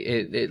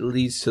it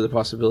leads to the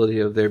possibility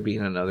of there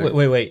being another.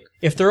 Wait.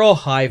 If they're all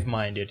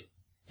hive-minded,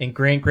 and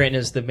Grant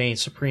is the main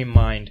supreme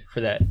mind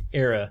for that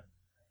era,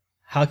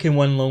 how can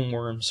one lone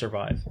worm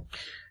survive?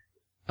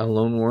 A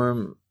lone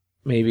worm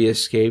maybe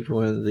escaped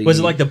one of the. Was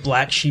it like the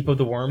black sheep of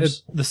the worms?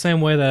 It's the same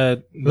way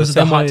that Was it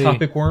the Hot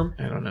Topic worm?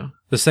 I don't know.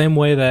 The same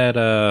way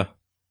that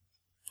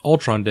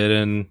Ultron did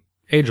in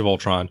Age of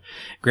Ultron.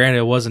 Granted,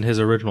 it wasn't his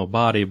original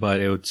body, but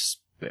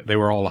they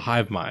were all a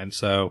hive mind.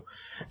 So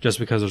just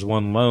because there's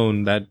one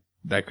lone, that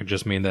could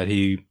just mean that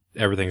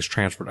everything's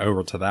transferred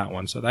over to that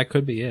one. So that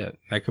could be it.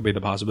 That could be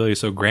the possibility.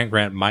 So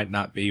Grant might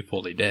not be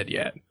fully dead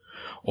yet,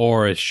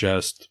 or it's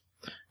just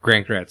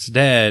Grant's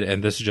dead,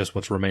 and this is just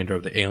what's remainder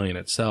of the alien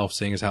itself,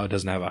 seeing as how it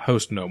doesn't have a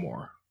host no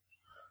more.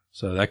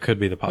 So that could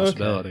be the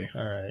possibility. Okay.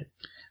 All right.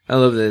 I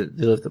love that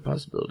they left the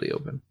possibility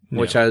open,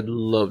 which Yeah. I'd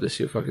love to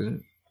see a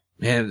fucking.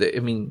 Man, I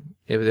mean,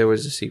 if there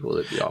was a sequel,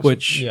 that'd be awesome.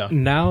 Which Yeah.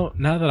 now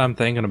that I'm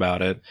thinking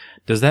about it,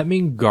 does that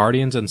mean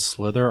Guardians and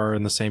Slither are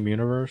in the same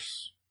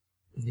universe?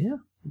 yeah,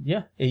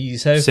 Yeah, you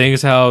said Seeing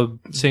as how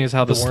the The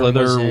worm was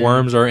Slither in-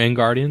 worms are in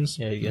Guardians,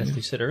 Yeah,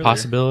 you said earlier.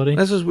 possibility.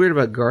 That's what's weird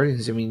about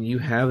Guardians. I mean, you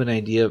have an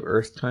idea of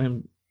Earth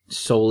time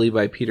solely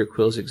by Peter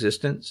Quill's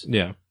existence.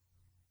 Yeah,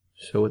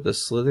 So with the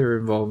Slither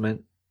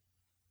involvement,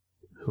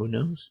 who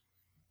knows?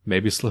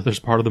 maybe Slither's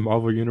part of the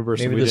Marvel universe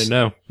Maybe and we this- didn't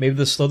know. Maybe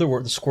the Slither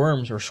were the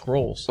Squirms or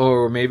Scrolls.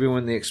 Or maybe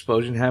when the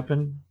explosion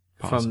happened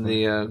from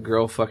Possibly. the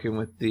girl fucking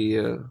with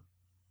the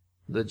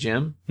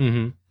gem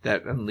Mm-hmm.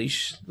 that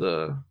unleashed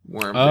the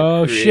worm.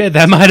 Oh that created- shit,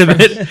 that might have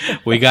been.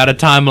 We got a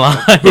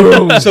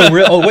timeline. So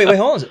wait,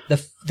 hold on.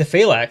 The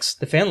Phalanx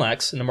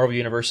in the Marvel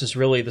universe is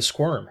really the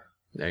Squirm.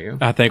 There you go.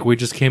 I think we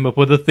just came up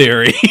with a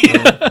theory.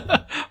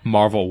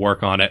 Marvel,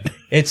 work on it.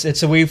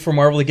 It's a way for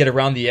Marvel to get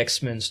around the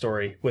X-Men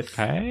story with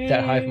Hey,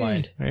 that hive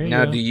mind. there you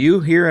Now, go. do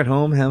you here at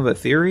home have a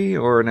theory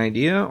or an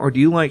idea, or do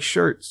you like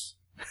shirts?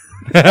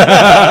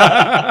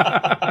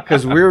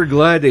 Because we're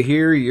glad to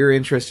hear your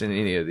interest in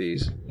any of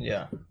these.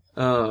 Yeah.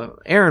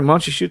 Aaron, why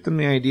don't you shoot them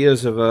the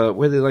ideas of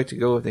where they like to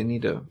go if they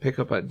need to pick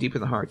up a Deep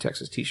in the Heart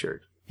Texas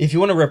t-shirt? If you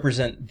want to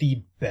represent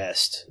the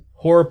best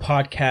horror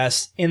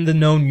podcast in the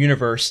known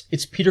universe,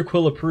 it's Peter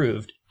Quill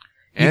approved.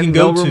 You And can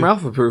go Mailroom to-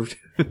 Ralph approved.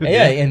 and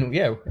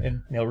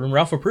Mailroom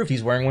Ralph approved.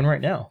 He's wearing one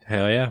right now.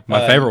 Hell yeah,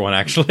 my favorite one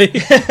actually.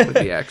 With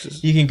the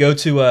axes. You can go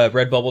to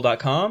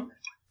redbubble.com,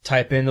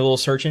 type in the little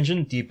search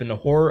engine, Deep in the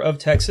Horror of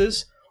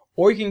Texas,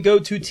 or you can go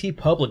to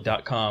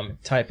tpublic.com,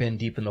 type in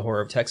Deep in the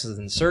Horror of Texas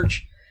and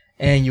search,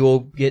 and you will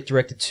get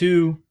directed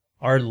to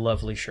our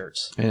lovely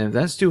shirts. And if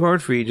that's too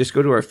hard for you, just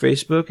go to our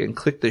Facebook and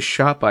click the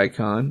shop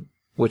icon,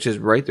 which is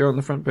right there on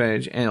the front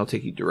page, and it'll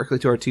take you directly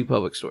to our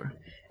TeePublic store.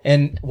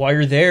 And while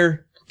you're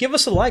there, give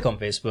us a like on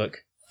Facebook,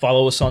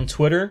 follow us on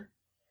Twitter,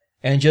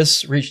 and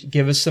just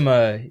give us some,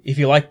 if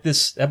you like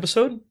this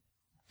episode,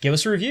 give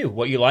us a review.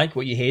 What you liked,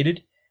 what you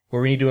hated,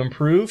 where we need to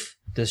improve.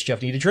 Does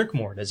Jeff need to drink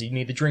more? Does he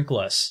need to drink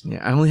less?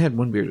 Yeah, I only had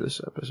one beer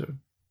this episode.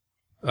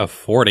 A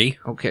 40.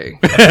 Okay.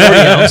 40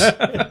 ounce.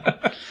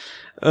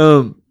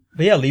 Um,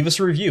 But yeah, leave us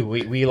a review.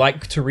 We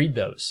like to read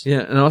those.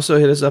 yeah, and also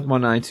hit us up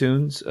on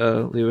iTunes.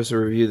 Leave us a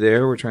review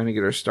there. We're trying to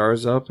get our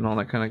stars up and all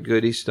that kind of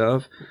goody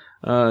stuff.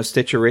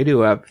 Stitcher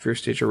Radio app. If you're a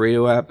Stitcher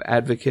Radio app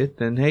advocate,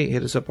 then hey,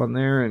 hit us up on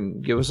there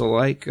and give us a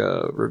like,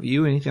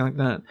 review, anything like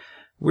that.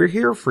 We're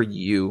here for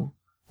you.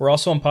 We're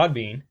also on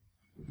Podbean.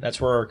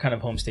 That's where our kind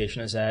of home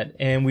station is at.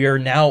 And we are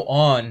now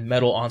on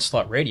Metal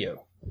Onslaught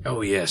Radio.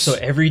 Oh, yes. So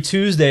every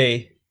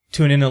Tuesday,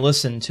 tune in and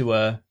listen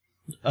to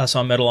us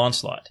on Metal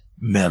Onslaught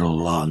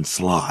Metal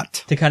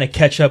Onslaught. to kind of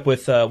catch up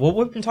with what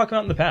we've been talking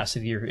about in the past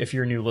if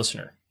you're a new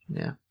listener.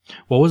 Yeah.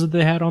 What was it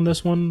they had on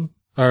this one?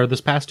 Or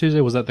this past Tuesday?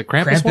 Was that the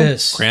Krampus one?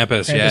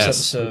 Krampus, yes.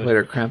 episode. We played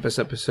our Krampus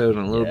episode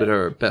and a little Yeah. bit of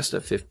our best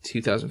of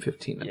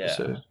 2015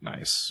 episode.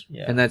 Nice.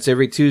 Yeah. And that's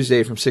every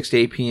Tuesday from 6 to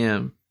 8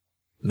 p.m.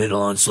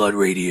 Metal Onslaught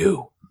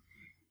Radio.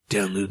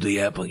 Download the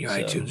app on your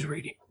iTunes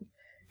radio.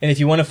 And if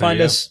you want to find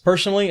you go. us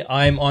personally,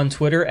 I'm on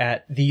Twitter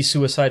at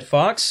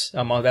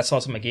 @TheSuicideFox. That's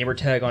also my gamer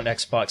tag on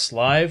Xbox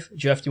Live.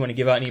 Jeff, do you want to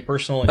give out any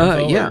personal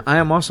info? Yeah, or- I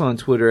am also on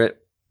Twitter at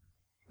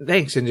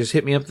thanks, and just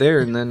hit me up there,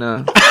 and then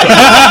Son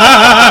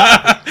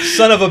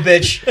of a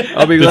bitch.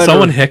 I'll be Did glad.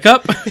 someone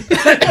hiccup?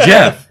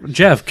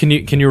 Jeff, can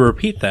you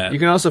repeat that? You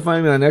can also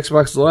find me on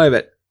Xbox Live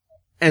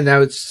and that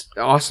was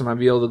awesome. I'd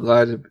be able to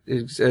glad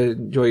to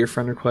enjoy your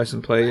friend request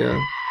and play.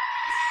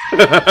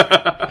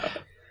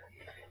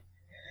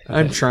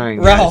 I'm trying,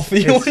 guys. Ralph,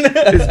 you want to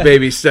It's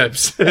baby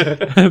steps.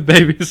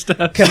 Baby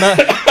steps. come out?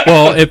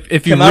 Well,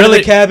 if you Come out of really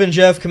the cabin,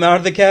 Jeff. Come out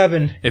of the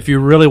cabin. if you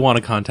really want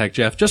to contact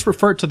Jeff, just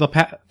refer to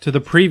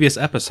the previous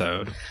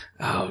episode.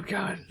 Oh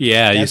God.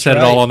 Yeah, you That's said it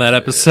right. all on that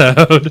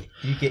episode.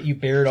 You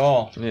bear it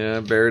all. Yeah, I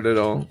buried it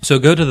all. So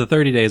go to the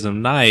 30 Days of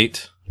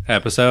Night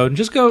episode and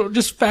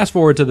just fast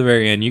forward to the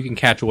very end. You can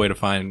catch a way to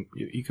find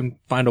you can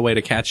find a way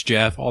to catch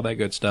Jeff, all that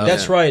good stuff.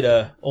 That's right,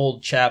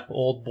 old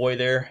boy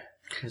there.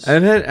 I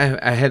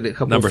had a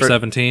couple Number of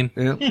 17.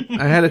 Yeah,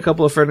 I had a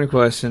couple of friend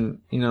requests and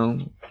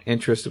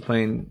interest in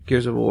playing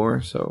Gears of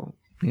War, so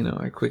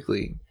I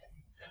quickly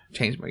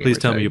changed my. Please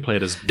tell me you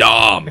played as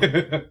Dom.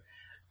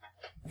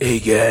 Hey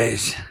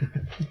guys.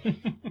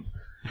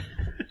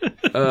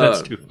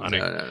 That's too funny.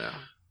 No.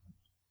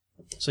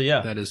 So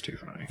yeah, That is too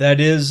funny. that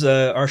is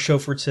our show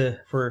for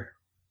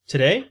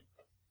today.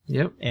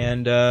 Yep.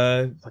 And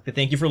I'd like to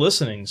thank you for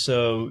listening.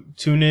 So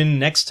tune in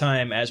next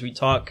time as we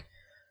talk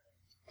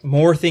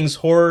more things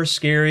horror,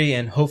 scary,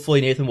 and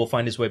hopefully Nathan will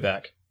find his way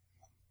back.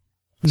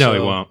 No, So- he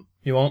won't.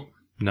 You won't?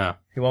 No,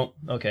 He won't?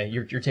 Okay,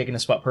 you're taking a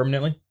spot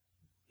permanently?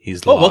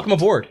 he's Oh, locked. welcome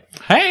aboard.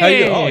 Hey, How you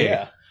doing? Oh,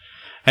 yeah.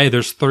 Hey,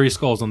 there's 3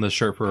 skulls on this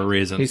shirt for a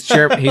reason. He's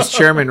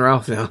Chairman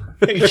Ralph now.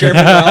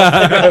 Chairman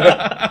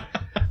Ralph.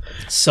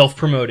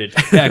 Self-promoted.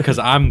 Yeah, because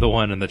I'm the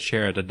one in the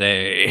chair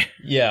today.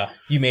 Yeah,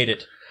 you made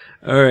it.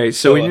 All right,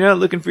 so So, when you're not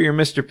looking for your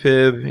Mr.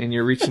 Pibb and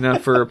you're reaching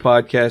out for a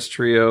podcast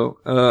trio,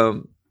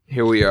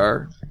 here we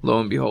are. Lo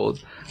and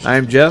behold,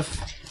 I'm Jeff.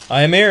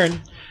 I am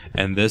Aaron.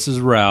 And this is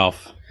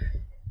Ralph.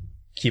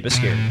 Keep it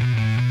scary.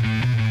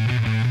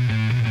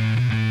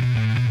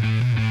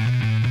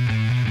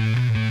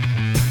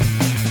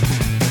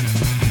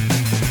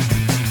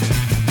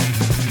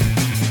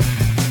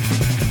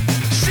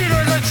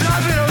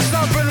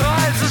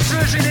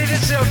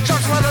 windshield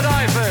just where the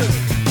knife is.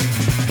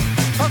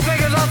 Her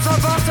figure's not so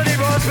fast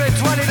anymore. It's been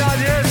 29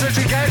 years since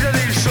she came to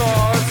these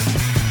shores.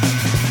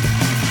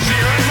 She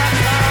was a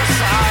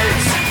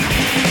parasite.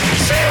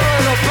 She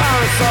was a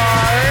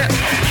parasite.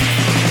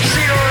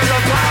 She was a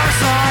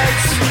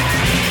parasite.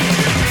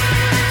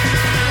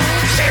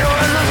 She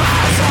was a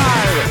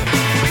parasite.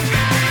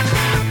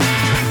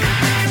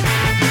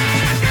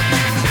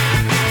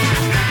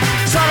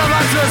 Son of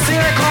a to see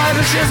the crime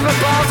and she's been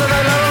bound to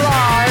they never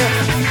lie.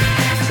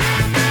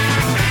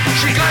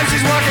 She claims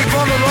she's working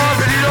for the Lord,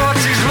 but you know what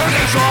she's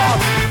looking for.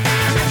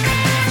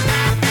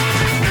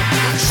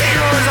 She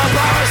was a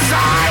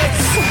parasite.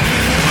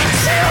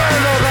 She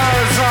was a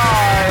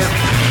parasite.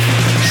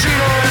 She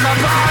was a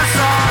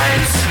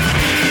parasite.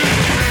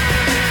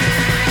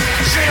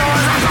 She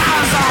was a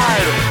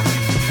parasite.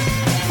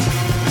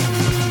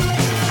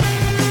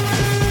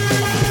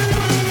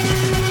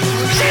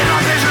 She's a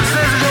vicious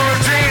physical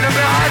routine, and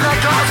behind the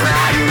glass where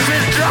I use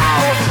it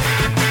down.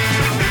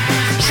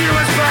 She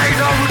was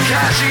begged over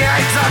cash, she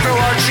hates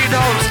everyone, she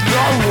knows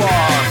no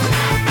one.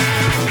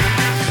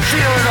 She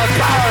was a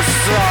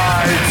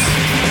parasite.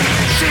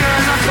 She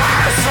was a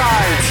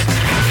parasite.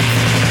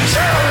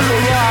 She was a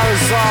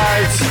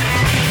parasite.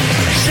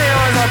 She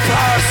was a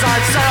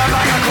parasite. Sent her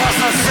back across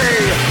the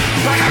sea.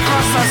 Back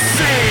across the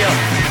sea.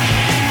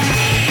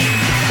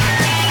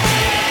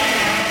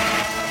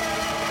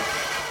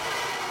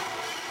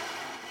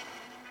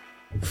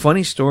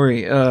 Funny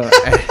story. At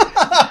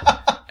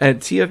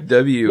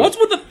TFW. What's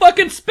with the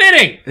fucking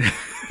spitting?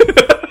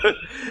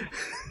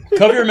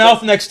 Cover your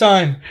mouth next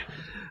time.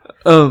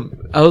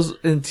 I was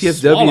in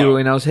TFW Swallow.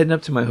 and I was heading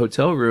up to my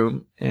hotel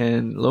room,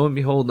 and lo and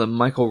behold,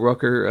 Michael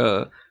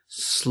Rooker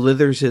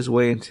slithers his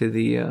way into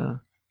the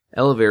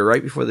elevator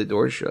right before the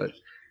door shut.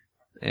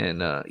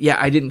 And yeah,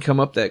 I didn't come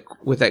up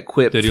with that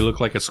quip. Did he look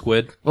like a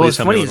squid? Well, Please it's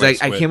tell me funny. he Is looked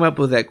like a I squid. came up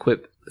with that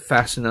quip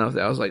fast enough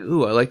that I was like,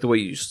 "Ooh, I like the way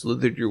you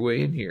slithered your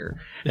way in here."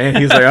 And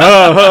he's like,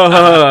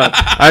 "Oh,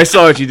 I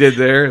saw what you did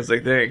there." I was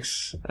like,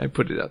 "Thanks." I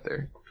put it out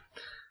there.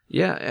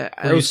 Yeah,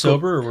 I Were you was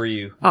sober or were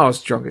you? I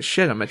was drunk as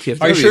shit. I'm at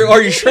TFW. Are you sure?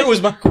 Are you sure it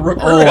was Michael Rooker?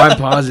 Oh, I'm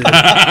positive.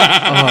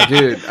 Oh,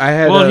 dude, I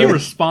had. Well, he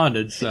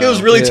responded. So. It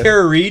was really Yeah.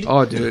 Tara Reid.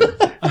 Oh, dude,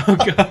 Oh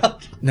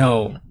god.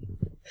 no.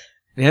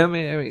 Yeah, I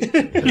mean,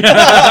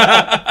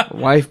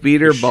 wife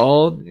beater,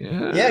 bald.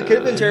 Yeah, Yeah, it could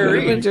have been Tara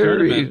Could've been Reid. Tara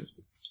Could've been. Reid.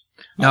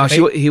 No,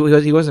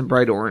 he wasn't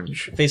bright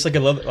orange. Face like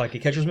a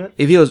catcher's mitt.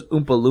 If he was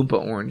Oompa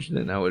Loompa orange,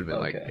 then I would have been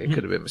like, Okay. it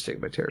could have been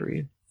mistaken by Tara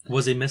Reid.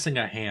 Was he missing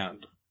a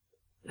hand?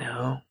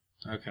 No,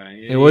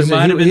 Okay. it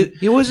wasn't.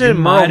 He wasn't You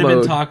in might mom have been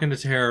mode. talking to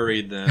Tara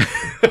Reid then.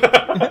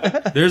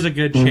 There's a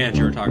good chance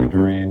you were talking to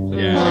Reid.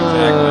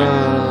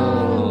 Yeah,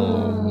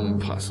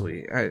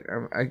 Possibly.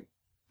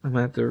 I'm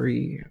gonna have to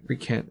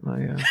recant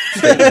my.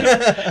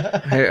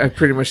 I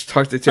pretty much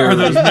talked to exactly. Tara. Are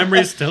those Reid.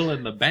 memories still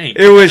in the bank?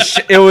 It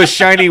was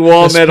shiny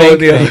wall The metal in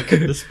spank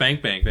the. The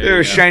spank bank. There There you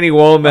was go. shiny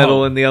wall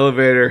metal Oh. in the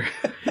elevator.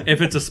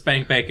 If it's a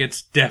spank bank,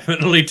 it's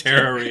definitely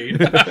Tara Reid.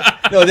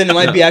 No, then it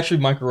might be actually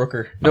Michael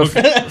Rooker. No,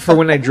 for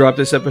when I drop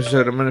this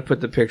episode, I'm gonna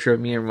put the picture of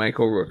me and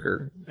Michael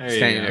Rooker There you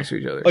standing go. next to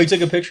each other. Oh, you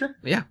took a picture?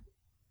 Yeah,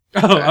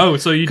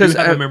 So you do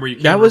have a memory you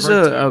can't that was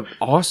revert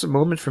to. a awesome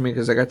moment for me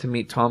because I got to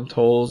meet Tom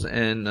Tolles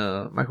and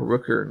Michael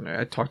Rooker, and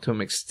I talked to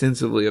him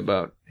extensively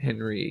about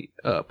Henry,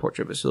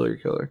 Portrait of a Serial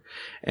Killer.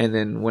 And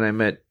then when I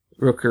met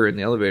Rooker in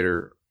the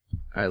elevator,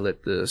 I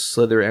let the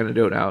Slither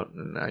antidote out,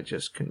 and I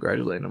just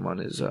congratulated him on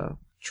his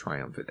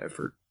triumphant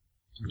effort.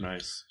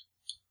 Nice.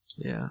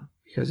 Yeah,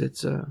 because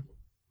it's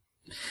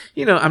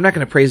I'm not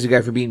going to praise the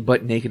guy for being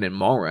butt naked in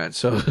Mallrats,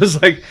 so it was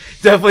like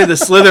definitely the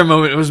Slither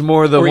moment was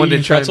more the Were you one to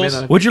eating chime in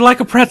pretzels? on. Would you like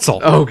a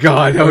pretzel? Oh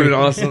God, that would have been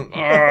awesome.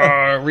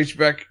 Reach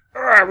back,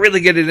 really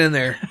get it in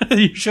there.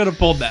 You should have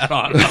pulled that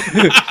on.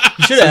 You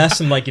should have asked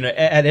him, like,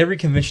 at every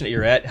convention that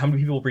you're at, how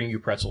many people bring you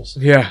pretzels?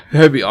 Yeah,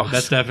 that'd be awesome.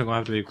 That's definitely going to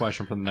have to be a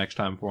question for the next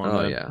time for him.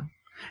 Oh then. yeah,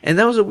 and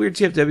that was a weird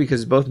TFW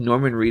because both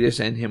Norman Reedus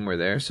and him were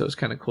there, so it's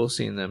kind of cool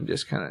seeing them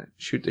just kind of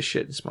shoot the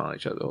shit and smile at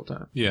each other the whole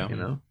time. Yeah.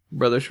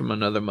 Brothers from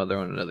another mother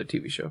on another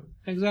TV show.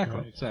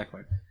 Exactly.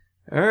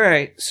 All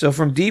right, so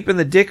from deep in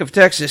the dick of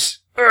Texas.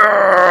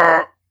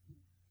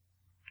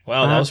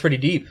 Wow, that was pretty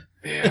deep.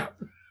 Yeah,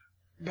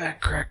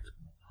 back cracked.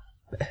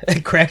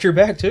 It cracked your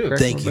back, too.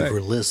 Thank you for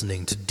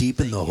listening to Deep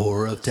in the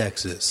Horror of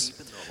Texas.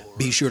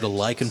 Be sure to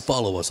like and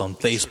follow us on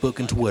Facebook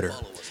and Twitter.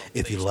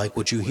 If you like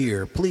what you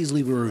hear, please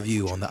leave a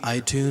review on the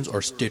iTunes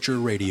or Stitcher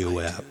radio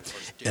app.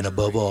 And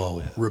above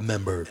all,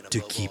 remember to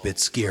keep it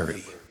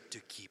scary.